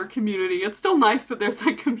that broader community, it's still nice that there's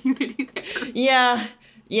that community there. Yeah,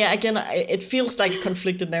 yeah. Again, it feels like a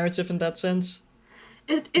conflicted narrative in that sense,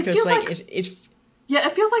 It because feels like like it yeah,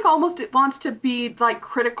 it feels like almost it wants to be like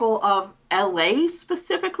critical of LA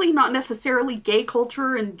specifically, not necessarily gay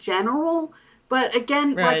culture in general. But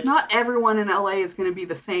again, like right, not everyone in LA is going to be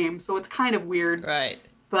the same, so it's kind of weird. right.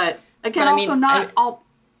 But But again, I also mean,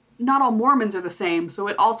 not all Mormons are the same, so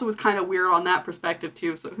it also was kind of weird on that perspective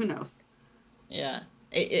too. So who knows? yeah,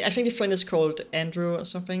 I think the friend is called Andrew or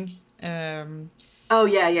something. Um, Oh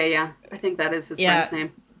yeah, yeah, yeah. I think that is his friend's yeah,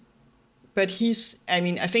 name. but I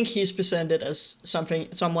mean, I think he's presented as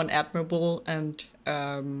someone admirable, and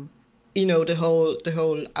the whole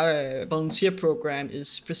volunteer program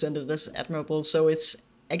is presented as admirable. So it's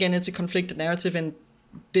a conflicted narrative, and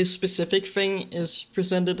this specific thing is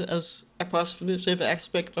presented as a positive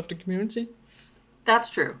aspect of the community. That's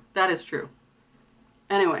true. That is true.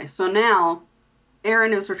 Anyway, so now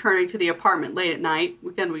Aaron is returning to the apartment late at night.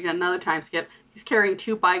 Again, we got another time skip. He's carrying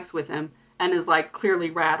two bikes with him and is like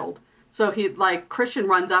clearly rattled. So he like Christian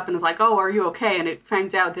runs up and is like, "Oh, are you okay?" And it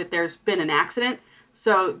finds out that there's been an accident.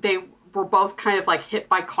 So they were both kind of like hit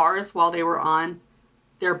by cars while they were on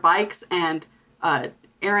their bikes, and uh,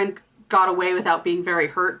 Aaron got away without being very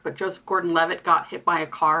hurt, but Joseph Gordon-Levitt got hit by a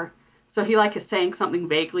car. So he like is saying something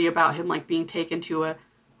vaguely about him like being taken to a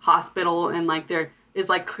hospital, and like there is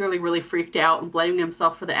like clearly really freaked out and blaming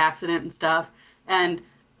himself for the accident and stuff. And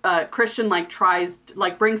Christian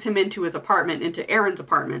like brings him into his apartment, into Aaron's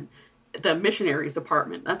apartment, the missionary's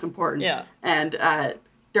apartment. That's important. Yeah, And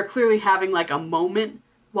they're clearly having like a moment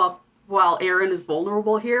while Aaron is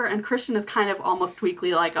vulnerable here, and Christian is kind of almost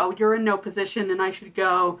weakly like, "Oh, you're in no position, and I should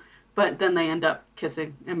go." But then they end up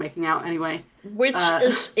kissing and making out anyway. which Uh,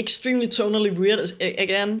 is extremely tonally weird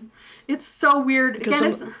again, it's so weird.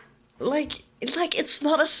 because Again, it's like it's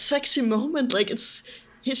not a sexy moment. Like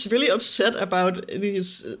he's really upset about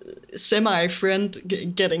his semi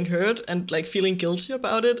friend getting hurt and like feeling guilty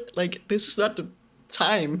about it. Like this is not the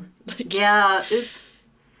time. Like yeah,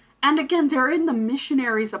 and again they're in the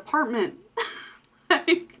missionary's apartment.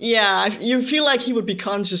 Like, yeah, you feel like he would be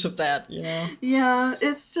conscious of that, yeah,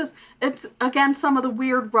 it's again some of the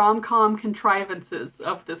weird rom-com contrivances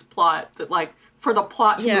of this plot that like for the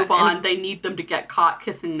plot to Yeah, move on, they need them to get caught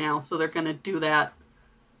kissing now, so they're gonna do that.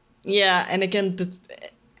 and again,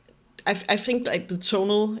 I think like the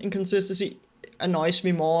tonal inconsistency annoys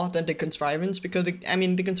me more than the contrivance, because I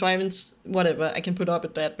mean the contrivance, whatever, I can put up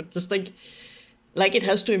with that, but just like it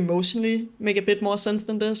has to emotionally make a bit more sense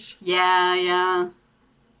than this. Yeah, yeah.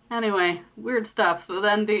 Anyway, weird stuff. So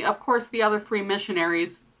then of course the other three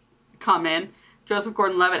missionaries come in. Joseph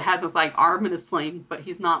Gordon-Levitt has his like arm in a sling, but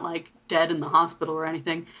he's not like dead in the hospital or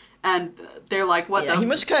anything. And they're like, "What Yeah, the?" he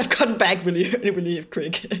must have gotten back really, really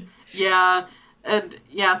quick. Yeah, and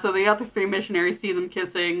yeah. So the other three missionaries see them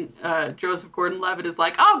kissing. Joseph Gordon-Levitt is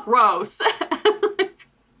like, "Oh, gross."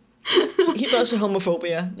 He does a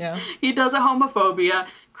homophobia, yeah. He does a homophobia.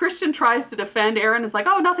 Christian tries to defend Aaron. Is like,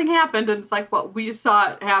 "Oh, nothing happened," and it's like, "Well, we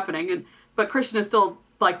saw it happening." But Christian is still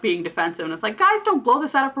like being defensive, and it's like, "Guys, don't blow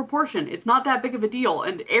this out of proportion. It's not that big of a deal."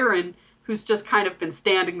 And Aaron, who's just kind of been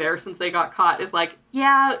standing there since they got caught, is like,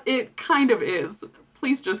 "Yeah, it kind of is.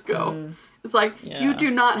 Please just go." Mm, It's like yeah,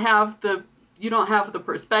 you don't have the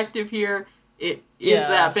perspective here. It is that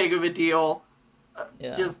yeah, big of a deal.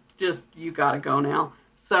 yeah. Just you gotta go now.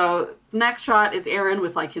 So the next shot is Aaron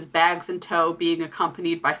with like his bags in tow, being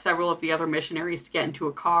accompanied by several of the other missionaries to get into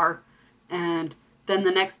a car. And then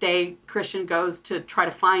the next day, Christian goes to try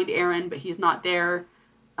to find Aaron, but he's not there.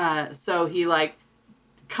 So he like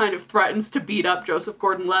kind of threatens to beat up Joseph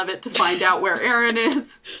Gordon-Levitt to find out where Aaron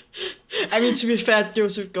is. I mean, to be fair,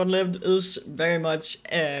 Joseph Gordon-Levitt is very much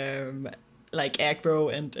like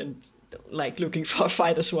aggro and like looking for a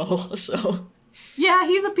fight as well. So yeah,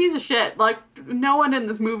 he's a piece of shit. Like, no one in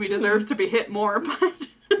this movie deserves to be hit more, but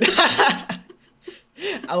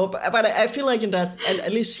but I feel like in that,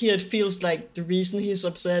 at least here, it feels like the reason he's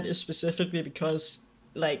upset is specifically because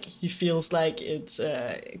like he feels like it's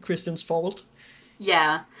Christian's fault.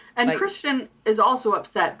 Yeah, and Like- Christian is also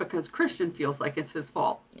upset because Christian feels like it's his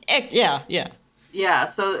fault. Yeah. Yeah,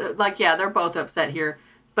 so like yeah, they're both upset here.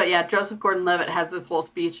 But yeah, Joseph Gordon-Levitt has this whole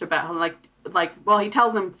speech about how well, he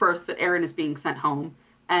tells him first that Aaron is being sent home,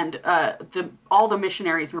 and all the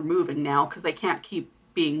missionaries are moving now because they can't keep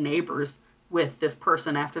being neighbors with this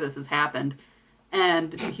person after this has happened,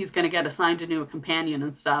 and he's going to get assigned a new companion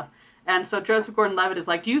and stuff. And so Joseph Gordon-Levitt is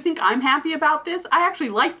like, do you think I'm happy about this? I actually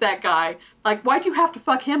like that guy. Like, why'd you have to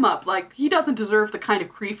fuck him up? Like, he doesn't deserve the kind of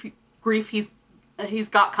grief he's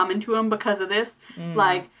got coming to him because of this.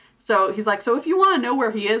 Like, so he's like, so if you want to know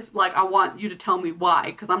where he is, like, I want you to tell me why,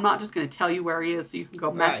 because I'm not just going to tell you where he is so you can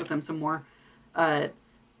go mess Right. with him some more.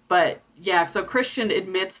 But yeah, so Christian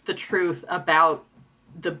admits the truth about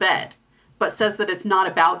the bed, but says that it's not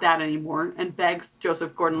about that anymore, and begs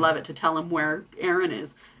Joseph Gordon-Levitt to tell him where Aaron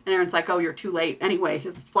is. And Aaron's like, oh, you're too late. Anyway,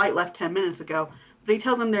 his flight left 10 minutes ago. But he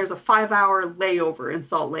tells him there's a 5-hour layover in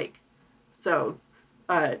Salt Lake. So,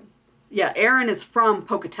 yeah, Aaron is from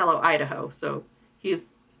Pocatello, Idaho. So he's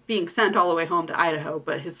being sent all the way home to Idaho,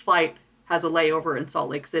 but his flight has a layover in Salt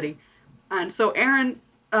Lake City. And so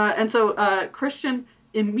Christian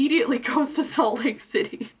immediately goes to Salt Lake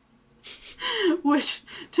City. Which,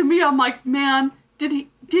 to me, I'm like, man, did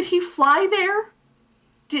he fly there?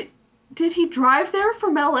 Did he drive there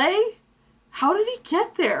from LA? How did he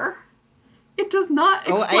get there? It does not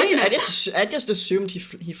explain it. I just assumed he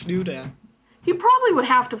flew there. He probably would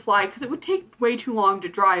have to fly because it would take way too long to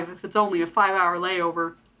drive if it's only a 5-hour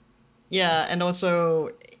layover. Yeah, and also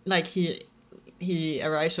like he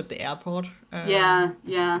arrives at the airport. Yeah.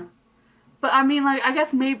 But I mean, like, I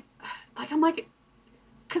guess maybe, like, I'm like,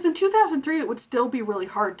 because in 2003 it would still be really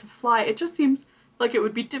hard to fly. It just seems like it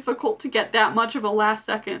would be difficult to get that much of a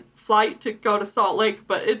last-second flight to go to Salt Lake,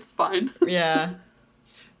 but it's fine. Yeah.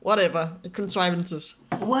 Whatever. Contrivances.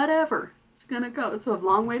 Whatever. It's gonna go. It's a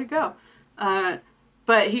long way to go.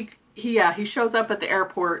 But he shows up at the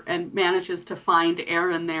airport and manages to find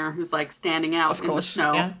Aaron there, who's like standing out in the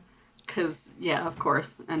snow. Yeah. Because, yeah, of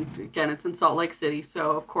course. And again, it's in Salt Lake City,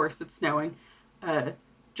 so of course it's snowing.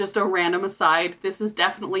 Just a random aside, this is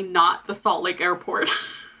definitely not the Salt Lake airport.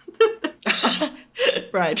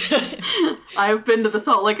 Right. I have been to the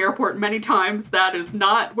Salt Lake airport many times. That is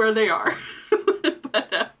not where they are.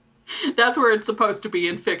 But that's where it's supposed to be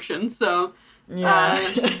in fiction, so... Yeah.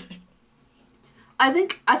 I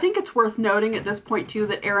think it's worth noting at this point, too,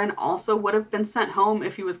 that Aaron also would have been sent home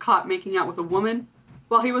if he was caught making out with a woman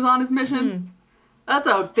while he was on his mission. That's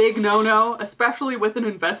a big no-no, especially with an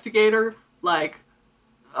investigator. Like,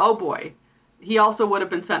 oh boy. He also would have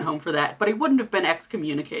been sent home for that, but he wouldn't have been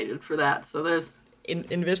excommunicated for that, so there's...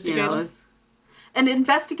 Investigator? You know, an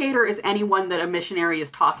investigator is anyone that a missionary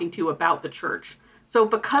is talking to about the church. So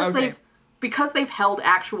because they've held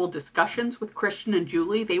actual discussions with Christian and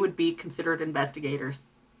Julie, they would be considered investigators.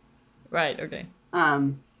 Right, okay.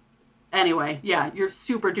 Anyway, yeah, you're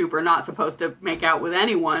super duper not supposed to make out with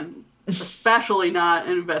anyone, especially not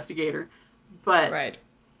an investigator. But right.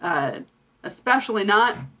 Especially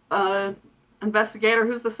not an investigator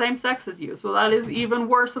who's the same sex as you. So that is even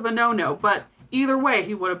worse of a no-no. But either way,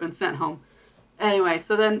 he would have been sent home. Anyway,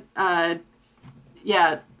 so then,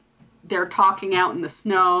 they're talking out in the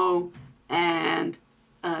snow, and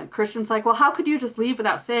Christian's like, well, how could you just leave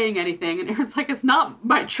without saying anything? And Aaron's like, it's not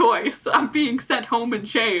my choice. I'm being sent home in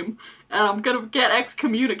shame, and I'm gonna get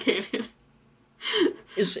excommunicated.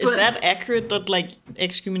 Is that accurate, that, like,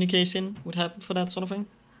 excommunication would happen for that sort of thing?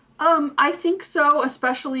 I think so,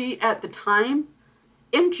 especially at the time.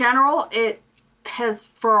 In general, it has,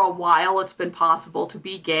 for a while, it's been possible to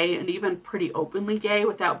be gay, and even pretty openly gay,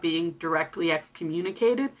 without being directly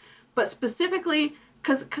excommunicated. But specifically,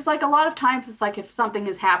 because like, a lot of times, it's like, if something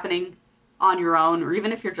is happening on your own, or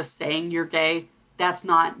even if you're just saying you're gay, that's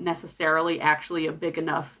not necessarily actually a big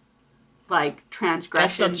enough, like, transgression.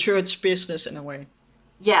 That's not church business, in a way.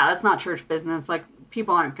 Yeah, that's not church business. Like,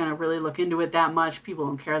 people aren't going to really look into it that much. People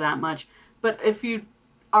don't care that much. But if you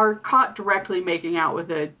are caught directly making out with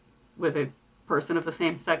a person of the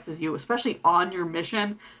same sex as you, especially on your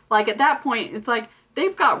mission, like, at that point, it's like,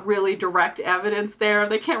 they've got really direct evidence there.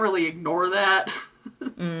 They can't really ignore that.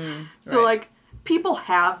 So, right. like, people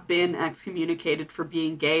have been excommunicated for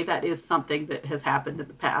being gay. That is something that has happened in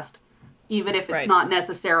the past. Even if it's Right. not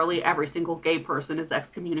necessarily every single gay person is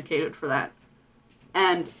excommunicated for that.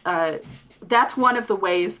 And that's one of the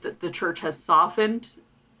ways that the church has softened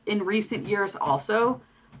in recent years also.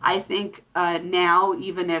 I think now,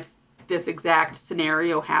 even if this exact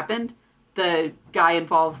scenario happened, the guy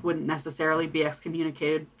involved wouldn't necessarily be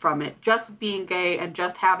excommunicated from it. Just being gay and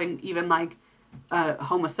just having even like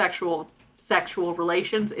homosexual sexual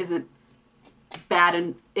relations isn't bad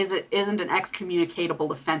and isn't an excommunicatable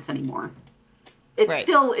offense anymore. It Right.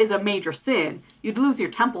 still is a major sin. You'd lose your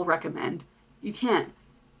temple recommend. You can't,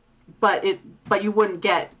 but you wouldn't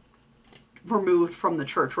get removed from the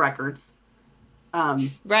church records.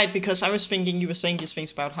 Right, because I was thinking you were saying these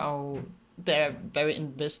things about how they're very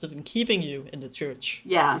invested in keeping you in the church.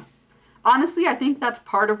 Yeah. Honestly, I think that's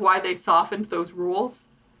part of why they softened those rules,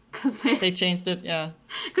 because They changed it, yeah.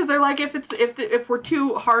 they're like, if we're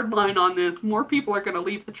too hardline on this, more people are going to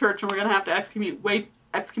leave the church, and we're going to have to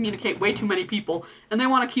excommunicate way too many people, and they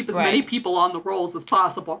want to keep as Right. many people on the rolls as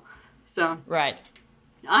possible. So Right.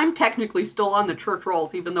 I'm technically still on the church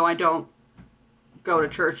rolls, even though I don't go to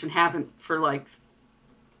church and haven't for like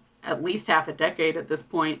at least half a decade at this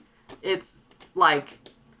point. It's like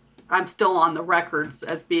I'm still on the records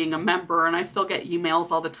as being a member, and I still get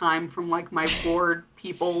emails all the time from like my board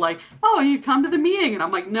people like, oh, you come to the meeting, and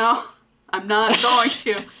I'm like, no, I'm not going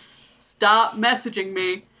to. Stop messaging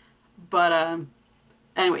me. But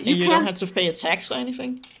anyway, And you can don't have to pay a tax or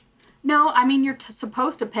anything? No, I mean you're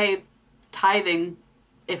supposed to pay tithing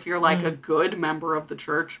if you're like a good member of the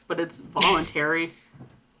church, but it's voluntary.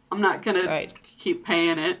 I'm not gonna Right. keep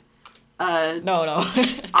paying it. No.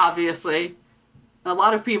 Obviously, a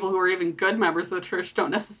lot of people who are even good members of the church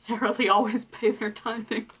don't necessarily always pay their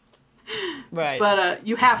tithing. Right. But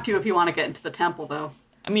you have to if you want to get into the temple, though.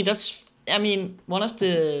 I mean, one of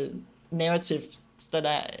the narratives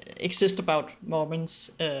that exist about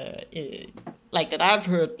Mormons, like that I've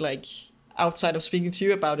heard, like outside of speaking to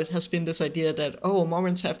you about it, has been this idea that, oh,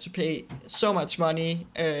 Mormons have to pay so much money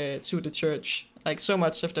to the church, like so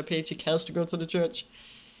much of their paycheck has to go to the church.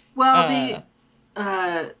 Well,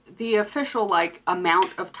 the official like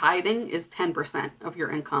amount of tithing is 10% of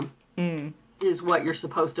your income. Is what you're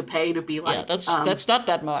supposed to pay to be like. Yeah, that's not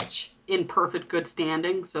that much. In perfect good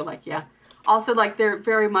standing. So like, yeah. Also, like, there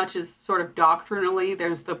very much is sort of doctrinally,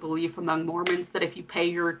 there's the belief among Mormons that if you pay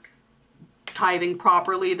your tithing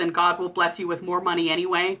properly, then God will bless you with more money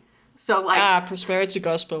anyway. So like, prosperity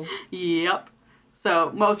gospel. Yep.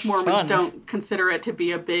 So most Mormons Fun. don't consider it to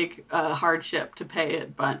be a big hardship to pay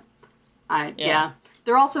it, but yeah. Yeah.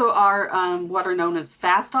 There also are what are known as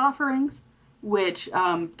fast offerings, which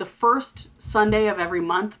the first Sunday of every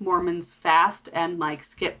month Mormons fast and like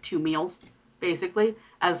skip 2 meals, basically,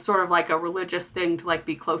 as sort of like a religious thing to like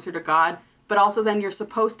be closer to God. But also then you're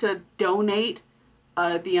supposed to donate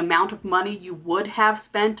the amount of money you would have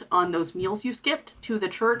spent on those meals you skipped to the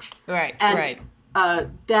church. Right. And Right.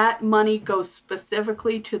 that money goes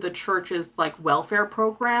specifically to the church's like welfare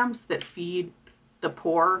programs that feed the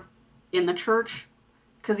poor in the church.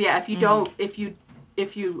 Because yeah, if you don't, if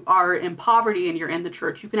you are in poverty and you're in the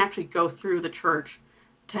church, you can actually go through the church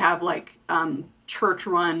to have like church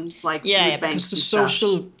run like Yeah, food banks because the and stuff.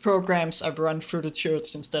 social programs are run through the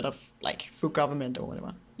church instead of like through government or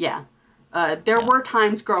whatever. Yeah. There were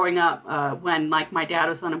times growing up when like my dad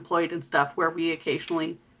was unemployed and stuff where we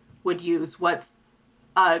occasionally would use what's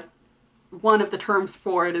one of the terms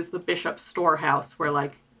for it is the bishop's storehouse, where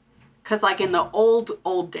like, because like in the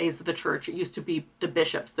old days of the church, it used to be the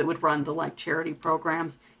bishops that would run the like charity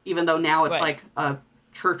programs, even though now it's Right. like a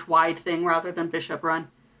church-wide thing rather than bishop run.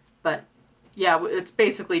 But yeah, it's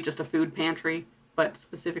basically just a food pantry, but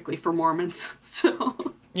specifically for Mormons.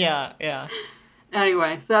 So Yeah.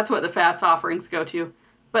 anyway, so that's what the fast offerings go to.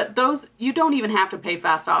 But those, you don't even have to pay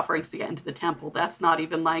fast offerings to get into the temple. That's not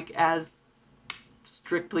even like as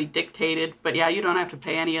strictly dictated. But yeah, you don't have to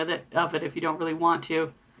pay any of it if you don't really want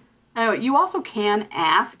to. Anyway, you also can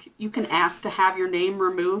ask. You can ask to have your name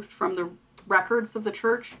removed from the records of the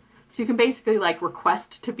church. So you can basically like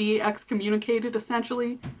request to be excommunicated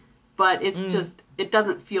essentially. But it's just, it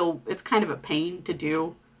doesn't feel, it's kind of a pain to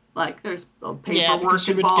do. Like there's paperwork because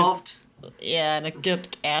you would involved. Yeah, and I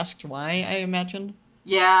get asked why, I imagine.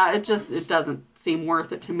 Yeah, it doesn't seem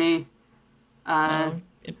worth it to me. No,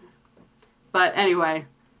 But anyway,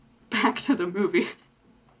 back to the movie.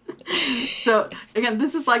 So again,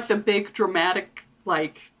 this is like the big dramatic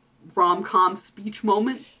like rom-com speech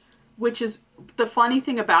moment, which is the funny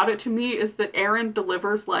thing about it to me is that Aaron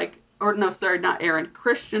delivers like, or no, sorry, not Aaron,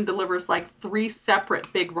 Christian delivers like 3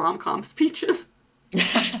 separate big rom-com speeches.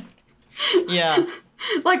 Yeah.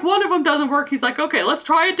 Like, one of them doesn't work. He's like, okay, let's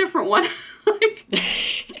try a different one. Like,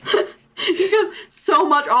 because so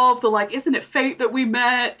much all of the, like, isn't it fate that we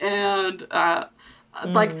met? And,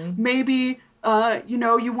 like, maybe,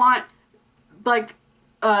 you want, like,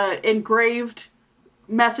 engraved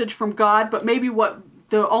message from God, but maybe what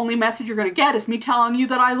the only message you're going to get is me telling you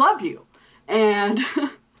that I love you. And,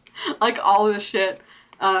 like, all of this shit.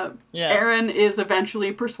 Aaron is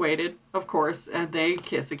eventually persuaded, of course, and they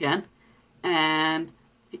kiss again. And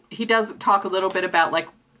he does talk a little bit about,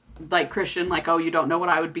 like Christian, like, oh, you don't know what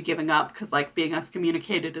I would be giving up, because, like, being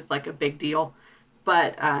excommunicated is, like, a big deal.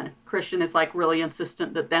 But Christian is, like, really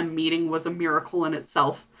insistent that them meeting was a miracle in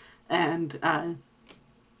itself. And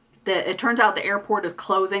it turns out the airport is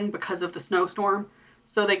closing because of the snowstorm.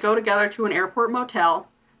 So they go together to an airport motel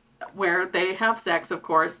where they have sex, of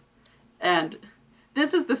course. And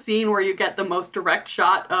this is the scene where you get the most direct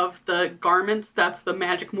shot of the garments. That's the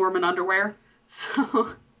Magic Mormon underwear.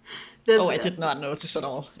 So... I did not notice at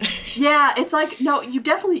all. Yeah, it's like, no, you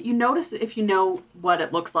notice it if you know what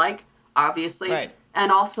it looks like, obviously. Right.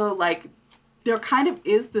 And also, like, there kind of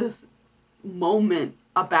is this moment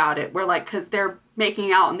about it where, like, because they're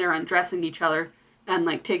making out and they're undressing each other and,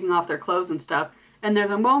 like, taking off their clothes and stuff. And there's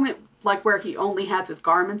a moment, like, where he only has his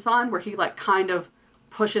garments on, where he, like, kind of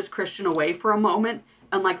pushes Christian away for a moment.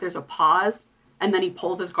 And, like, there's a pause. And then he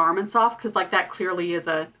pulls his garments off, because, like, that clearly is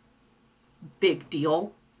a big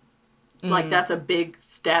deal. Like, that's a big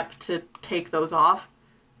step to take those off.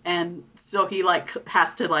 And so he, like,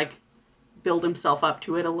 has to, like, build himself up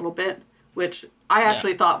to it a little bit, which I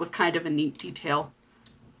actually thought was kind of a neat detail.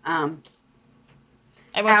 I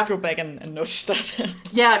want to go back and notice that.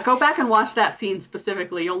 Yeah, go back and watch that scene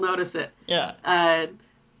specifically. You'll notice it. Yeah.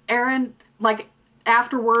 Aaron, like,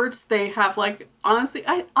 afterwards, they have, like, honestly,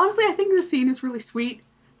 I think the scene is really sweet.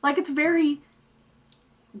 Like, it's very...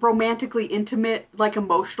 romantically intimate, like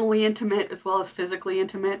emotionally intimate as well as physically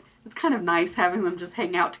intimate. It's kind of nice having them just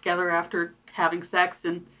hang out together after having sex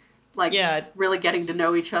and like really getting to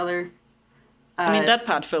know each other. I mean, that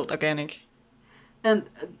part felt organic. And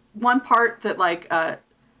one part that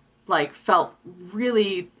like felt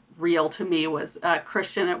really real to me was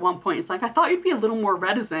Christian at one point. He's like, I thought you'd be a little more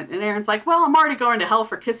reticent. And Aaron's like, well, I'm already going to hell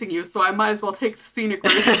for kissing you, so I might as well take the scenic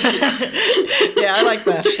route. Yeah, I like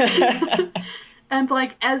that. And,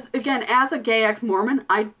 like, as a gay ex-Mormon,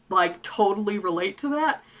 I, like, totally relate to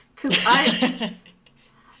that. Because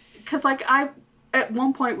I at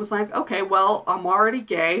one point was like, okay, well, I'm already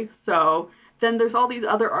gay, so then there's all these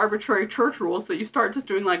other arbitrary church rules that you start just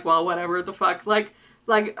doing, like, well, whatever the fuck. Like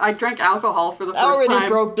I drank alcohol for the first time. I already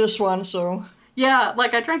broke this one, so... Yeah,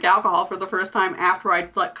 like, I drank alcohol for the first time after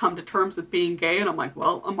I'd, like, come to terms with being gay, and I'm like,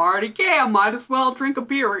 well, I'm already gay, I might as well drink a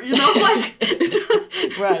beer, you know, like...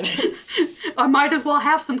 Right. I might as well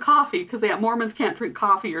have some coffee, because Mormons can't drink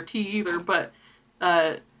coffee or tea either, but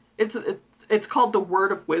it's called the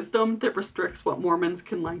Word of Wisdom that restricts what Mormons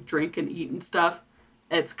can, like, drink and eat and stuff.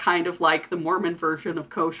 It's kind of like the Mormon version of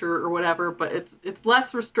kosher or whatever, but it's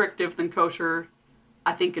less restrictive than kosher,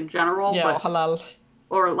 I think, in general. Yeah, but... halal.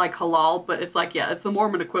 Or like halal, but it's like, yeah, it's the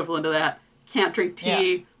Mormon equivalent of that. Can't drink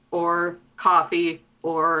tea or coffee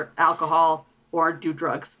or alcohol or do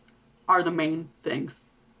drugs are the main things.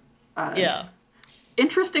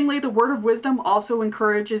 Interestingly, the Word of Wisdom also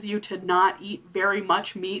encourages you to not eat very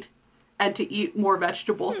much meat and to eat more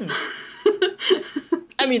vegetables.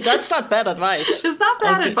 I mean, that's not bad advice. It's not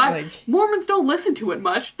bad advice. Like... Mormons don't listen to it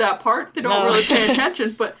much, that part. They don't really pay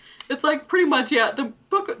attention, but... It's like pretty much, the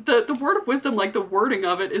book, the Word of Wisdom, like the wording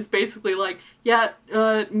of it is basically like,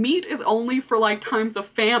 meat is only for like times of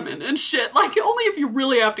famine and shit. Like only if you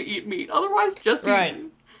really have to eat meat. Otherwise, just eat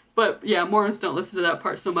meat. But yeah, Mormons don't listen to that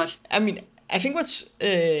part so much. I mean, I think what's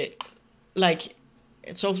like,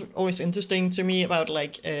 it's also always interesting to me about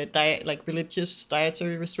like religious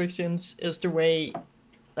dietary restrictions is the way,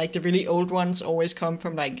 like the really old ones always come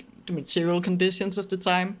from like the material conditions of the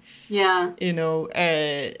time. Yeah. You know,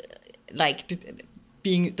 like there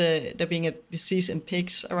being a disease in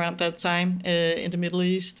pigs around that time in the Middle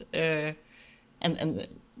East, and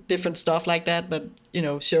different stuff like that you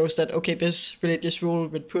know shows that okay, this religious rule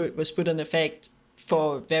was put in effect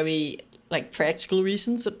for very like practical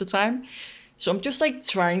reasons at the time. So I'm just like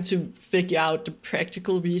trying to figure out the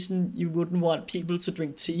practical reason you wouldn't want people to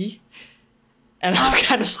drink tea, and I'm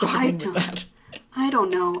kind of struggling with that. I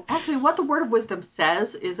don't know. Actually, what the Word of Wisdom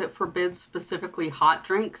says is it forbids specifically hot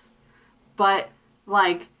drinks. But,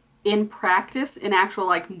 like, in practice, in actual,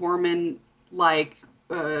 like, Mormon, like,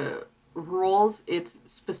 rules, it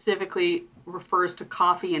specifically refers to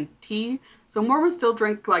coffee and tea. So Mormons still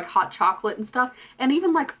drink, like, hot chocolate and stuff. And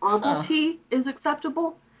even, like, herbal tea is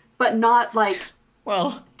acceptable. but not like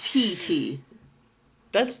Well, TT.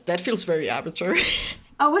 that feels very arbitrary.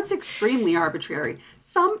 Oh, it's extremely arbitrary.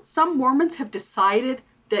 Some Mormons have decided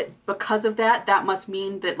that because of that, that must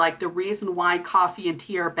mean that like the reason why coffee and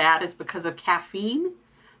tea are bad is because of caffeine.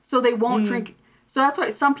 So they won't drink. So that's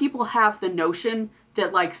why some people have the notion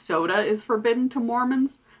that like soda is forbidden to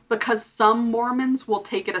Mormons, because some Mormons will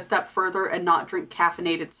take it a step further and not drink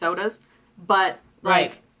caffeinated sodas. But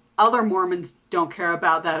like Right. other Mormons don't care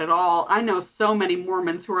about that at all. I know so many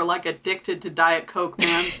Mormons who are like addicted to Diet Coke,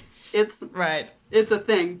 man. It's Right. it's a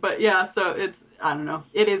thing. But yeah, so it's, I don't know.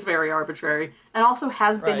 It is very arbitrary and also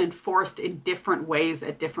has been Right. enforced in different ways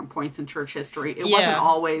at different points in church history. It wasn't Yeah.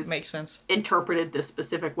 always Makes sense. interpreted this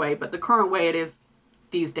specific way, but the current way it is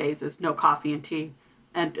these days is no coffee and tea.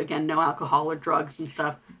 And again, no alcohol or drugs and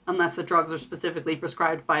stuff, unless the drugs are specifically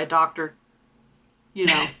prescribed by a doctor. You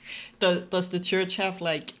know. Does the church have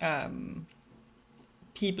like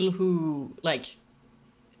people who like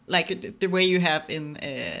the way you have in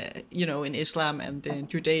in Islam and in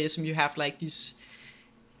Judaism, you have like these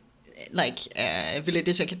like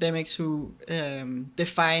religious academics who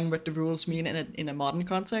define what the rules mean in a modern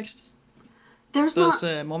context? There's Does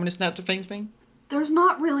not Mormonism have the same thing? there's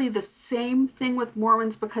not really the same thing with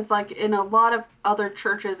Mormons, because like in a lot of other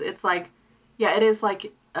churches it's like, yeah, it is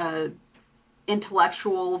like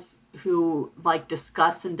intellectuals who like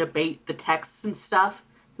discuss and debate the texts and stuff,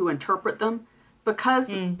 who interpret them.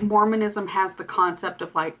 Because Mormonism has the concept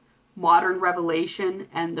of like modern revelation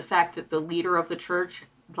and the fact that the leader of the church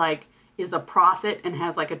like is a prophet and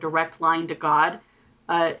has like a direct line to God,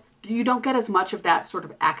 you don't get as much of that sort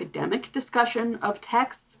of academic discussion of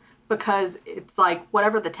texts, because it's like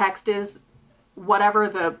whatever the text is, whatever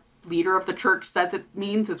the leader of the church says it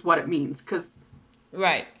means is what it means, because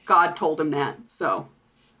Right. God told him that. So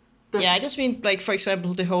there's, Yeah, I just mean like, for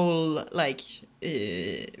example, the whole like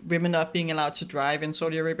women not being allowed to drive in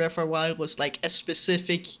Saudi Arabia for a while was like a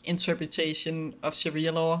specific interpretation of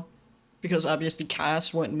Sharia law, because obviously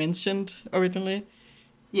cars weren't mentioned originally.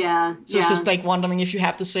 yeah, So it's yeah. just like wondering if you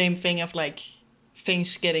have the same thing of like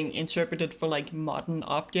things getting interpreted for like modern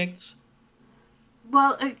objects.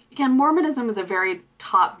 Well, again, Mormonism is a very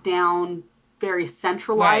top-down, very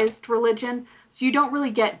centralized religion. So you don't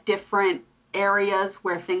really get different areas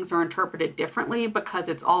where things are interpreted differently, because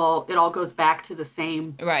it all goes back to the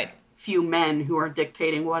same Right. few men who are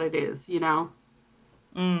dictating what it is, you know?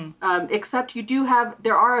 Mm. Except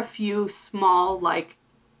there are a few small, like,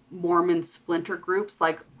 Mormon splinter groups,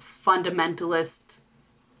 like fundamentalist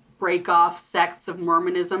break-off sects of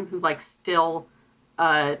Mormonism who, like,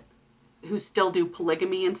 who still do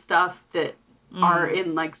polygamy and stuff, that are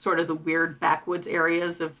in like sort of the weird backwoods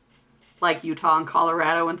areas of like Utah and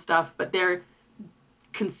Colorado and stuff, but they're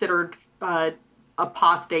considered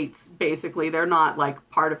apostates basically. They're not like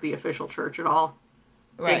part of the official church at all.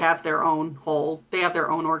 Right. They have their own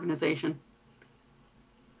organization.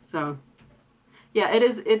 So yeah,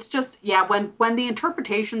 it's just, yeah, when the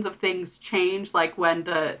interpretations of things change, like when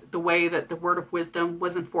the way that the word of wisdom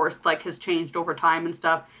was enforced like has changed over time and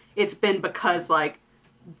stuff, it's been because like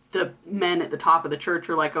the men at the top of the church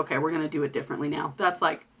are like, okay, we're going to do it differently now. That's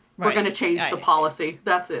like, we're Right. going to change the policy.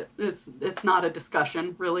 That's it. It's not a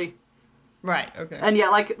discussion, really. Right. Okay. And yeah,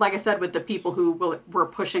 like I said, with the people who were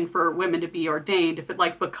pushing for women to be ordained, if it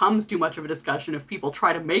like becomes too much of a discussion, if people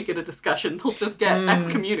try to make it a discussion, they'll just get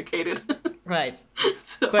excommunicated. Right.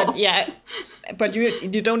 So, But yeah, but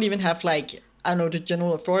you don't even have like, I don't know, the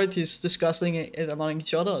general authorities discussing it among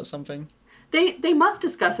each other or something. they must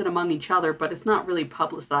discuss it among each other, but it's not really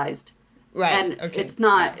publicized. Right. And Okay. it's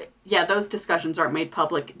not, yeah, those discussions aren't made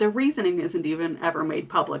public. The reasoning isn't even ever made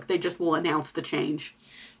public. They just will announce the change.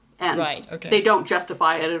 And Right. Okay. they don't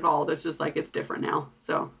justify it at all. It's just like, it's different now.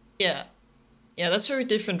 So, Yeah. Yeah, that's very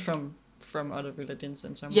different from other religions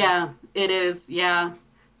in some ways. yeah, it is. Yeah.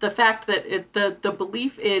 The fact that the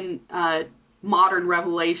belief in modern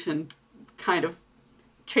revelation kind of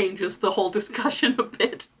changes the whole discussion a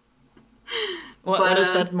bit. What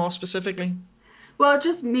is that more specifically? Well, it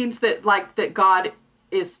just means that like that God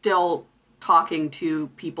is still talking to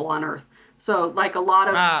people on earth. So like a lot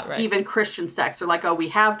of Right. even Christian sects are like, oh, we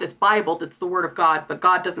have this Bible that's the word of God, but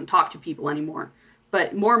God doesn't talk to people anymore.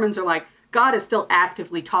 But Mormons are like, God is still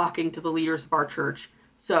actively talking to the leaders of our church.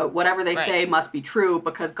 So whatever they Right. say must be true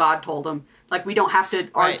because God told them. Like, we don't have to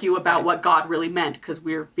argue about what God really meant because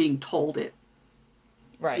we're being told it.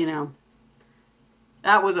 Right. You know,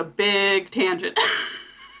 that was a big tangent.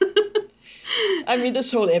 I mean,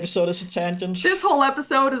 this whole episode is a tangent. This whole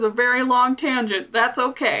episode is a very long tangent. That's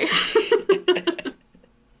okay.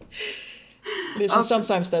 Listen,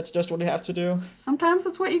 sometimes that's just what you have to do. Sometimes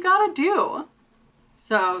that's what you gotta do.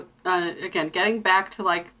 So, again, getting back to,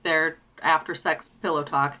 like, their after-sex pillow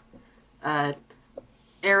talk, uh,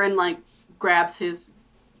 Aaron, like, grabs his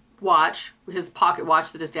watch, his pocket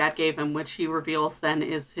watch that his dad gave him, which he reveals then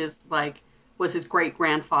is his, like, was his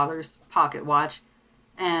great-grandfather's pocket watch.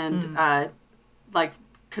 And, Mm. like,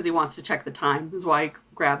 because he wants to check the time, is why he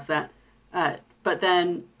grabs that. But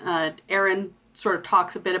then Aaron sort of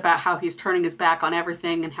talks a bit about how he's turning his back on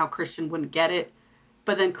everything and how Christian wouldn't get it.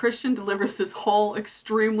 But then Christian delivers this whole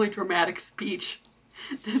extremely dramatic speech.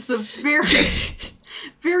 That's a very,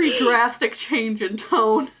 very drastic change in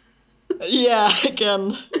tone. Yeah,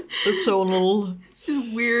 again, the tonal. It's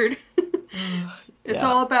just weird. It's Yeah.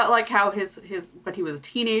 all about like how his when he was a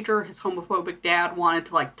teenager, his homophobic dad wanted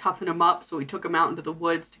to like toughen him up, so he took him out into the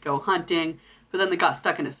woods to go hunting. But then they got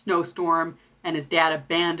stuck in a snowstorm, and his dad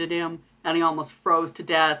abandoned him, and he almost froze to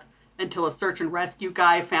death until a search and rescue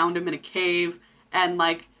guy found him in a cave and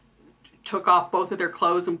like took off both of their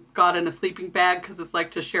clothes and got in a sleeping bag because it's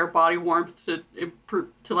like to share body warmth to improve,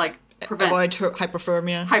 to like prevent Avoid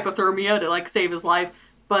hypothermia. hypothermia to like save his life.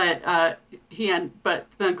 But but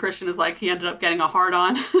then Christian is like he ended up getting a hard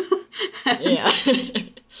on. Yeah.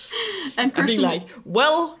 And I'd be Christian like,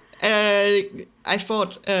 well, I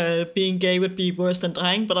thought being gay would be worse than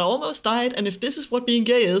dying, but I almost died, and if this is what being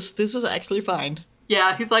gay is, this is actually fine.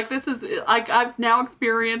 yeah, he's like this is like I've now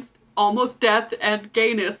experienced almost death and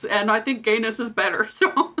gayness, and I think gayness is better. So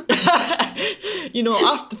You know,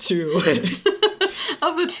 after two.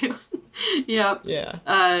 of the two, yeah.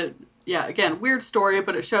 Yeah. Yeah, again, weird story,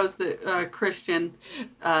 but it shows that Christian,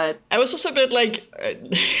 I was also a bit like,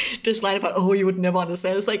 this line about, oh, you would never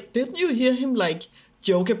understand. It's like, didn't you hear him, like,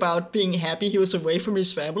 joke about being happy he was away from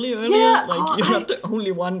his family earlier? Yeah, Like, you're not the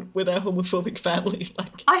only one with a homophobic family.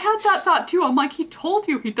 Like, I had that thought too. I'm like, he told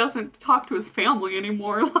you he doesn't talk to his family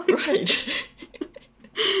anymore. Like, right.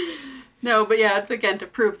 no, but yeah, it's again to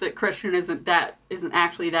prove that Christian isn't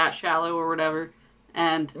actually that shallow or whatever,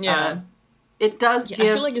 and Yeah. it does Yeah, give.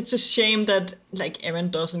 I feel like it's a shame that, like, Aaron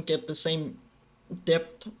doesn't get the same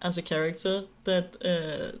depth as a character, that,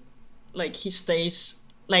 like, he stays,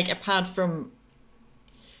 like, apart from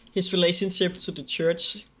his relationship to the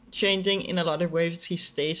church changing in a lot of ways, he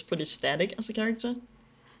stays pretty static as a character.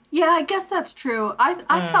 Yeah, I guess that's true. I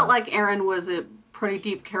Uh, felt like Aaron was a pretty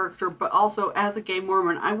deep character, but also as a gay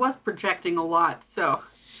Mormon, I was projecting a lot. So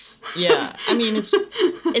Yeah, I mean,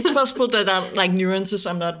 it's possible that like nuances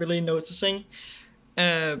I'm not really noticing,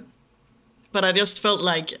 but I just felt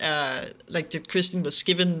like that Kristen was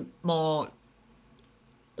given more,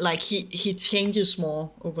 like he changes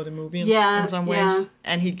more over the movie Yeah, in some yeah. ways,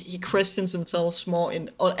 and he questions himself more,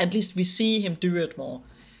 or at least we see him do it more,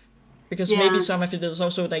 because Yeah. maybe some of it is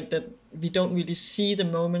also like that we don't really see the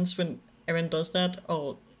moments when Aaron does that,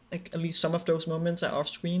 or like at least some of those moments are off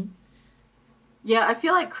screen. Yeah, I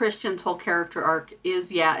feel like Christian's whole character arc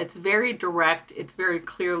is, yeah, it's very direct, it's very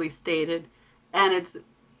clearly stated, and it's,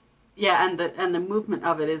 yeah, and the movement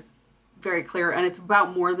of it is very clear, and it's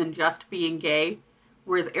about more than just being gay,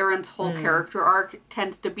 whereas Aaron's whole character arc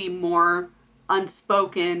tends to be more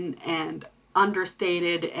unspoken and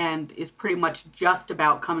understated and is pretty much just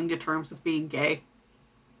about coming to terms with being gay.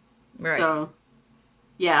 Right. So,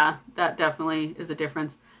 yeah, that definitely is a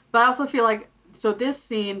difference. But I also feel like, so this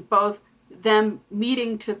scene, both them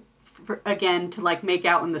meeting again to like make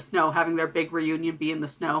out in the snow, having their big reunion be in the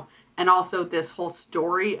snow, and also this whole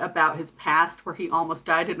story about his past where he almost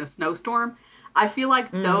died in a snowstorm. I feel like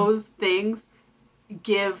those things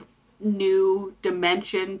give new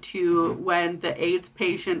dimension to when the AIDS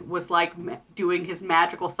patient was like doing his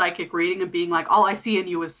magical psychic reading and being like, all I see in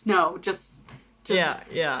you is snow, just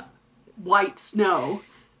yeah. white snow.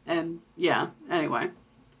 And yeah, anyway.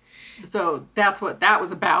 So that's what that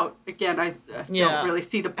was about. Again, I Yeah. don't really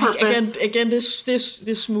see the purpose. Again,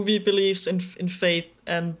 this movie believes in faith,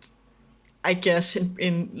 and I guess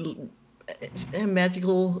in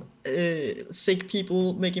magical sick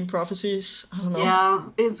people making prophecies. I don't know. Yeah,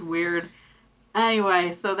 it's weird.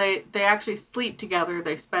 Anyway, so they actually sleep together.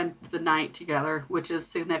 They spend the night together, which is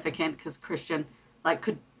significant because Christian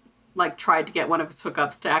could tried to get one of his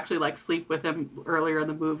hookups to actually like sleep with him earlier in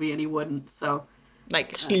the movie, and he wouldn't. So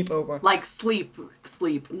Like sleepover. like sleep,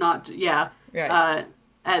 not yeah. Right.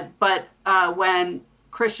 But when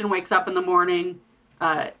Christian wakes up in the morning,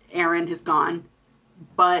 Aaron is gone,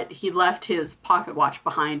 but he left his pocket watch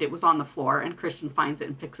behind. It was on the floor, and Christian finds it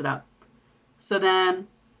and picks it up. So then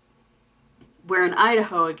we're in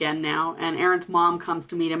Idaho again now, and Aaron's mom comes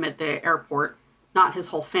to meet him at the airport. Not his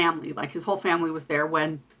whole family. Like, his whole family was there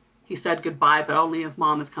when he said goodbye, but only his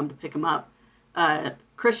mom has come to pick him up.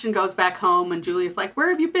 Christian goes back home, and Julia's like, where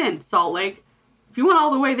have you been, Salt Lake? If you went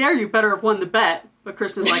all the way there, you better have won the bet. But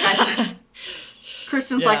Christian's like,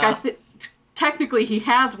 Christian's like, Yeah. technically he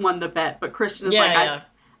has won the bet, but Christian is Yeah, like, yeah.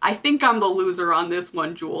 I think I'm the loser on this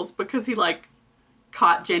one, Jules, because he like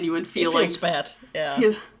caught genuine He feels feelings. bad. Yeah.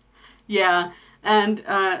 He's- yeah, and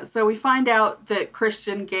so we find out that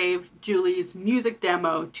Christian gave Julie's music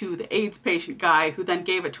demo to the AIDS patient guy, who then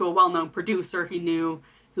gave it to a well-known producer he knew,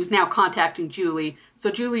 who's now contacting Julie. So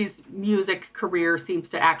Julie's music career seems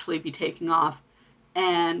to actually be taking off.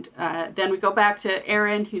 And then we go back to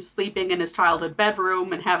Aaron, who's sleeping in his childhood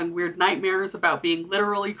bedroom and having weird nightmares about being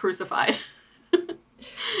literally crucified.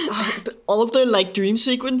 All of the like dream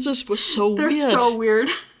sequences were so They're weird. so weird.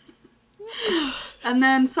 And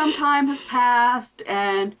then some time has passed,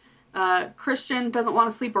 and Christian doesn't want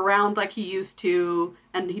to sleep around like he used to,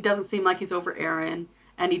 and he doesn't seem like he's over Aaron.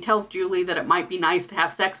 And he tells Julie that it might be nice to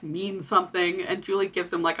have sex mean something, and Julie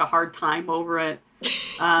gives him like a hard time over it.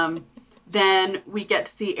 Then we get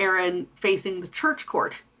to see Aaron facing the church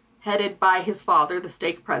court, headed by his father, the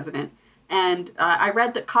stake president. And I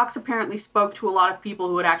read that Cox apparently spoke to a lot of people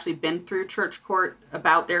who had actually been through church court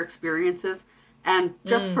about their experiences. And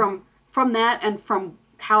just from that and from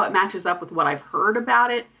how it matches up with what I've heard about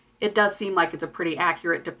it, it does seem like it's a pretty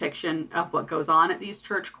accurate depiction of what goes on at these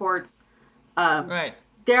church courts. Right.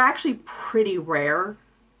 They're actually pretty rare.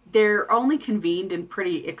 They're only convened in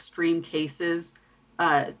pretty extreme cases.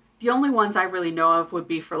 The only ones I really know of would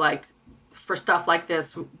be for stuff like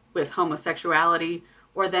this with homosexuality,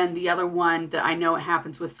 or then the other one that I know it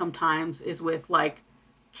happens with sometimes is with like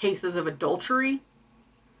cases of adultery.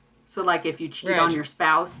 So like if you cheat on your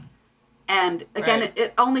spouse. And again,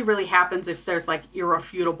 it only really happens if there's like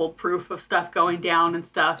irrefutable proof of stuff going down and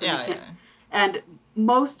stuff. Yeah. And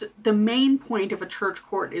the main point of a church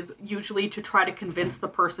court is usually to try to convince the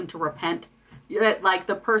person to repent. That like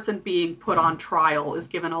the person being put on trial is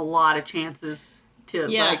given a lot of chances to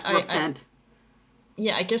repent.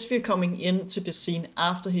 I guess we're coming into the scene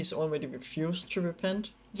after he's already refused to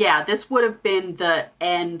repent. Yeah, this would have been the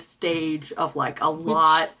end stage of like a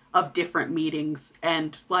lot of different meetings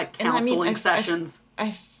and like counseling sessions.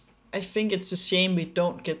 I think it's a shame we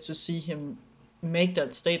don't get to see him make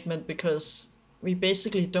that statement, because we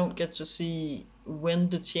basically don't get to see when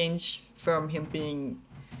the change from him being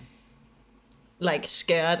like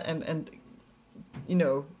scared and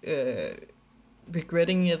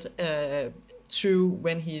regretting it to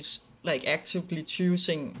when he's like actively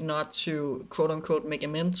choosing not to quote unquote make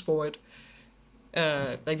amends for it.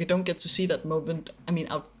 Like we don't get to see that moment. I mean,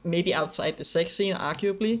 maybe outside the sex scene,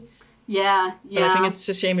 arguably. Yeah. But I think it's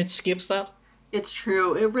a shame it skips that. It's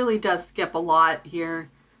true. It really does skip a lot here.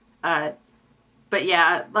 But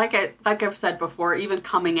yeah, like I've said before, even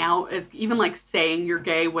coming out, even like saying you're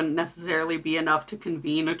gay wouldn't necessarily be enough to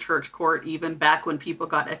convene a church court, even back when people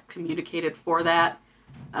got excommunicated for that.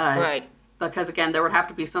 Right. Because again, there would have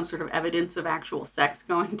to be some sort of evidence of actual sex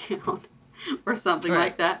going down or something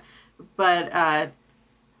like that. But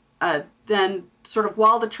then sort of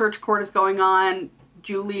while the church court is going on,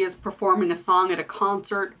 Julie is performing a song at a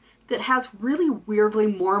concert that has really weirdly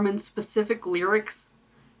Mormon-specific lyrics.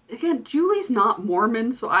 Again, Julie's not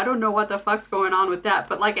Mormon, so I don't know what the fuck's going on with that.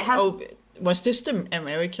 But like it has. Oh, was this the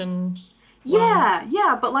American?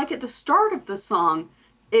 Yeah. But like at the start of the song,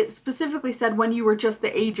 it specifically said when you were just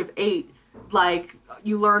the age of 8, like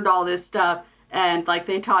you learned all this stuff, and like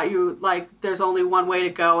they taught you like there's only one way to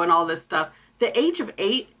go and all this stuff. The age of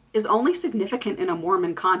 8 is only significant in a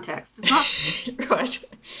Mormon context. It's not right.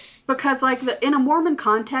 Because like in a Mormon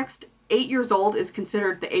context, 8 years old is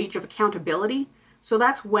considered the age of accountability. So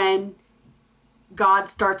that's when God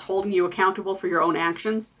starts holding you accountable for your own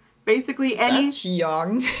actions. Basically, That's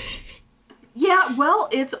young. Yeah, well,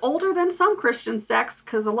 it's older than some Christian sects,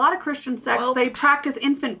 because a lot of Christian sects, they practice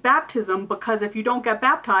infant baptism, because if you don't get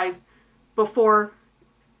baptized before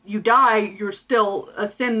you die, you're still a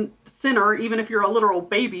sinner, even if you're a literal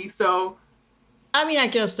baby, so... I mean, I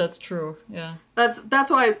guess that's true, yeah.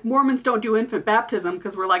 That's why Mormons don't do infant baptism,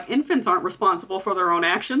 because we're like, infants aren't responsible for their own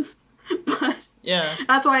actions. But yeah,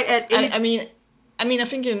 that's why at 8... I mean, I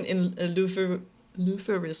think in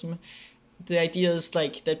Lutheranism, the idea is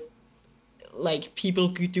like that, like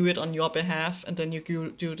people could do it on your behalf, and then you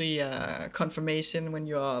could do the confirmation when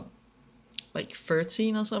you're like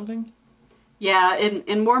 13 or something. Yeah,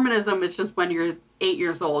 in Mormonism, it's just when you're 8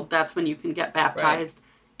 years old, that's when you can get baptized,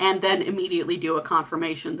 and then immediately do a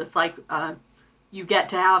confirmation. That's like you get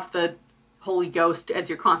to have the Holy Ghost as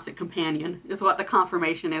your constant companion, is what the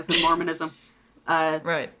confirmation is in Mormonism.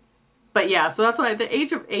 Right. But yeah, so that's why the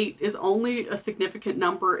age of 8 is only a significant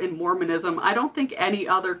number in Mormonism. I don't think any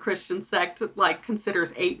other Christian sect like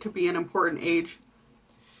considers 8 to be an important age.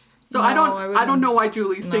 So No, I I don't know wouldn't. why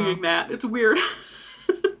Julie's No. singing that. It's weird.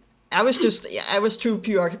 I was too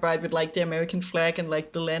preoccupied with like the American flag and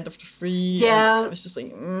like the land of the free, and I Yeah, was just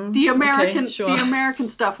like, okay, the sure. American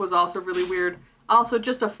stuff was also really weird. Also,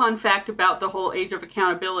 just a fun fact about the whole Age of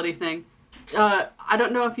Accountability thing. I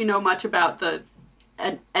don't know if you know much about the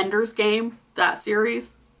Ender's Game, that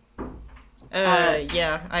series. Uh, Yeah,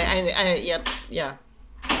 yeah. I mean, I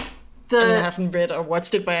the haven't read or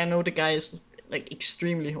watched it, but I know the guy is like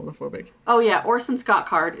extremely homophobic. Oh yeah, Orson Scott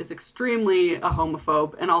Card is extremely a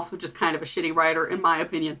homophobe and also just kind of a shitty writer, in my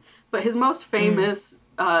opinion. But his most Mm, famous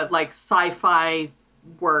like sci-fi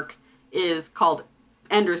work is called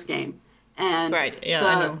Ender's Game, and right, yeah,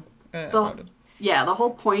 I the know the about it. yeah, the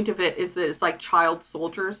whole point of it is that it's like child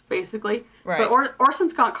soldiers basically. But Right. Orson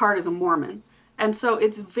Scott Card is a Mormon, and so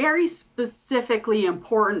it's very specifically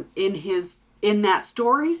important in that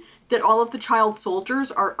story that all of the child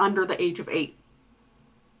soldiers are under the age of 8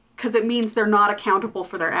 because it means they're not accountable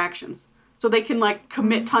for their actions. So they can like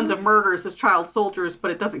commit tons Mm-hmm. of murders as child soldiers,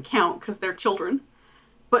 but it doesn't count because they're children.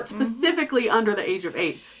 But Mm-hmm. specifically under the age of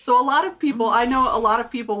 8. So a lot of people, Mm-hmm. I know a lot of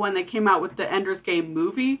people when they came out with the Ender's Game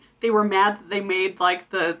movie, they were mad that they made like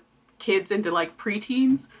the kids into like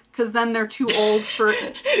preteens because then they're too old for.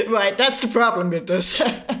 Right, that's the problem with this.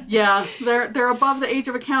 Yeah, they're above the age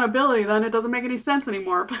of accountability. Then it doesn't make any sense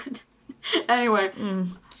anymore. But anyway, Mm.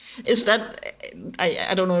 Is that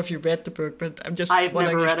I don't know if you read the book, but I'm just I've never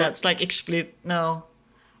wondering if read it. that's like explicit. No,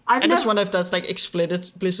 I've I just never. wonder if that's like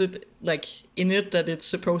explicit, like in it that it's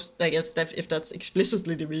supposed, like it's that if that's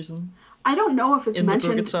explicitly the reason I don't know if it's in the book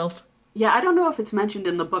mentioned. itself. Yeah, I don't know if it's mentioned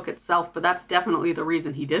in the book itself, but that's definitely the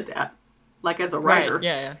reason he did that. Like as a Right. writer.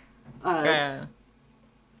 Yeah. Yeah. Uh, Yeah.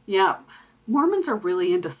 yeah, Mormons are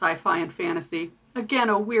really into sci-fi and fantasy. Again,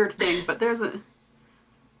 a weird thing, but there's a.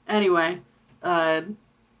 Anyway, uh,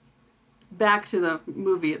 back to the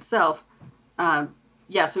movie itself.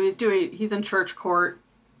 Yeah, so he's in church court.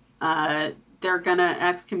 They're gonna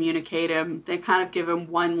excommunicate him. They kind of give him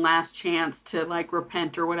one last chance to like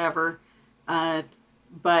repent or whatever. Uh,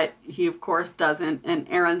 but he of course doesn't. And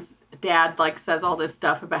Aaron's dad like says all this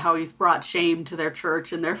stuff about how he's brought shame to their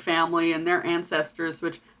church and their family and their ancestors,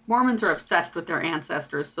 which Mormons are obsessed with their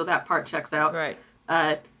ancestors, so that part checks out. Right.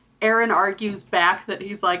 Uh, Aaron argues back that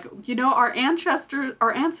he's like, our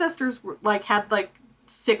ancestors were, like had like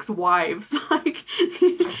 6 wives. Like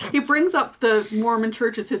he brings up the Mormon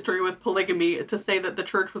Church's history with polygamy to say that the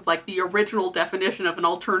church was like the original definition of an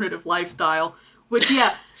alternative lifestyle. Which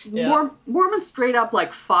yeah, Yeah. Mormons straight up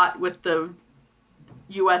like fought with the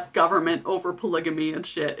U.S. government over polygamy and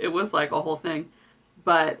shit. It was like a whole thing.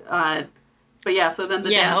 But yeah, so then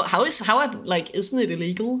the Yeah. dad. How are, like, isn't it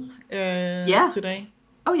illegal Yeah. today?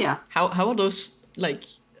 Oh yeah. How are those like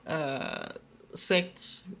uh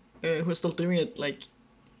sects who are still doing it, like,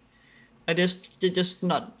 are they're just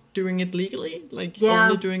not doing it legally, like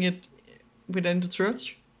only Yeah. doing it within the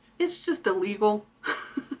church? It's just illegal.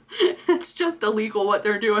 It's just illegal what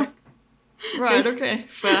they're doing. Right. They Okay.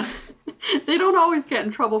 Fair. they don't always get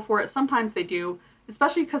in trouble for it. Sometimes they do,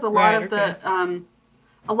 especially because Right. Okay.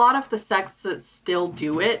 a lot of the sects that still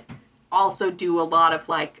do it also do a lot of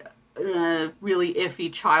like really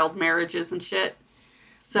iffy child marriages and shit.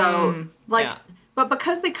 So like, Yeah. but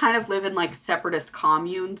because they kind of live in like separatist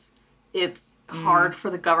communes, it's Mm, hard for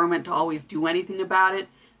the government to always do anything about it.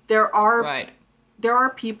 There are right. there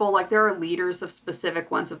are people like there are leaders of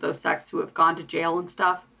specific ones of those sects who have gone to jail and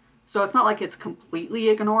stuff. So it's not like it's completely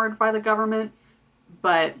ignored by the government,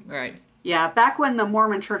 but Right. yeah, back when the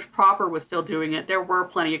Mormon Church proper was still doing it, there were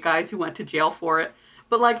plenty of guys who went to jail for it.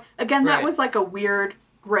 But like again, that Right. was like a weird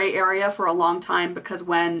gray area for a long time because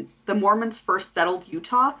when the Mormons first settled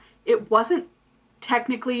Utah, it wasn't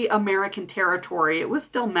technically American territory. It was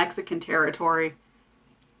still Mexican territory.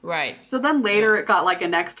 Right. So then Yeah. later it got like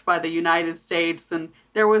annexed by the United States and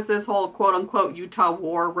there was this whole quote unquote Utah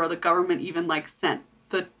war where the government even like sent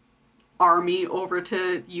the army over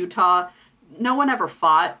to Utah. No one ever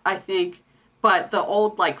fought, I think, but the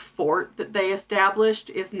old like fort that they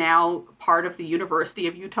established is now part of the University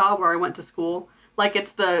of Utah where I went to school. Like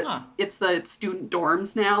Huh. it's the student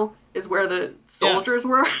dorms now is where the Yeah. soldiers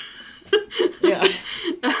were. Yeah.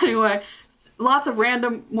 Anyway, lots of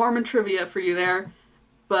random Mormon trivia for you there.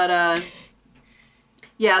 But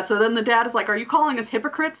yeah, so then the dad is like, "Are you calling us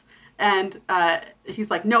hypocrites?" And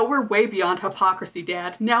he's like, "No, we're way beyond hypocrisy,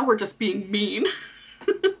 Dad. Now we're just being mean."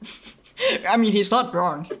 I mean, he's not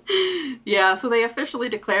wrong. Yeah, so they officially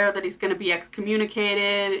declare that he's going to be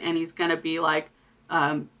excommunicated and he's going to be like,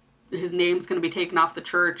 his name's going to be taken off the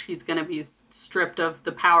church. He's going to be stripped of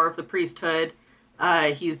the power of the priesthood.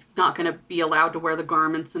 He's not going to be allowed to wear the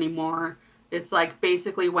garments anymore. It's like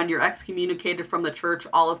basically when you're excommunicated from the church,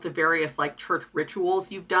 all of the various like church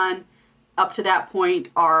rituals you've done up to that point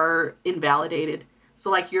are invalidated. So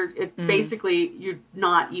like basically you're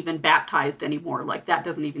not even baptized anymore. Like that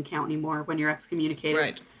doesn't even count anymore when you're excommunicated.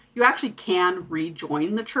 Right. You actually can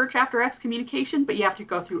rejoin the church after excommunication, but you have to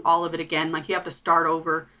go through all of it again. Like you have to start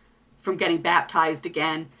over from getting baptized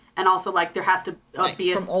again. And also like there has to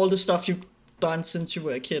be from all the stuff you've done since you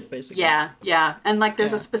were a kid, basically. Yeah. And like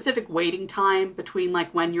there's a specific waiting time between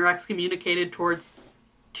like when you're excommunicated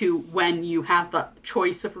to when you have the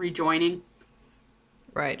choice of rejoining.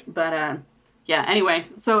 Right. But yeah, anyway,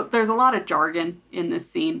 so there's a lot of jargon in this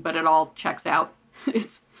scene, but it all checks out.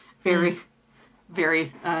 It's very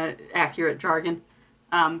accurate jargon.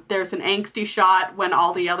 There's an angsty shot when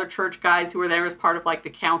all the other church guys who were there as part of like the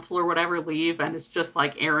council or whatever leave, and it's just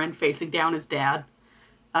like Aaron facing down his dad.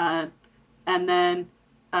 And then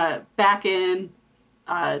back in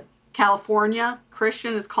California,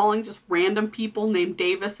 Christian is calling just random people named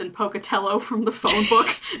Davis and Pocatello from the phone book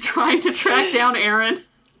trying to track down Aaron.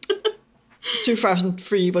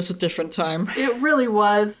 2003 was a different time. It really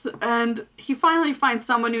was. And he finally finds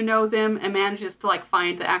someone who knows him and manages to like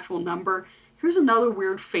find the actual number. Here's another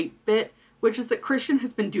weird fate bit, which is that Christian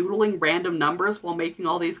has been doodling random numbers while making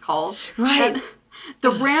all these calls. Right. And the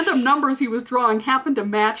random numbers he was drawing happened to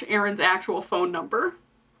match Aaron's actual phone number.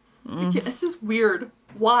 It's just weird.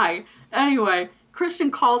 Why? Anyway, Christian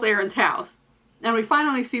calls Aaron's house, and we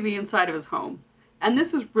finally see the inside of his home. And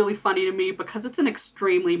this is really funny to me because it's an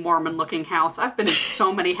extremely Mormon-looking house. I've been in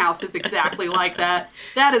so many houses exactly like that.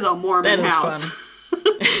 That is a Mormon house.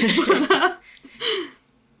 Fun.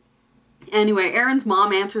 Anyway, Aaron's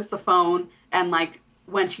mom answers the phone, and like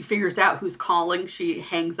when she figures out who's calling, she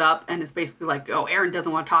hangs up and is basically like, "Oh, Aaron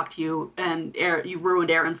doesn't want to talk to you, and you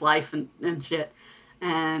ruined Aaron's life and shit."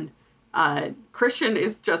 And Christian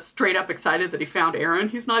is just straight up excited that he found Aaron.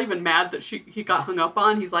 He's not even mad that he got hung up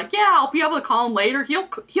on. He's like, "Yeah, I'll be able to call him later.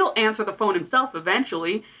 He'll answer the phone himself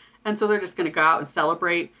eventually." And so they're just gonna go out and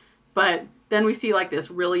celebrate. But then we see like this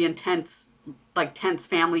really tense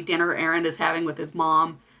family dinner Aaron is having with his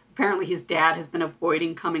mom. Apparently his dad has been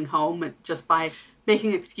avoiding coming home just by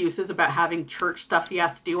making excuses about having church stuff he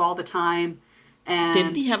has to do all the time. And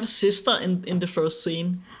didn't he have a sister in the first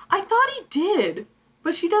scene? I thought he did,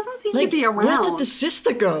 but she doesn't seem to be around. Where did the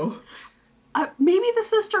sister go? Maybe the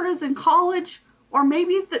sister is in college, or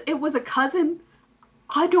maybe it was a cousin.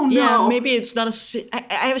 I don't know. Yeah, maybe it's not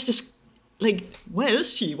I was just like, where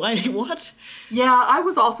is she? Why? What? Yeah, I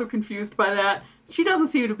was also confused by that. She doesn't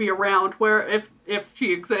seem to be around, where if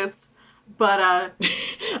she exists, but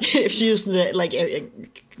if she is like a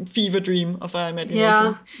fever dream of our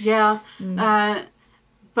imagination. Yeah.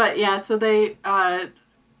 But yeah, so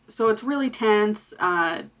so it's really tense.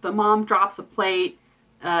 The mom drops a plate.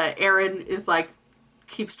 Aaron is like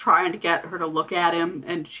keeps trying to get her to look at him,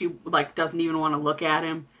 and she like doesn't even want to look at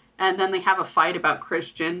him. And then they have a fight about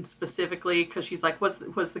Christian specifically because she's like, "Was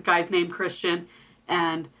the guy's name Christian?"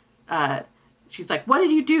 And she's like, "What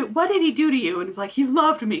did you do? What did he do to you?" And he's like, "He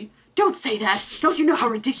loved me." Don't say that. Don't you know how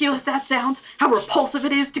ridiculous that sounds? How repulsive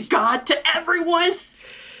it is to God, to everyone?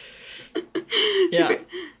 Yeah.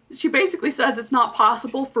 She basically says it's not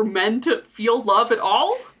possible for men to feel love at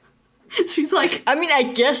all. She's like... I mean, I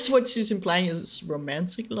guess what she's implying is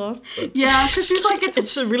romantic love. But yeah, because she's like...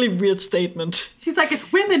 It's a really weird statement. She's like,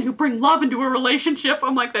 it's women who bring love into a relationship.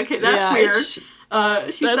 I'm like, okay, that's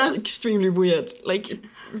weird. That's extremely weird. Like,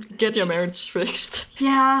 get your marriage fixed.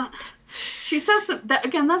 Yeah. She says that,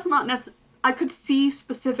 again, that's not necessarily... I could see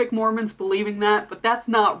specific Mormons believing that, but that's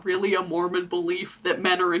not really a Mormon belief that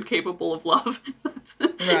men are incapable of love.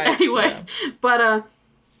 Right. Anyway, yeah. But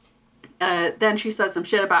then she says some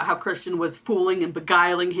shit about how Christian was fooling and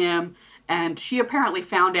beguiling him, and she apparently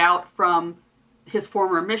found out from his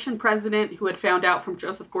former mission president, who had found out from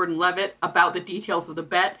Joseph Gordon-Levitt about the details of the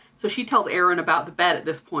bet. So she tells Aaron about the bet at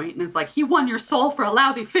this point, and is like, "He won your soul for a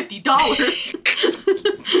lousy $50."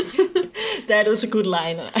 That is a good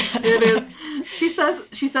line. It is. She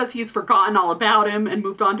says he's forgotten all about him and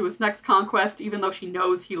moved on to his next conquest, even though she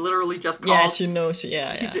knows he literally just called. Yeah, she knows.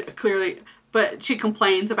 Yeah. Clearly, but she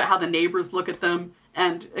complains about how the neighbors look at them,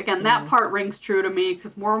 and again, that part rings true to me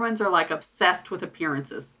because Mormons are like obsessed with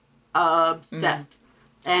appearances. Obsessed.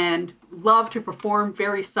 And love to perform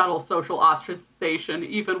very subtle social ostracization,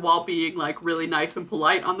 even while being like really nice and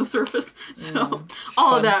polite on the surface. So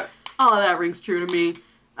all of that rings true to me.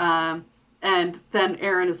 And then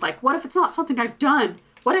Aaron is like, "What if it's not something I've done?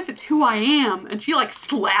 What if it's who I am?" And she like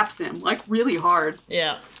slaps him like really hard.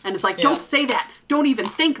 Yeah. And it's like, "Don't say that. Don't even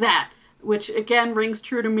think that." which again rings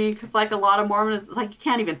true to me because like a lot of Mormons, like you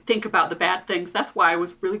can't even think about the bad things. That's why I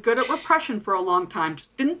was really good at repression for a long time.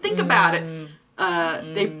 Just didn't think about it. Mm, Uh,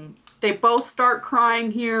 they mm, they both start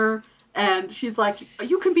crying here, and she's like,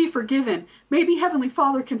 "You can be forgiven. Maybe Heavenly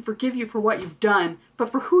Father can forgive you for what you've done, but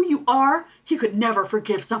for who you are, He could never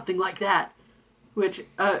forgive something like that." Which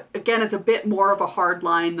again is a bit more of a hard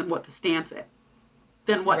line than what the stance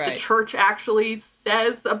than what the right. church actually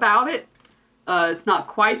says about it. It's not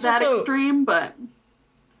quite It's that also extreme, but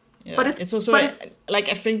Yeah, it's it's also but it like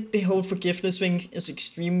I think the whole forgiveness thing is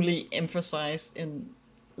extremely emphasized in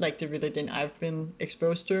like the religion I've been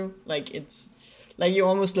exposed to. Like it's like you're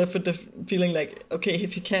almost left with the feeling like, okay,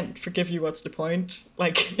 if he can't forgive you, what's the point?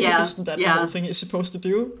 Like, yeah, isn't that the whole yeah, thing is supposed to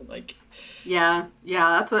do? Like, yeah.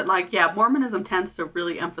 That's what like yeah. Mormonism tends to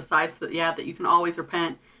really emphasize that that you can always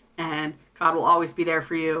repent and God will always be there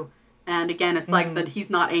for you. And again, it's like that mm, He's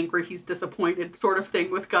not angry, He's disappointed sort of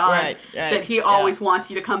thing with God. right, That right, He yeah, always wants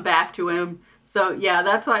you to come back to Him. So yeah,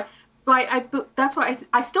 that's why. That's why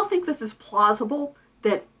I still think this is plausible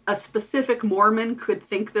that a specific Mormon could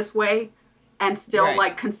think this way and still right,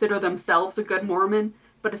 like consider themselves a good Mormon,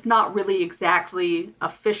 but it's not really exactly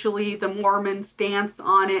officially the Mormon stance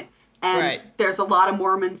on it. And right, there's a lot of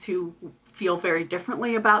Mormons who feel very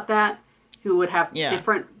differently about that, who would have yeah,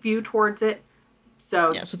 different view towards it.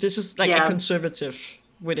 So yeah. So this is like a yeah, conservative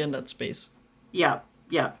within that space. yeah,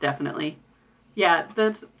 yeah, definitely. Yeah,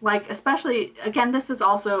 that's like, especially, again, this is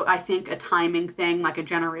also, I think, a timing thing, like a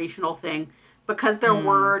generational thing, because there Mm,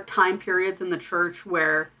 were time periods in the church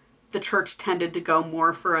where the church tended to go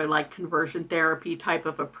more for a like conversion therapy type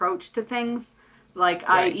of approach to things. Like,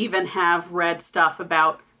 I right. even have read stuff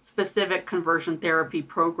about specific conversion therapy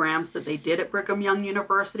programs that they did at Brigham Young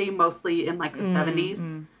University, mostly in like the Mm, 70s.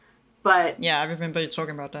 mm. But Yeah, I remember you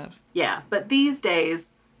talking about that. yeah, but these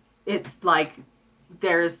days, it's like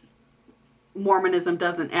there's Mormonism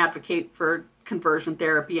doesn't advocate for conversion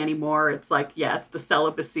therapy anymore. It's like, yeah, it's the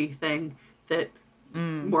celibacy thing that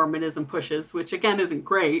Mm. Mormonism pushes, which again isn't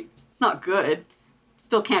great. It's not good.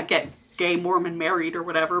 Still can't get gay Mormon married or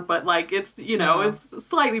whatever, but like it's, No. it's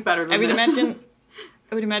slightly better I than would this. imagine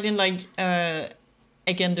I would imagine like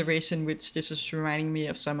again the ways in which this is reminding me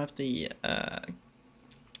of some of the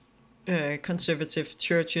conservative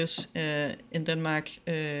churches in Denmark.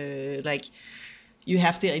 Like you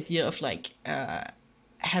have the idea of like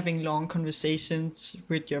having long conversations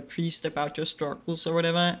with your priest about your struggles or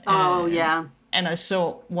whatever. Oh yeah. And I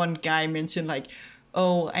saw one guy mention like,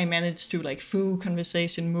 oh, I managed to like through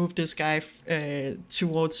conversation move this guy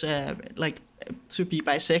towards like to be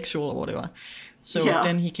bisexual or whatever. So Yeah.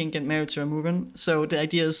 then he can get married to a woman. So the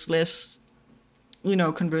idea is less,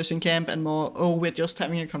 conversing camp and more, oh, we're just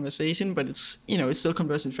having a conversation, but it's, it's still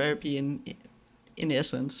conversing therapy in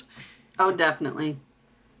essence. Oh, definitely.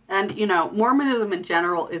 And Mormonism in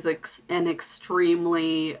general is an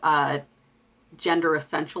extremely gender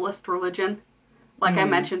essentialist religion. Like I Mm,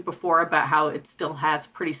 mentioned before about how it still has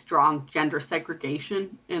pretty strong gender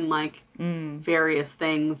segregation in like mm, various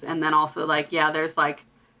things, and then also like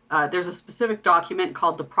there's a specific document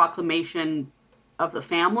called the Proclamation of the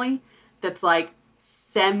Family that's like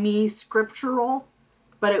semi-scriptural,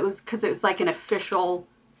 but it was because it was like an official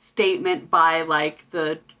statement by like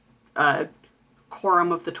the uh,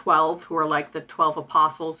 quorum of the 12, who are like the 12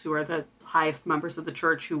 apostles, who are the highest members of the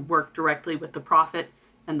church who work directly with the prophet,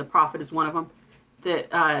 and the prophet is one of them.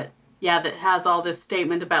 That that has all this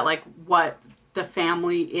statement about like what the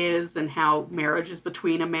family is and how marriage is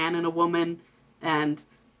between a man and a woman, and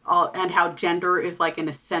and how gender is like an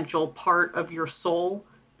essential part of your soul,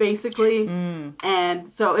 basically. mm. And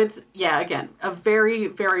so it's again a very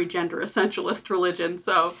very gender essentialist religion.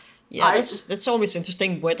 So Yeah, I that's always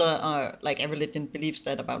interesting whether like a religion believes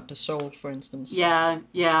that about the soul, for instance.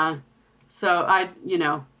 yeah. So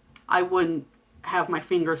I wouldn't have my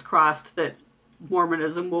fingers crossed that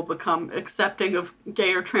Mormonism will become accepting of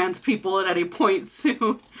gay or trans people at any point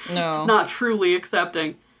soon. No. Not truly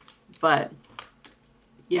accepting, but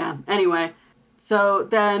yeah. Anyway, so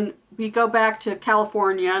then we go back to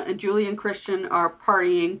California, and Julie and Christian are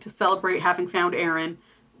partying to celebrate having found Aaron,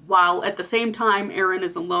 while at the same time Aaron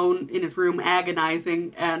is alone in his room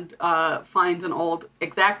agonizing and finds an old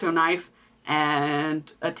X-Acto knife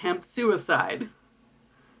and attempts suicide.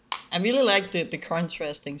 I really like the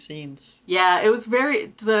contrasting scenes. Yeah, it was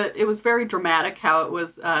very dramatic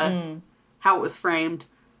Mm. how it was framed.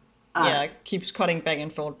 Uh, Yeah, it keeps cutting back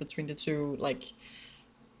and forth between the two,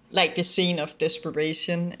 like the scene of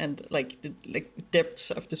desperation and like the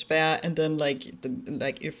depths of despair, and then like the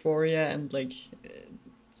like euphoria and like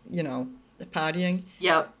the partying.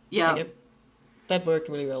 yep, Like yep, that worked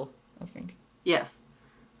really well, I think. yes.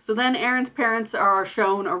 So then Aaron's parents are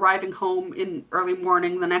shown arriving home in early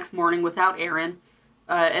morning, the next morning, without Aaron.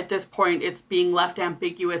 At this point, it's being left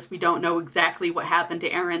ambiguous. We don't know exactly what happened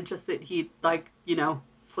to Aaron, just that he,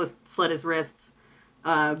 slit his wrists.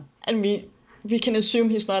 And we can assume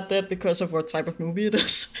he's not dead because of what type of movie it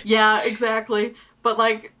is. Yeah, exactly. But,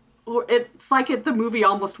 it's like the movie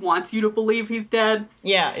almost wants you to believe he's dead.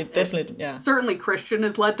 Yeah, it definitely, yeah. Certainly Christian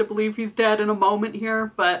is led to believe he's dead in a moment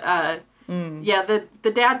here, but, yeah,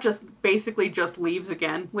 the dad just leaves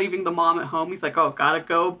again, leaving the mom at home. He's like, oh, gotta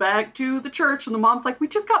go back to the church. And the mom's like, we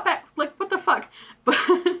just got back. Like, what the fuck? But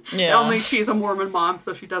yeah. Only she's a Mormon mom,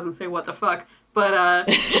 so she doesn't say what the fuck. But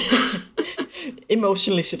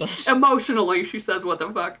emotionally she does. Emotionally, she says what the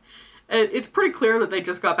fuck. It's pretty clear that they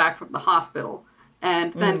just got back from the hospital.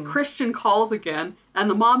 And then Christian calls again, and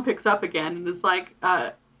the mom picks up again, and is like, oh,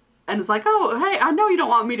 hey, I know you don't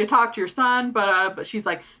want me to talk to your son, but she's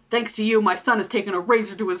like, thanks to you, my son has taken a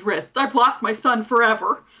razor to his wrists. I've lost my son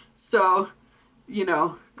forever. So,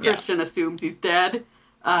 Christian assumes he's dead.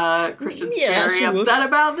 Christian's very upset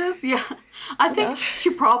about this. Yeah. I think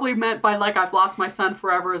she probably meant by, I've lost my son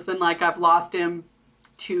forever as in, I've lost him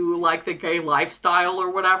to, the gay lifestyle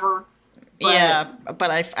or whatever. But, yeah,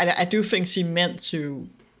 but I do think she meant to.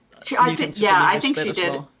 I think she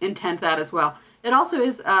did intend that as well. It also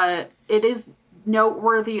is, it is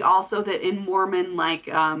noteworthy also that in Mormon,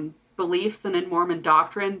 beliefs and in Mormon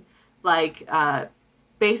doctrine,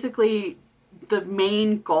 basically the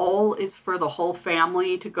main goal is for the whole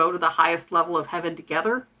family to go to the highest level of heaven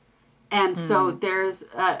together. And so there's,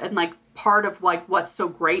 part of, what's so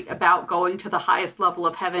great about going to the highest level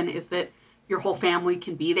of heaven is that your whole family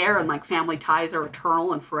can be there and, family ties are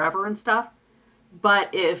eternal and forever and stuff. But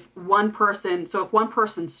if one person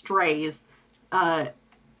strays,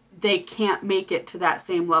 they can't make it to that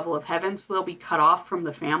same level of heaven, so they'll be cut off from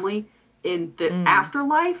the family in the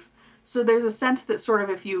afterlife. So there's a sense that sort of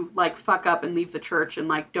if you, fuck up and leave the church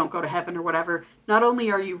and, don't go to heaven or whatever, not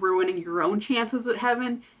only are you ruining your own chances at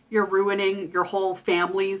heaven, you're ruining your whole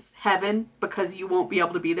family's heaven because you won't be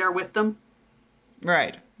able to be there with them.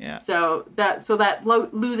 Right, yeah. So that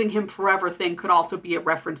losing him forever thing could also be a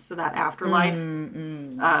reference to that afterlife.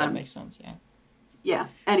 That makes sense, yeah. Yeah,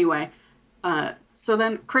 anyway. So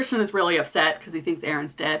then Christian is really upset because he thinks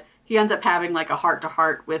Aaron's dead. He ends up having a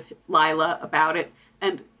heart-to-heart with Lila about it.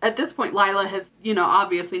 And at this point, Lila has,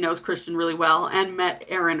 obviously knows Christian really well and met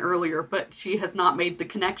Aaron earlier, but she has not made the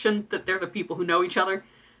connection that they're the people who know each other.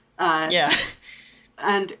 Yeah.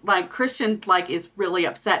 And, Christian, is really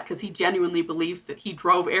upset because he genuinely believes that he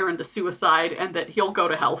drove Aaron to suicide and that he'll go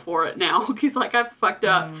to hell for it now. He's like, I've fucked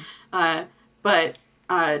up. But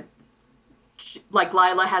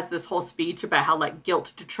Lila has this whole speech about how,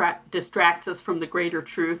 guilt distracts us from the greater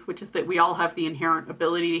truth, which is that we all have the inherent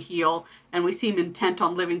ability to heal, and we seem intent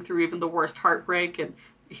on living through even the worst heartbreak. And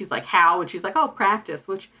he's like, how? And she's like, oh, practice,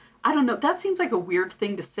 which, I don't know, that seems like a weird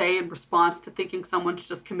thing to say in response to thinking someone's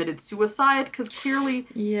just committed suicide, because clearly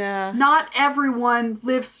not everyone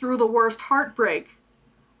lives through the worst heartbreak.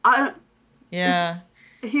 I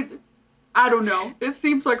don't know. It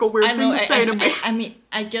seems like a weird thing to say to me. I mean,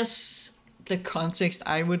 I guess the context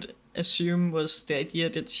I would assume was the idea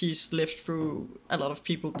that she's lived through a lot of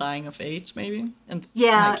people dying of AIDS, maybe, and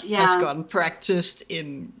has gotten practiced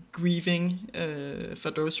in grieving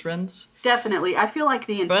for those friends. Definitely, I feel like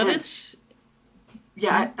the intent. But it's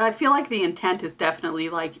I feel like the intent is definitely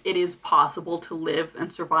it is possible to live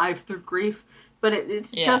and survive through grief, but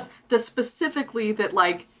it's just the specifically that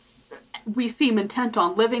we seem intent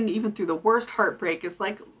on living even through the worst heartbreak is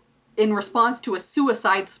in response to a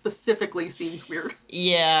suicide specifically seems weird.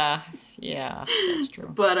 Yeah, that's true.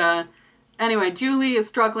 But anyway, Julie is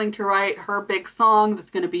struggling to write her big song that's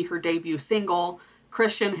going to be her debut single.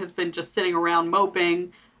 Christian has been just sitting around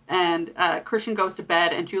moping, and Christian goes to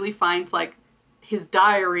bed, and Julie finds his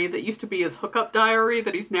diary that used to be his hookup diary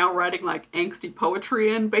that he's now writing angsty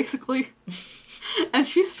poetry in, basically. And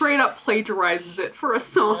she straight up plagiarizes it for a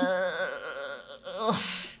song.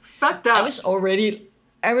 Fucked up. I was already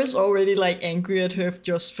angry at her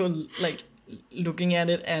just for looking at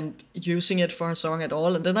it and using it for her song at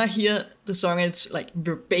all, and then I hear the song and it's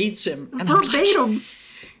verbatim. And verbatim.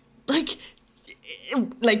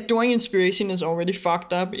 I'm drawing inspiration is already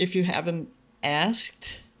fucked up if you haven't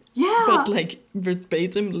asked. Yeah. But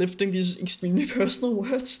verbatim lifting these extremely personal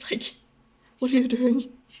words, what are you doing?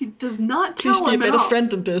 She does not tell him. Please be a better friend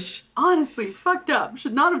than this. Honestly, fucked up.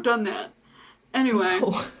 Should not have done that. Anyway.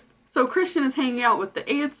 No. So Christian is hanging out with the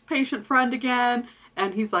AIDS patient friend again,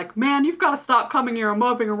 and he's like, man, you've got to stop coming here and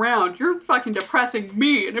moping around. You're fucking depressing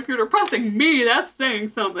me, and if you're depressing me, that's saying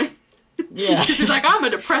something. Yeah. She's like, I'm a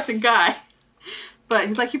depressing guy. But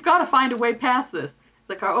he's like, you've got to find a way past this. It's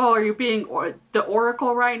like, oh, are you being the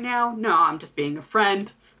Oracle right now? No, I'm just being a friend.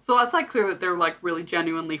 So it's like clear that they're like really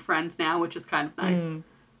genuinely friends now, which is kind of nice.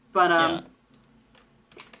 But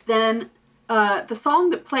then the song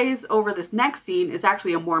that plays over this next scene is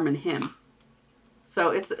actually a Mormon hymn.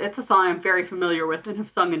 So it's a song I'm very familiar with and have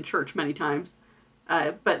sung in church many times.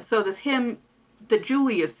 But so this hymn that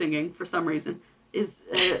Julie is singing for some reason is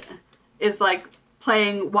like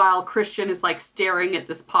playing while Christian is like staring at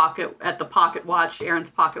the pocket watch,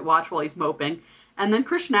 Aaron's pocket watch, while he's moping. And then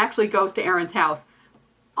Christian actually goes to Aaron's house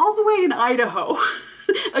all the way in Idaho.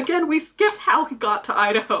 Again, we skip how he got to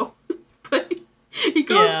Idaho. But he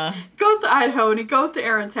goes to Idaho and he goes to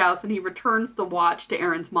Aaron's house and he returns the watch to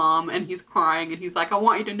Aaron's mom and he's crying and he's like, I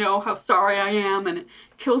want you to know how sorry I am and it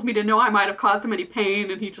kills me to know I might have caused him any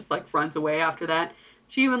pain, and he just like runs away after that.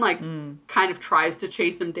 She even like kind of tries to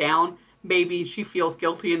chase him down. Maybe she feels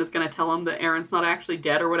guilty and is going to tell him that Aaron's not actually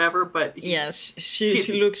dead or whatever, but...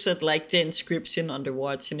 She looks at, like, the inscription on the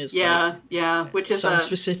watch and it's which is some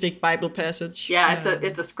specific Bible passage. Yeah,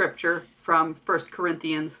 it's a scripture from 1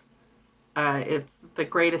 Corinthians. It's the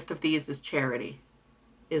greatest of these is charity,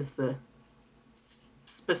 is the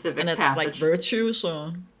specific passage. And it's, like, virtues,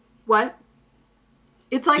 or... What?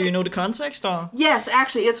 It's like... Do you know the context, or...? Yes,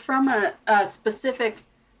 actually, it's from a specific...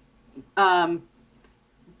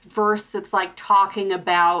 verse that's like talking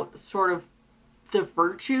about sort of the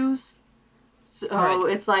virtues. So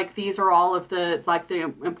it's like these are all of the like the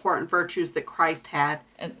important virtues that Christ had,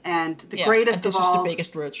 and the greatest of all. This is the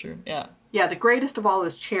biggest virtue. Yeah, the greatest of all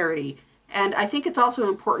is charity, and I think it's also an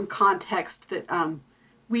important context that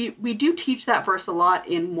we do teach that verse a lot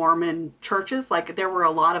in Mormon churches. Like there were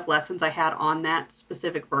a lot of lessons I had on that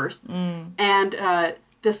specific verse, and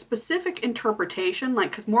the specific interpretation,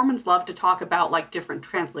 like, because Mormons love to talk about, like, different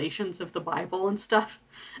translations of the Bible and stuff.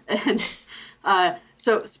 And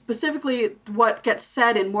so specifically what gets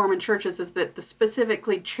said in Mormon churches is that the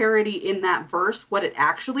specifically charity in that verse, what it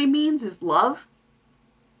actually means is love.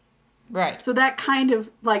 Right. So that kind of,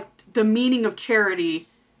 like, the meaning of charity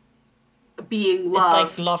being love.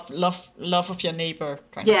 It's like love of your neighbor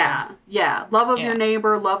kind of thing. Yeah. Love of your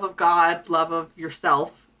neighbor, love of God, love of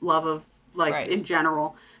yourself, love of, like, in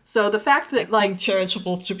general. So the fact that, like... being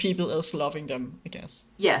charitable to people is loving them, I guess.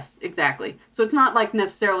 Yes, exactly. So it's not, like,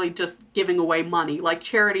 necessarily just giving away money. Like,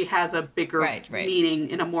 charity has a bigger meaning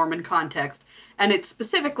in a Mormon context. And its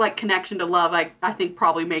specific, like, connection to love, I think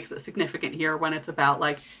probably makes it significant here when it's about,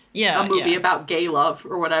 like, a movie about gay love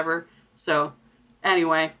or whatever. So,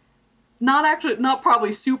 anyway. Not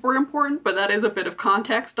probably super important, but that is a bit of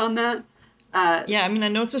context on that. I mean, I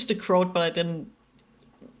noticed the quote, but I didn't...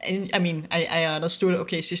 I mean, I understood,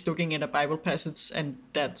 okay, she's looking at a Bible passage and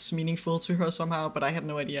that's meaningful to her somehow, but I had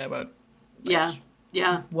no idea about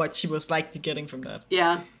what she was likely getting from that.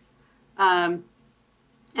 Yeah.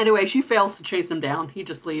 Anyway, she fails to chase him down. He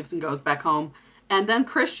just leaves and goes back home. And then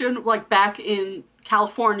Christian, like, back in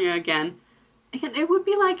California again, it would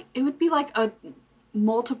be like a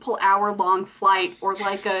multiple hour long flight or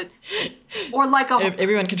like a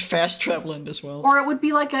everyone can fast travel in this world. Or it would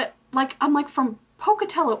be I'm like from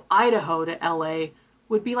Pocatello, Idaho to LA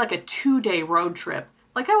would be like a 2-day road trip.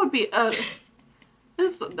 Like that would be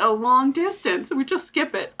it's a long distance. We just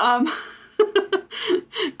skip it.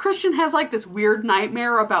 Christian has like this weird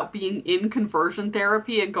nightmare about being in conversion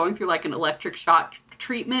therapy and going through like an electric shock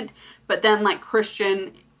treatment, but then like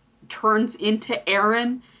Christian turns into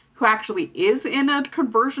Aaron, who actually is in a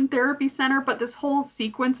conversion therapy center, but this whole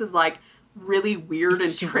sequence is like really weird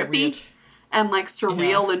and trippy and like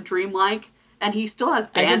surreal and dreamlike. And he still has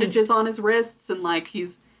bandages on his wrists, and like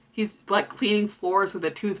he's like cleaning floors with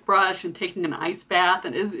a toothbrush and taking an ice bath,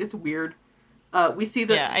 and it's weird. We see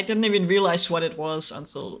that. Yeah, I didn't even realize what it was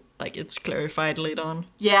until like it's clarified later on.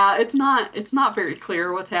 Yeah, it's not very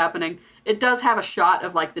clear what's happening. It does have a shot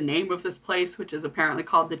of like the name of this place, which is apparently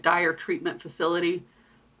called the Dyer Treatment Facility.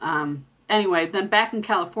 Anyway, then back in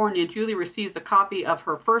California, Julie receives a copy of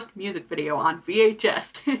her first music video on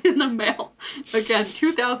VHS in the mail. Again,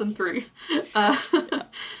 2003.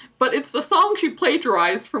 But it's the song she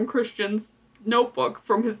plagiarized from Christian's notebook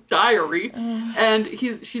from his diary. And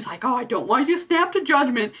she's like, oh, I don't want you to snap to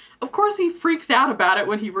judgment. Of course he freaks out about it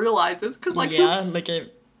when he realizes. Cause like, like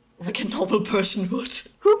a normal person would.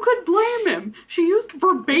 Who could blame him? She used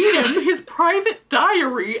verbatim his private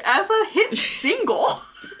diary as a hit single.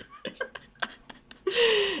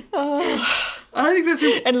 I think this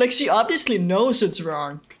is... And like she obviously knows it's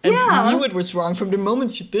wrong. And knew it was wrong from the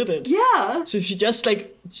moment she did it. Yeah. So if she just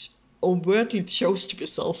like overtly chose to be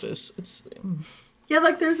selfish, it's... Yeah,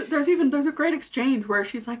 like there's a great exchange where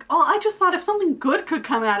she's like, "Oh, I just thought if something good could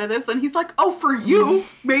come out of this," and he's like, "Oh, for you,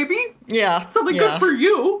 maybe Yeah. something good for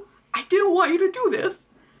you. I didn't want you to do this."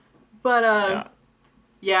 But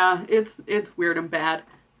yeah, it's weird and bad.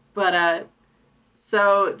 But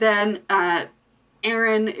so then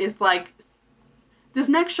Aaron is like, this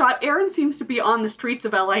next shot, Aaron seems to be on the streets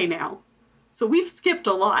of LA now. So we've skipped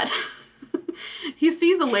a lot. He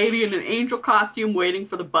sees a lady in an angel costume waiting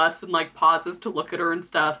for the bus and like pauses to look at her and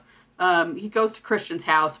stuff. He goes to Christian's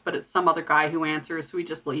house, but it's some other guy who answers, so he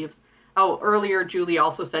just leaves. Oh, earlier Julie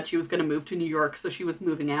also said she was going to move to New York, so she was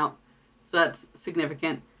moving out. So that's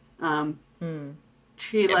significant.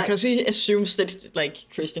 Because he assumes that like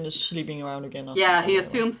Christian is sleeping around again. Or yeah, something, he or whatever.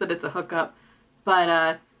 assumes that it's a hookup.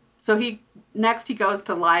 But so he goes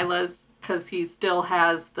to Lila's because he still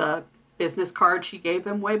has the business card she gave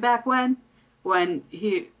him way back when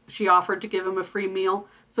she offered to give him a free meal.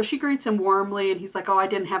 So she greets him warmly, and he's like, "Oh, I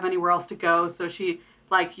didn't have anywhere else to go." So she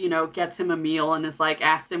like, gets him a meal and is like,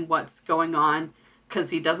 asks him what's going on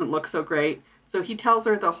because he doesn't look so great. So he tells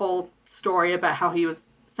her the whole story about how he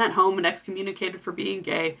was sent home and excommunicated for being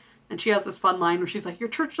gay. And she has this fun line where she's like, "Your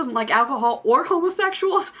church doesn't like alcohol or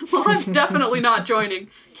homosexuals? Well, I'm definitely not joining.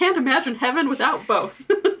 Can't imagine heaven without both."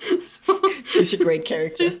 So, she's a great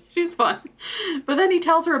character. She's fun. But then he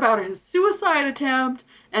tells her about his suicide attempt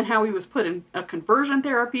and how he was put in a conversion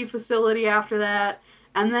therapy facility after that.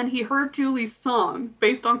 And then he heard Julie's song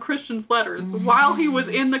based on Christian's letters while he was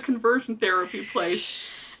in the conversion therapy place.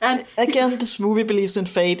 And again, this movie believes in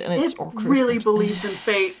fate, and it's awkward. It really believes in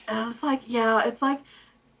fate. And it's like, yeah, it's like,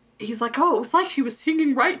 he's like, "Oh, it was like she was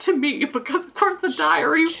singing right to me," because of course the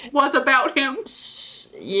diary was about him.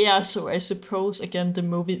 Yeah, so I suppose again the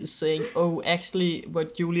movie is saying, "Oh, actually,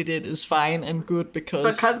 what Julie did is fine and good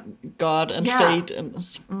because God and fate and."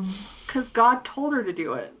 Because God told her to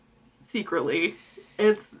do it secretly.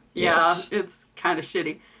 It's it's kind of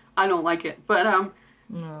shitty. I don't like it, but no.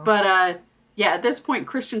 Yeah, at this point,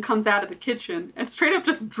 Christian comes out of the kitchen and straight up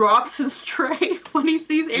just drops his tray when he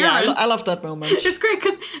sees Aaron. Yeah, I love that moment. It's great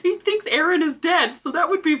because he thinks Aaron is dead, so that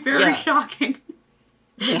would be very shocking.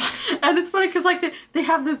 Yeah. And it's funny because like they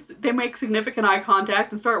have this, they make significant eye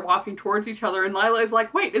contact and start walking towards each other, and Lila is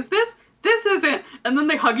like, "Wait, is this? This isn't." And then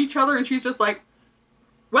they hug each other, and she's just like,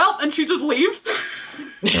 "Well," and she just leaves.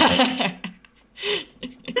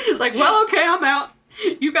 It's like, "Well, okay, I'm out.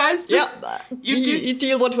 You guys just you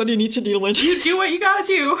deal with what you need to deal with. You do what you gotta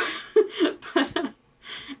do."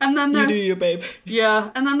 And then you do you, babe. Yeah,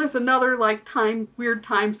 and then there's another like weird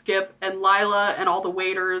time skip, and Lila and all the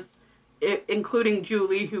waiters, including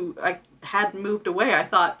Julie, who hadn't moved away, I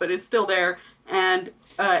thought, but is still there, and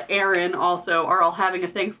Aaron also are all having a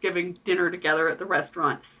Thanksgiving dinner together at the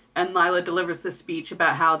restaurant. And Lila delivers this speech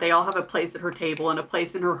about how they all have a place at her table and a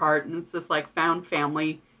place in her heart, and it's this like found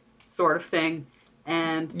family sort of thing.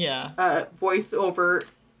 And in a voiceover,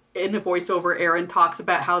 Aaron talks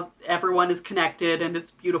about how everyone is connected and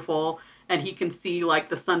it's beautiful, and he can see like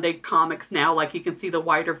the Sunday comics now, like he can see the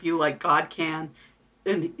wider view like God can,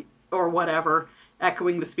 or whatever,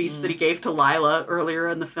 echoing the speech that he gave to Lila earlier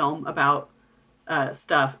in the film about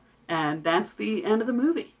stuff. And that's the end of the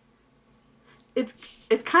movie. It's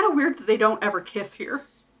kind of weird that they don't ever kiss here.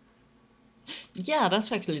 Yeah,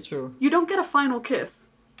 that's actually true. You don't get a final kiss.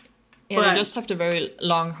 Yeah, they just have the very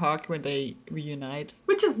long hug when they reunite.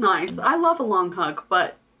 Which is nice. I love a long hug,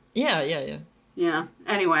 but... Yeah. Yeah,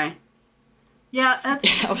 anyway. Yeah, that's...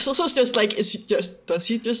 Yeah, I was also just like, does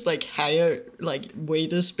he just like hire like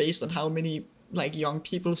waiters based on how many like young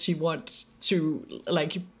people she wants to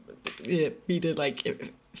like be the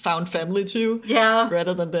like found family to? Yeah.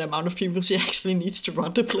 Rather than the amount of people she actually needs to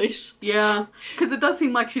run the place. Yeah, because it does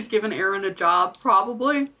seem like she's given Aaron a job,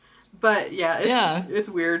 probably. But yeah, it's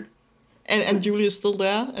weird. And Julie is still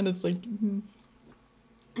there, and it's like... And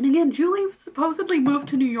again, Julie supposedly moved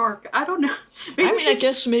to New York. I don't know. I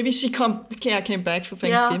guess maybe she came back for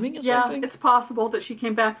Thanksgiving or something. Yeah, it's possible that she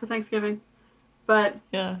came back for Thanksgiving. But...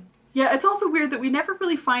 Yeah, it's also weird that we never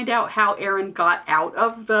really find out how Aaron got out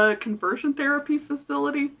of the conversion therapy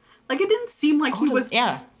facility. Like, it didn't seem like he was...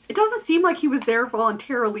 Yeah. It doesn't seem like he was there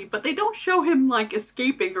voluntarily, but they don't show him, like,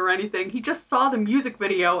 escaping or anything. He just saw the music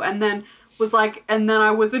video and then... was like, and then I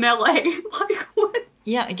was in LA. Like, what?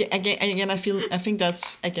 Yeah, again, I think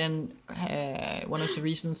that's again one of the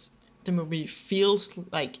reasons the movie feels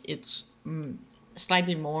like it's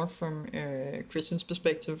slightly more from Christian's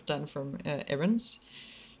perspective than from Aaron's.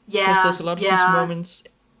 Yeah, because there's a lot of these moments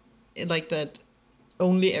like that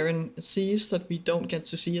only Aaron sees that we don't get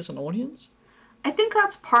to see as an audience. I think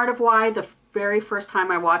that's part of why the very first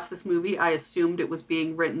time I watched this movie, I assumed it was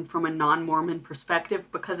being written from a non-Mormon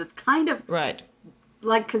perspective, because it's kind of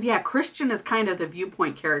like, because, yeah, Christian is kind of the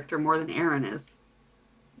viewpoint character more than Aaron is.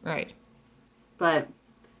 Right. But,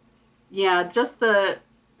 yeah, just the...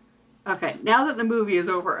 Okay, now that the movie is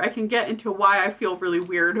over, I can get into why I feel really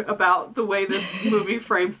weird about the way this movie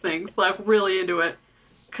frames things. Like, really into it.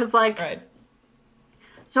 Because, like... Right.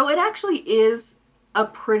 So it actually is a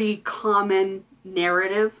pretty common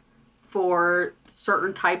narrative for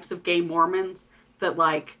certain types of gay Mormons that,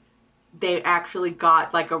 like, they actually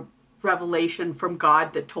got, like, a revelation from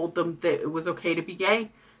God that told them that it was okay to be gay.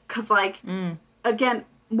 Because, like, again,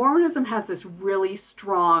 Mormonism has this really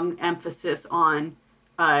strong emphasis on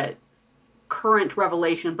current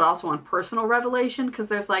revelation, but also on personal revelation. Because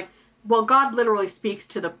there's, like, well, God literally speaks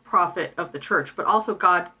to the prophet of the church, but also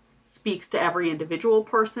God speaks to every individual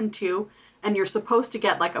person too, and you're supposed to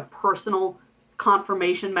get like a personal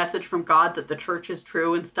confirmation message from God that the church is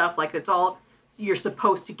true and stuff. Like, it's all, you're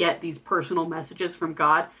supposed to get these personal messages from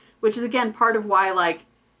God, which is again part of why, like,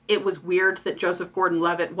 it was weird that Joseph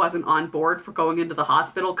Gordon-Levitt wasn't on board for going into the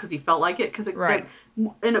hospital because he felt like it. Because Right.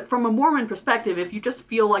 from a Mormon perspective, if you just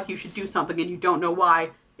feel like you should do something and you don't know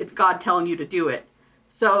why, it's God telling you to do it.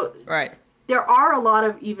 So Right. there are a lot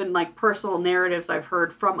of even, like, personal narratives I've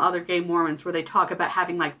heard from other gay Mormons where they talk about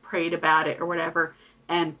having, like, prayed about it or whatever,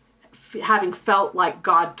 and having felt like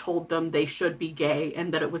God told them they should be gay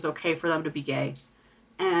and that it was okay for them to be gay.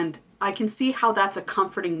 And I can see how that's a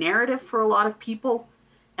comforting narrative for a lot of people.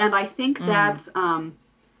 And I think that's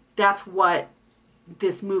what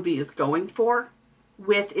this movie is going for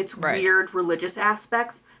with its weird religious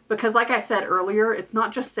aspects. Because, like I said earlier, it's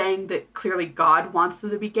not just saying that clearly God wants them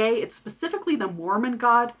to be gay. It's specifically the Mormon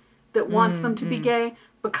God that wants them to be gay,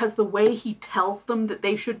 because the way he tells them that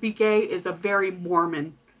they should be gay is a very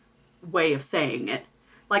Mormon way of saying it.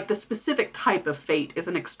 Like, the specific type of fate is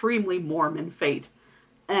an extremely Mormon fate.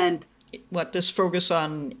 And what, this focus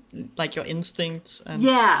on, like, your instincts and...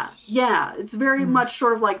 Yeah. It's very much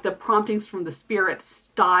sort of like the promptings from the spirit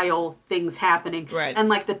style things happening. Right. And,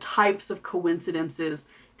 like, the types of coincidences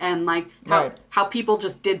and, like, Right. how people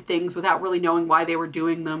just did things without really knowing why they were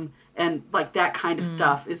doing them. And, like, that kind of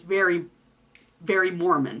stuff is very, very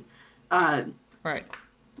Mormon. Right.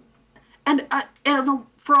 And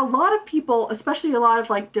for a lot of people, especially a lot of,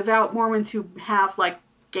 like, devout Mormons who have, like,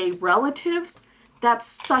 gay relatives, that's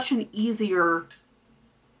such an easier,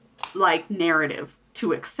 like, narrative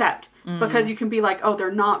to accept. Because you can be like, oh,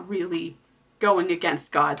 they're not really going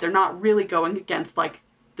against God. They're not really going against, like,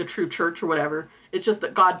 the true church or whatever. It's just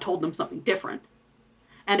that God told them something different.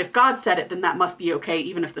 And if God said it, then that must be okay,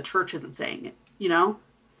 even if the church isn't saying it, you know?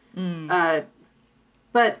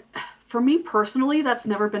 But for me personally, that's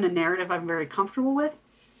never been a narrative I'm very comfortable with.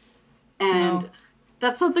 And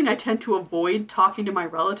that's something I tend to avoid talking to my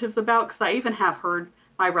relatives about, because I even have heard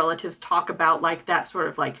my relatives talk about, like, that sort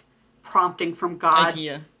of, like, prompting from God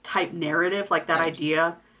type narrative, like that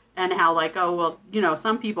idea, and how, like, oh, well, you know,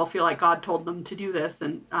 some people feel like God told them to do this,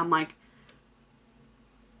 and I'm like,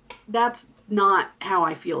 that's not how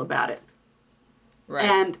I feel about it. Right.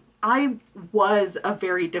 And I was a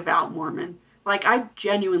very devout Mormon. Like, I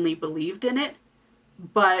genuinely believed in it,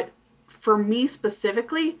 but for me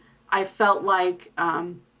specifically, I felt like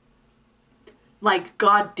God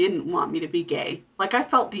didn't want me to be gay. Like, I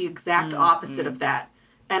felt the exact opposite of that.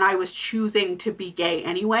 And I was choosing to be gay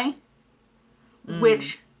anyway.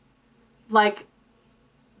 Which, like,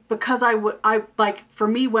 because for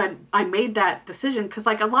me, when I made that decision, because,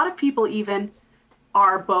 like, a lot of people even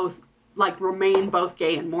are both, like, remain both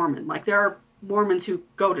gay and Mormon. Like, there are Mormons who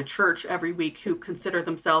go to church every week who consider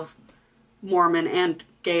themselves Mormon and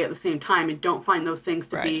gay at the same time and don't find those things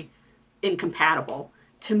to be incompatible.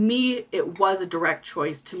 To me, it was a direct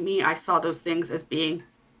choice. To me, I saw those things as being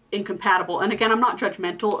incompatible. And again, I'm not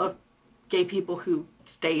judgmental of gay people who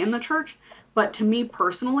stay in the church, but to me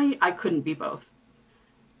personally, I couldn't be both.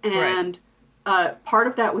 And part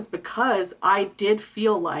of that was because I did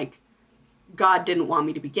feel like God didn't want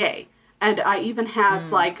me to be gay. And I even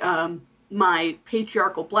had like my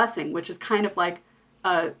patriarchal blessing, which is kind of like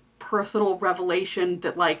a personal revelation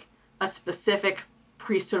that, like, a specific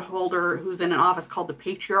priesthood holder who's in an office called the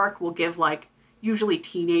patriarch will give, like, usually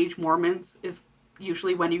teenage Mormons is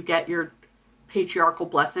usually when you get your patriarchal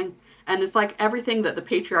blessing. And it's like everything that the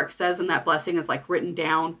patriarch says in that blessing is, like, written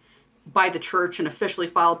down by the church and officially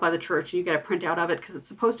filed by the church, and you get a printout of it because it's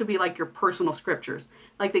supposed to be like your personal scriptures.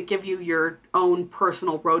 Like, they give you your own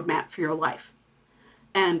personal roadmap for your life.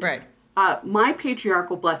 And my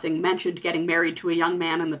patriarchal blessing mentioned getting married to a young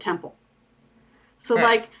man in the temple. So,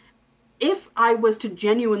 like, if I was to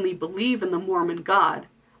genuinely believe in the Mormon God,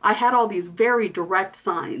 I had all these very direct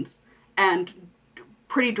signs and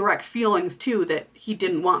pretty direct feelings, too, that he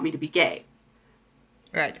didn't want me to be gay.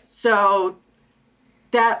 Right. So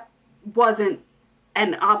that wasn't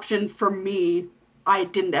an option for me. I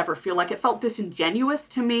didn't ever feel like it felt disingenuous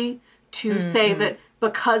to me to say Mm-hmm. that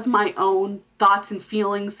because my own thoughts and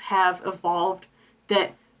feelings have evolved,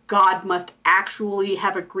 that God must actually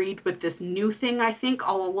have agreed with this new thing I think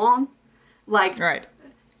all along. Like, Right.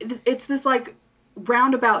 it's this like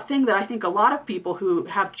roundabout thing that I think a lot of people who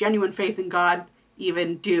have genuine faith in God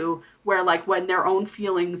even do, where like when their own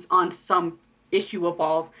feelings on some issue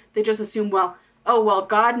evolve, they just assume, well, oh well,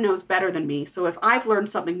 God knows better than me, so if I've learned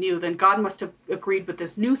something new, then God must have agreed with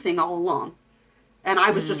this new thing all along, and I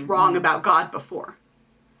was just wrong Mm-hmm. about God before.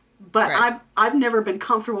 But Right. I've never been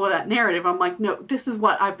comfortable with that narrative. I'm like, no, this is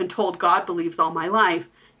what I've been told God believes all my life,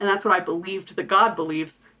 and that's what I believed that God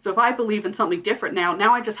believes. So if I believe in something different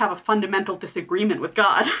now I just have a fundamental disagreement with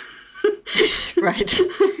God. Right.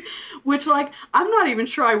 Which, like, I'm not even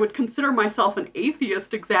sure I would consider myself an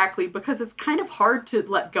atheist exactly, because it's kind of hard to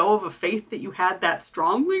let go of a faith that you had that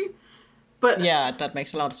strongly. But Yeah, that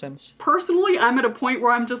makes a lot of sense. personally, I'm at a point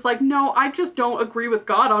where I'm just like, no, I just don't agree with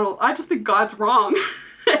God. I just think God's wrong.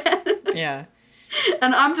 Yeah.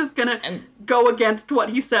 And I'm just gonna And go against what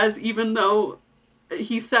he says, even though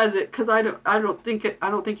he says it, because I don't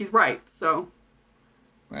think he's right. So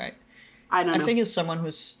right. I don't I know. think as someone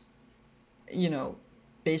who's, you know,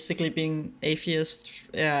 basically being atheist,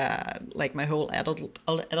 like my whole adult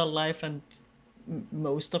life and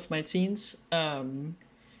most of my teens,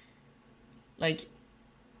 like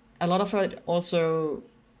a lot of it also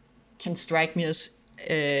can strike me as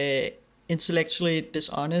uh, intellectually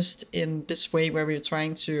dishonest in this way where we're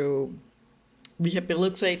trying to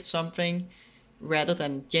rehabilitate something rather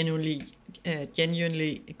than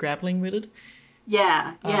genuinely grappling with it.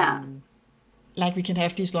 Yeah, yeah, Um, like we can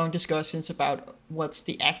have these long discussions about what's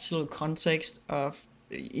the actual context of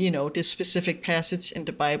this specific passage in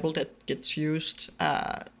the Bible that gets used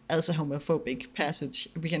as a homophobic passage.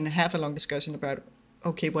 We can have a long discussion about,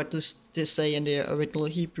 okay, what does this say in the original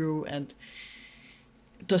Hebrew, and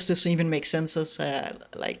does this even make sense as a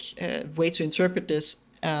way to interpret this?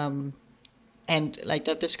 And like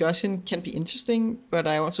that discussion can be interesting, but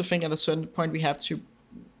I also think at a certain point we have to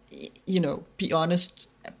be honest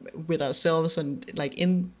with ourselves, and like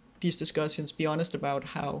in these discussions be honest about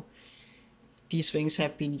how these things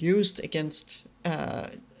have been used against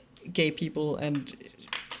gay people and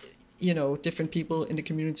different people in the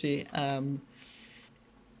community,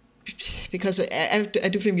 because I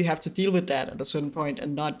do think we have to deal with that at a certain point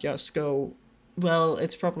and not just go, well,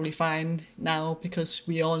 it's probably fine now because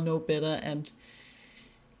we all know better, and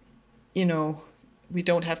you know, we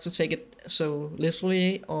don't have to take it so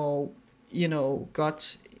literally, or God.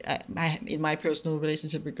 In my personal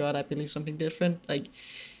relationship with God, I believe something different. Like,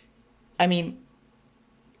 I mean,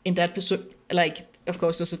 in that like, of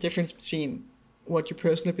course, there's a difference between what you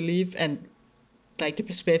personally believe and like the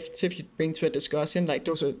perspective you bring to a discussion. Like,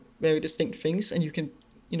 those are very distinct things, and you can,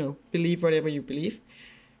 believe whatever you believe.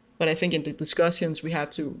 But I think in the discussions, we have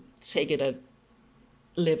to take it a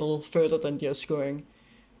level further than just going,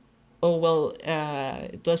 oh well,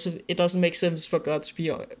 it doesn't make sense for God to be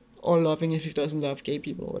all loving if he doesn't love gay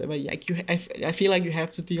people or whatever. Like I feel like you have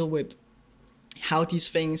to deal with how these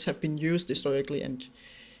things have been used historically, and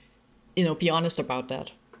be honest about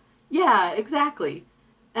that. yeah, exactly.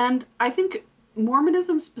 And I think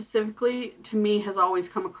Mormonism specifically, to me, has always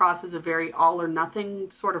come across as a very all or nothing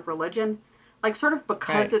sort of religion. Like, sort of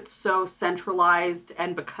because Right. it's so centralized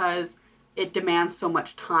and because it demands so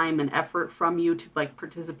much time and effort from you to like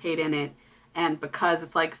participate in it, and because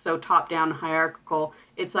it's like so top down hierarchical,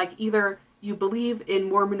 it's like either you believe in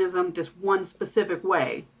Mormonism this one specific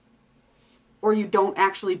way or you don't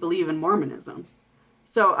actually believe in Mormonism.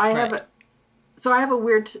 So I have Right. a so I have a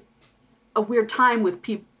weird time with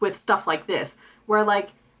with stuff like this, where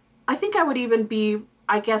like I think I would even be,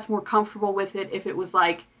 I guess, more comfortable with it if it was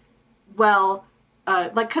like, well,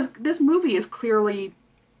 like, because this movie is clearly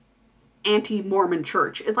anti-Mormon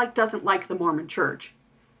church. It like doesn't like the Mormon church,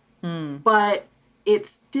 Hmm. but it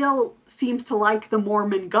still seems to like the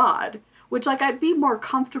Mormon God, which like I'd be more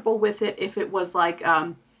comfortable with it if it was like,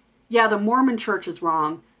 yeah, the Mormon church is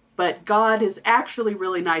wrong, but God is actually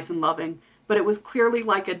really nice and loving. But it was clearly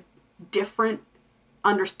like a different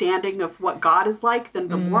understanding of what God is like than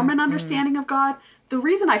the Hmm. Mormon Hmm. understanding of God. The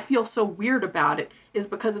reason I feel so weird about it is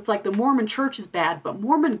because it's like the Mormon church is bad, but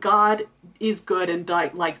Mormon God is good and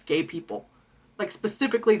likes gay people. Like,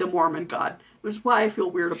 specifically the Mormon God, which is why I feel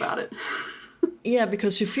weird about it. Yeah,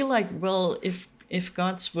 because you feel like, well, if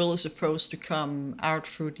God's will is supposed to come out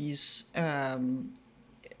through these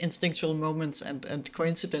instinctual moments and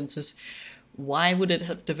coincidences, why would it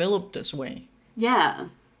have developed this way? Yeah.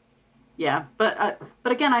 Yeah, but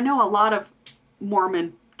again, I know a lot of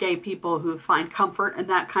Mormon gay people who find comfort in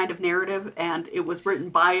that kind of narrative, and it was written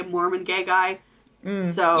by a Mormon gay guy,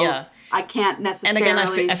 so Yeah. I can't And again, I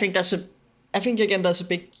necessarily. think I think again there's a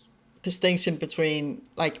big distinction between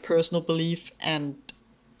like personal belief and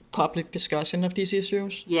public discussion of these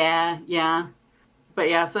issues. Yeah, yeah. But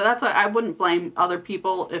yeah, so that's I wouldn't blame other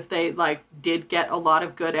people if they like did get a lot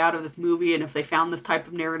of good out of this movie and if they found this type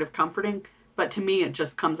of narrative comforting. But to me, it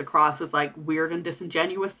just comes across as like weird and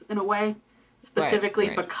disingenuous in a way, Right, specifically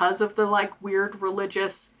right. because of the like weird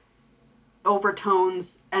religious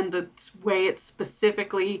overtones and the way it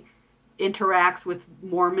specifically interacts with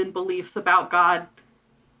Mormon beliefs about God.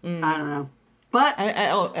 I Mm. don't know. But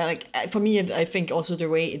For me, I think also the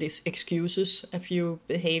way it is excuses a few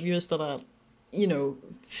behaviors that are, you know,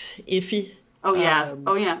 iffy. oh yeah,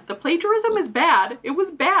 oh Um, yeah, the plagiarism is bad. It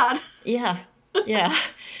was bad. yeah, yeah,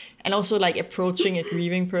 and also like approaching a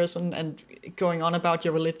grieving person and going on about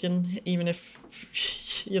your religion, even if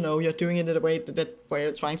you're doing it in a way that where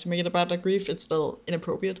you're trying to make it about their grief, it's still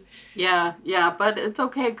inappropriate. Yeah, yeah, but it's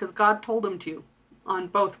okay because God told him to, on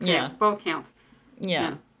Yeah, both counts. yeah,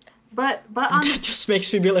 Yeah, but and that on just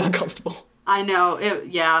makes me really uncomfortable. I know it.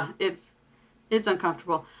 Yeah, it's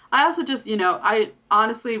uncomfortable. I also just I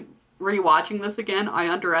honestly rewatching this again, I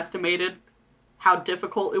underestimated how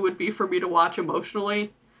difficult it would be for me to watch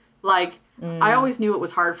emotionally. Like I Mm, always knew it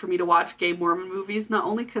was hard for me to watch gay Mormon movies, not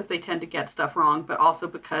only because they tend to get stuff wrong, but also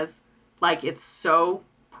because like it's so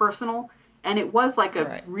personal, and it was like a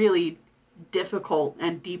right. really difficult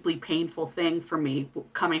and deeply painful thing for me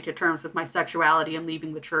coming to terms with my sexuality and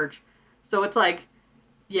leaving the church. So it's like,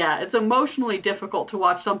 yeah, it's emotionally difficult to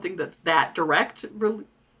watch something that's that direct,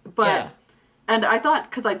 but Yeah, and I thought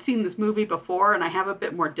because I'd seen this movie before and I have a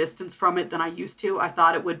bit more distance from it than I used to, I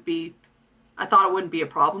thought it wouldn't be a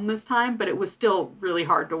problem this time, but it was still really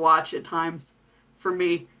hard to watch at times for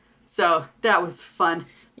me. So that was fun.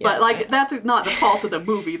 But yeah. like that's not the fault of the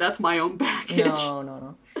movie, that's my own baggage. No, no,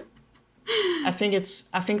 no. I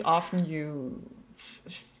think often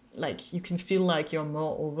like you can feel like you're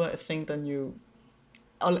more over a thing than you,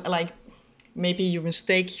 or like maybe you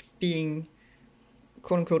mistake being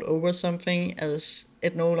quote unquote over something as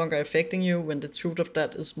it no longer affecting you, when the truth of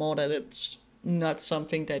that is more that it's not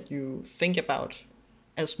something that you think about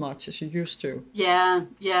as much as you used to. Yeah,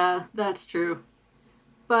 yeah, that's true.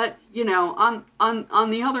 But, on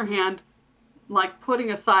the other hand, like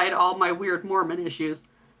putting aside all my weird Mormon issues,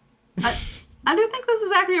 I I do think this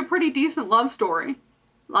is actually a pretty decent love story.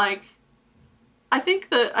 Like I think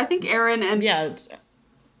Yeah, it's,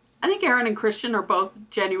 Christian are both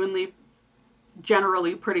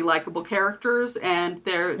generally pretty likable characters, and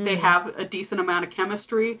they mm, have a decent amount of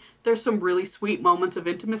chemistry. There's some really sweet moments of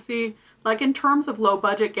intimacy. Like in terms of low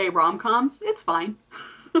budget gay rom coms, it's fine.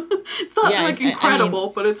 It's not yeah, like I mean, incredible,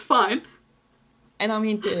 but it's fine. and I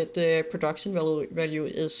mean the production value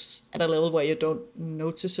is at a level where you don't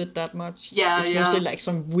notice it that much. Yeah, It's mostly yeah. like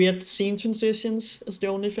some weird scene transitions is the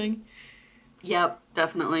only thing. Yep,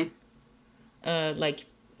 definitely. Like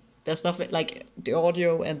there's nothing like the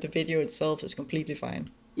audio and the video itself is completely fine,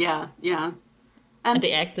 Yeah, yeah. and And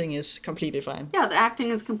the acting is completely fine. yeah, the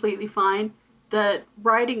acting is completely fine. The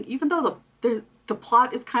writing, even though the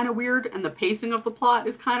plot is kind of weird and the pacing of the plot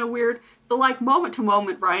is kind of weird, the like moment to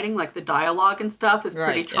moment writing, like the dialogue and stuff, is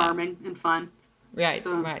pretty Right. Yeah. charming and fun. Right.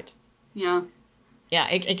 So Right. yeah, Yeah.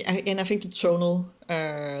 And I think the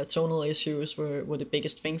tonal issues were the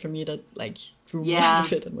biggest thing for me that like drew me out yeah,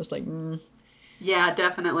 of it and was like, yeah,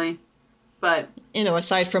 definitely. But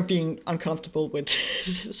aside from being uncomfortable with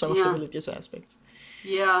some of the yeah, religious aspects.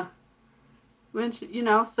 yeah. Which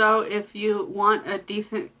so if you want a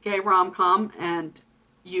decent gay rom com and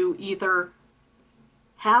you either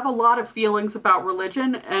have a lot of feelings about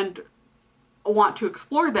religion and want to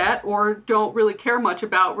explore that, or don't really care much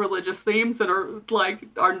about religious themes and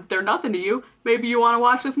are they're nothing to you, maybe you want to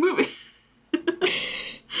watch this movie.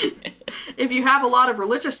 If you have a lot of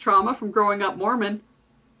religious trauma from growing up Mormon,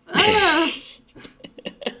 uh,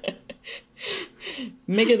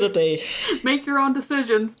 Make it a day. make your own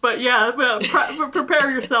decisions. But yeah,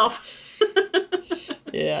 prepare yourself.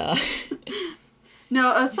 Yeah.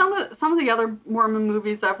 No, some of the other Mormon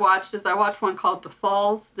movies I've watched is I watched one called The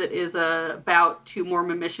Falls that is about two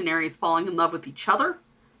Mormon missionaries falling in love with each other.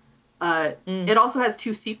 Mm. It also has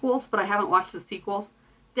two sequels, but I haven't watched the sequels.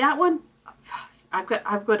 That one,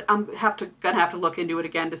 gonna have to look into it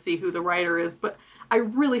again to see who the writer is. But I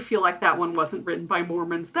really feel like that one wasn't written by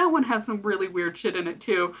Mormons. That one has some really weird shit in it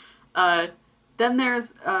too. Uh, then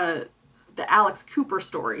there's the Alex Cooper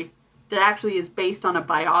story that actually is based on a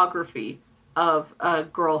biography of a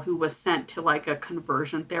girl who was sent to like a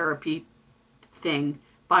conversion therapy thing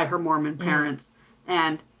by her Mormon parents.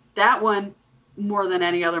 And that one, more than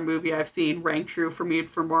any other movie I've seen, rang true for me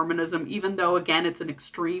for Mormonism, even though, again, it's an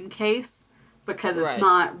extreme case because it's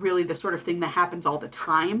not really the sort of thing that happens all the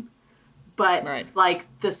time. But like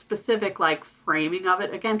the specific like framing of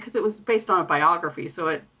it, again, because it was based on a biography, so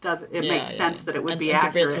it makes sense that it would be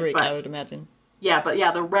accurate. The rhetoric, but, I would imagine. Yeah, but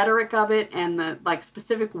yeah, the rhetoric of it and the like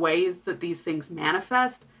specific ways that these things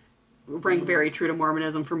manifest ring very true to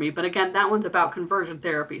Mormonism for me. But again, that one's about conversion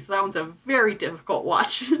therapy, so that one's a very difficult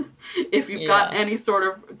watch if you've got any sort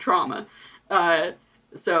of trauma. But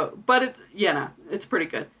it's it's pretty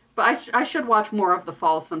good. But I should watch more of The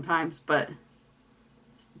Fall sometimes, but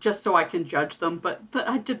just so I can judge them. But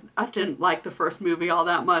I didn't like the first movie all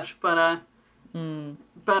that much. But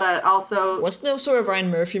also wasn't there also a Ryan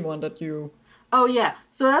Murphy one that you? Oh yeah,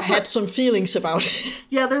 so that's had some feelings about.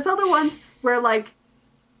 Yeah, there's other ones where like.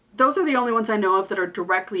 Those are the only ones I know of that are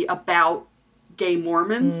directly about gay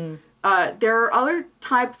Mormons. There are other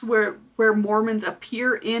types where Mormons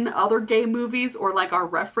appear in other gay movies or like are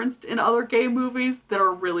referenced in other gay movies that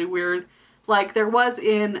are really weird. Like there was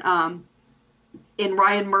in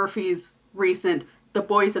Ryan Murphy's recent The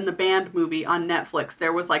Boys in the Band movie on Netflix,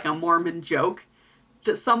 there was like a Mormon joke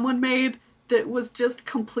that someone made that was just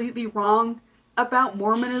completely wrong about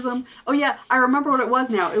Mormonism. Oh yeah, I remember what it was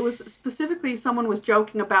now. It was specifically someone was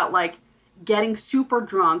joking about like getting super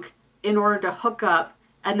drunk in order to hook up,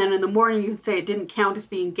 and then in the morning you can say it didn't count as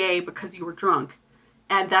being gay because you were drunk.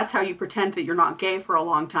 And that's how you pretend that you're not gay for a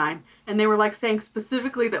long time. And they were like saying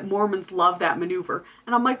specifically that Mormons love that maneuver.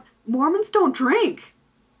 And I'm like, Mormons don't drink.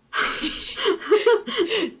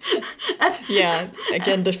 Yeah,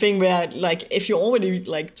 again, the thing where like if you already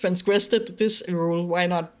like transgressed this rule, why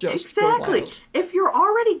not just go wild? If you're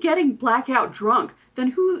already getting blackout drunk,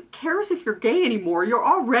 then who cares if you're gay anymore? You're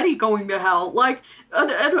already going to hell. Like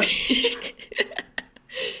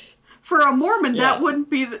for a Mormon, that wouldn't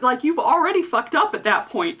be like you've already fucked up at that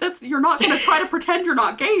point. You're not going to try to pretend you're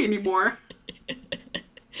not gay anymore.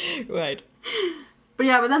 Right.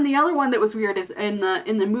 But then the other one that was weird is in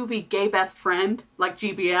the movie Gay Best Friend, like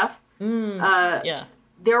GBF.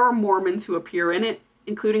 There are Mormons who appear in it,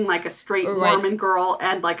 including like a straight Mormon girl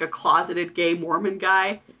and like a closeted gay Mormon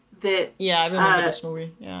guy. I remember this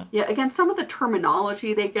movie. Yeah, again, some of the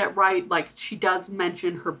terminology they get right, like she does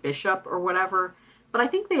mention her bishop or whatever, but I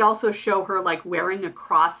think they also show her like wearing a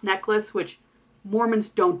cross necklace, which Mormons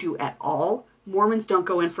don't do at all. Mormons don't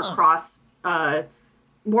go in for cross.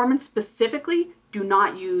 Mormons specifically do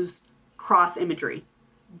not use cross imagery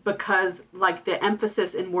because like the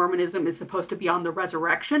emphasis in Mormonism is supposed to be on the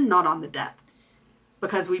resurrection, not on the death,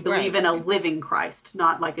 because we believe in a living Christ,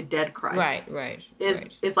 not like a dead Christ. Right.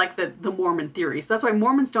 Is like the Mormon theory. So that's why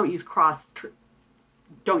Mormons don't use crosses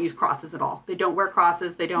at all. They don't wear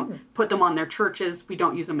crosses. They don't put them on their churches. We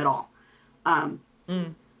don't use them at all.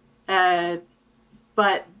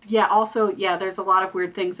 But also there's a lot of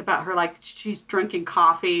weird things about her. Like she's drinking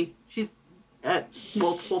coffee. She's at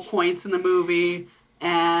multiple points in the movie,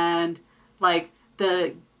 and like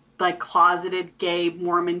the like closeted gay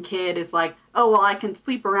Mormon kid is like, oh well, I can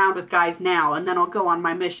sleep around with guys now, and then I'll go on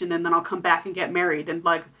my mission, and then I'll come back and get married, and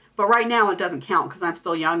like, but right now it doesn't count because I'm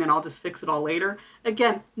still young, and I'll just fix it all later.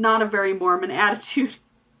 Again, not a very Mormon attitude.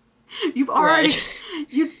 You've already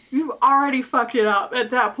you've already fucked it up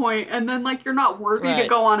at that point, and then like you're not worthy to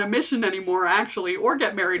go on a mission anymore, actually, or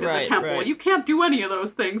get married at the temple. You can't do any of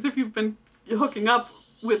those things if you've been hooking up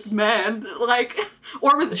with men, like,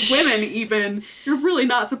 or with women even. You're really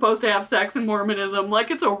not supposed to have sex in Mormonism.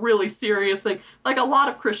 Like, it's a really serious thing. Like, a lot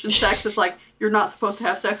of Christian sex is like, you're not supposed to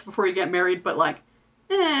have sex before you get married, but like,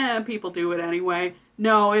 people do it anyway.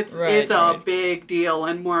 No, it's a big deal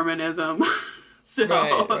in Mormonism. So,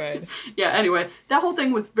 anyway, that whole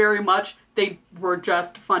thing was very much, they were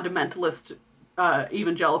just fundamentalist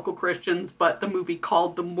evangelical Christians, but the movie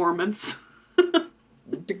called them Mormons.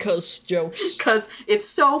 Because jokes. Because it's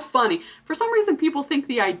so funny. For some reason, people think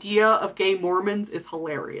the idea of gay Mormons is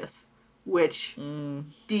hilarious, which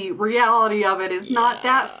the reality of it is not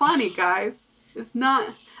that funny, guys. It's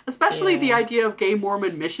not. Especially the idea of gay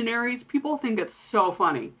Mormon missionaries. People think it's so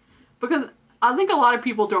funny. Because I think a lot of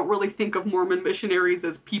people don't really think of Mormon missionaries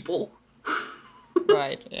as people.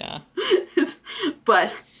 Right, yeah.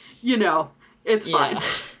 But, you know, it's fine.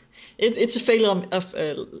 It's a failure of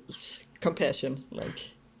compassion, like.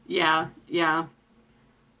 Yeah,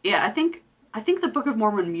 I think the Book of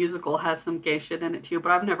Mormon musical has some gay shit in it too,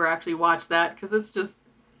 but I've never actually watched that because it's just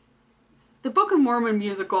the Book of Mormon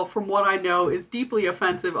musical, from what I know, is deeply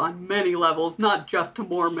offensive on many levels, not just to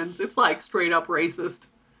Mormons. It's like straight up racist.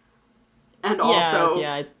 and Yeah, also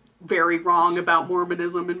yeah, very wrong about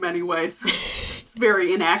Mormonism in many ways. It's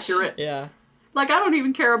very inaccurate. yeah, Like, I don't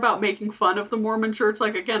even care about making fun of the Mormon church.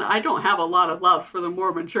 Like, again, I don't have a lot of love for the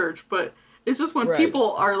Mormon church, but it's just when right.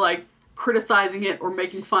 people are, like, criticizing it or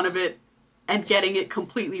making fun of it and getting it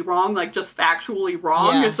completely wrong, like, just factually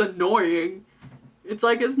wrong, Yeah, it's annoying. It's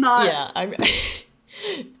like, it's not... yeah.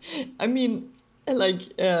 I mean, like,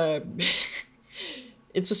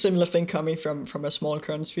 it's a similar thing coming from a small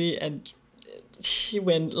country, and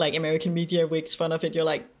when like American media makes fun of it, you're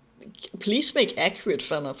like, please make accurate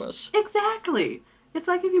fun of us. Exactly. It's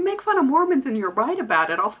like, if you make fun of Mormons and you're right about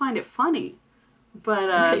it, I'll find it funny. But,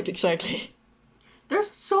 Right, exactly. there's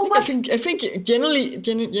so Like, much... I think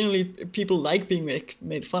generally people like being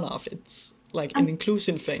made fun of. It's like an And,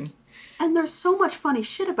 inclusive thing. and there's so much funny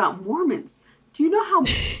shit about Mormons. Do you know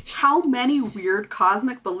how many weird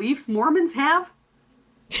cosmic beliefs Mormons have?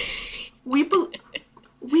 We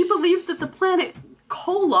believe that the planet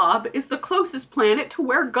Kolob is the closest planet to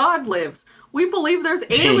where God lives. We believe there's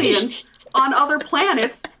aliens on other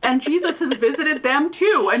planets, and Jesus has visited them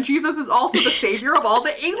too, and Jesus is also the savior of all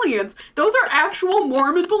the aliens. Those are actual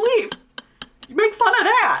Mormon beliefs. You make fun of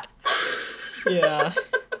that. Yeah.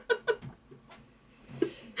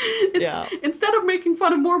 Yeah. Instead of making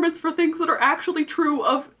fun of Mormons for things that are actually true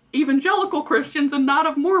of evangelical Christians and not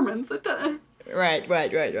of Mormons. Right.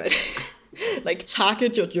 Like,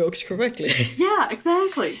 target your jokes correctly. Yeah,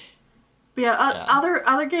 exactly. But yeah, Yeah.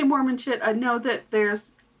 other gay Mormon shit. I know that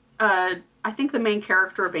there's, I think the main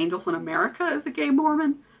character of Angels in America is a gay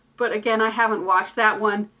Mormon. But again, I haven't watched that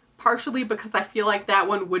one, partially because I feel like that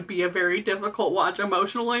one would be a very difficult watch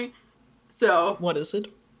emotionally. So, What is it?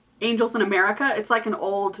 Angels in America, it's like an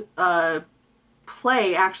old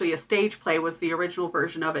play, actually a stage play was the original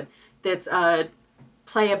version of it, that's a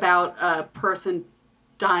play about a person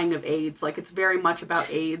dying of AIDS. Like, it's very much about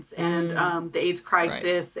AIDS and the AIDS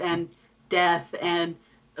crisis and death and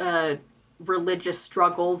religious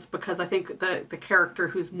struggles, because I think the character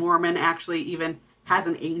who's Mormon actually even has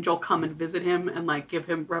an angel come and visit him and like give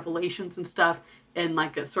him revelations and stuff in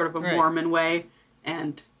like a sort of a Mormon way.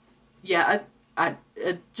 And yeah, I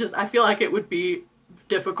feel like it would be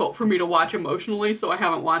difficult for me to watch emotionally, so I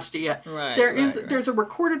haven't watched it yet. There's a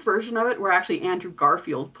recorded version of it where actually Andrew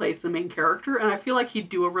Garfield plays the main character, and I feel like he'd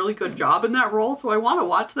do a really good job in that role, so I want to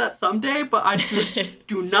watch that someday, but I just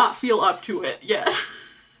do not feel up to it yet.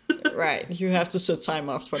 Right, you have to set time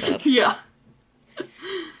off for that. Yeah.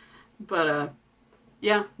 But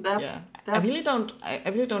yeah, that's I really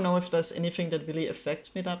don't know if there's anything that really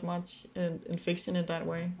affects me that much in fiction in that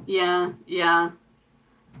way. Yeah.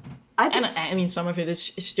 I mean, some of it is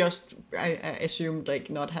just, I assume, like,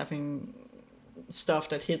 not having stuff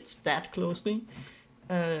that hits that closely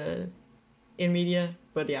in media.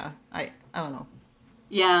 But yeah, I don't know.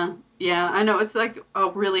 Yeah, I know it's like a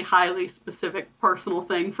really highly specific personal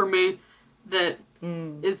thing for me that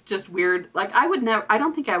is just weird. Like, I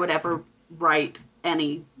don't think I would ever write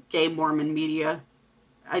any gay Mormon media.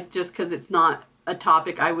 Just because it's not a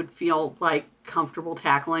topic I would feel like comfortable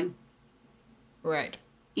tackling. Right.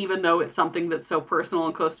 Even though it's something that's so personal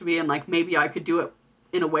and close to me, and like maybe I could do it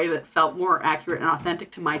in a way that felt more accurate and authentic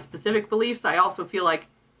to my specific beliefs, I also feel like,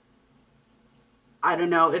 I don't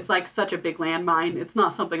know, it's like such a big landmine. It's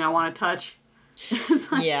not something I want to touch.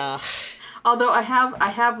 Like, yeah. Although I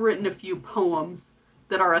have written a few poems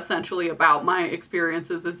that are essentially about my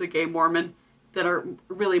experiences as a gay Mormon that are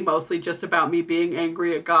really mostly just about me being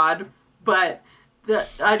angry at God, but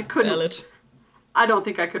I couldn't. Valid. I don't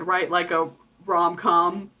think I could write like a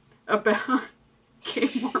rom-com about gay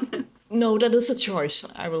Mormons. No, that is a choice.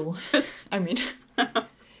 I mean,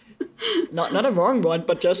 not a wrong one,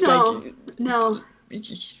 but just No.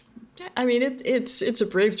 I mean, it's a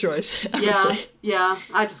brave choice, I would say. Yeah,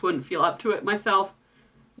 I just wouldn't feel up to it myself.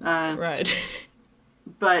 Right.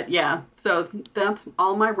 But yeah, so that's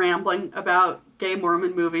all my rambling about gay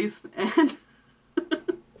Mormon movies. And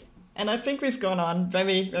I think we've gone on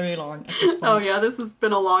very, very long at this point. Oh yeah, this has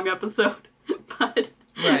been a long episode, but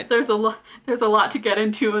right. There's a lot to get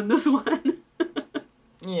into in this one.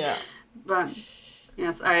 Yeah. But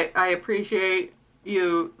yes, I appreciate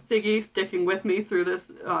you, Siggy, sticking with me through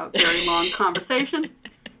this very long conversation.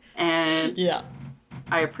 And yeah,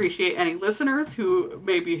 I appreciate any listeners who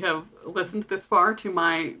maybe have listened this far to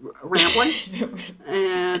my rambling.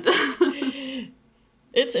 And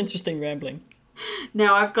it's interesting rambling.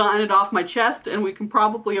 Now I've gotten it off my chest, and we can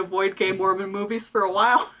probably avoid gay Mormon movies for a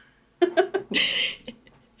while.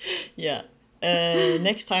 Yeah.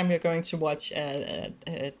 Next time we're going to watch a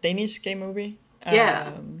Danish gay movie.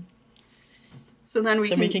 Yeah. So then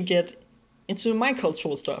we can get into my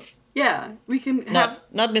cultural stuff. Yeah, we can have...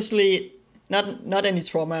 Not necessarily not any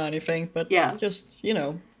trauma or anything, but Yeah. just, you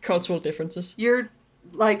know, cultural differences. You're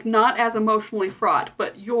like not as emotionally fraught,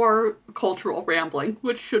 but you're cultural rambling,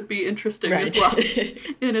 which should be interesting as well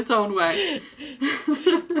in its own way.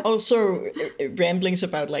 Also, ramblings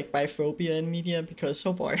about like biphobia in media, because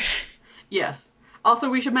oh boy. Yes. Also,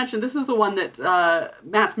 we should mention this is the one that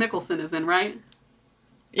Mads Mikkelsen is in, right?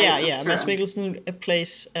 Yeah, I'm yeah. sure. Mads Mikkelsen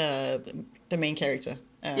plays the main character.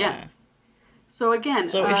 Yeah. So again,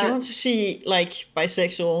 So if you want to see like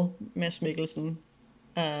bisexual Mads Mikkelsen,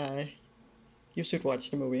 you should watch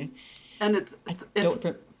the movie. and it's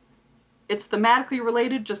thematically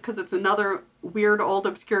related just because it's another weird old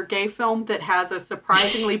obscure gay film that has a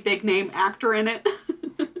surprisingly big name actor in it.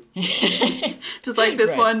 Just like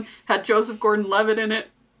this Right. one had Joseph Gordon-Levitt in it.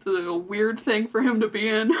 It's a weird thing for him to be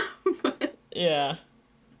in. Yeah.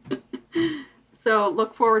 So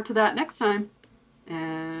look forward to that next time.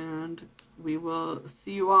 And we will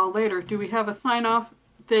see you all later. Do we have a sign-off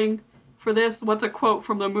thing for this? What's a quote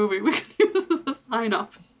from the movie we can use as a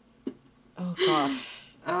sign-off? Oh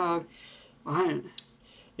God. Fine.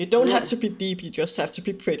 You don't Yeah. have to be deep. You just have to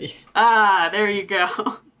be pretty. Ah, there you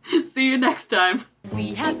go. See you next time.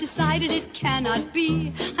 We have decided it cannot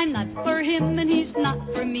be. I'm not for him and he's not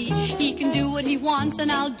for me. He can do what he wants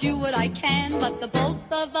and I'll do what I can. But the both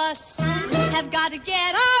of us have got to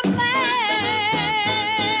get our man.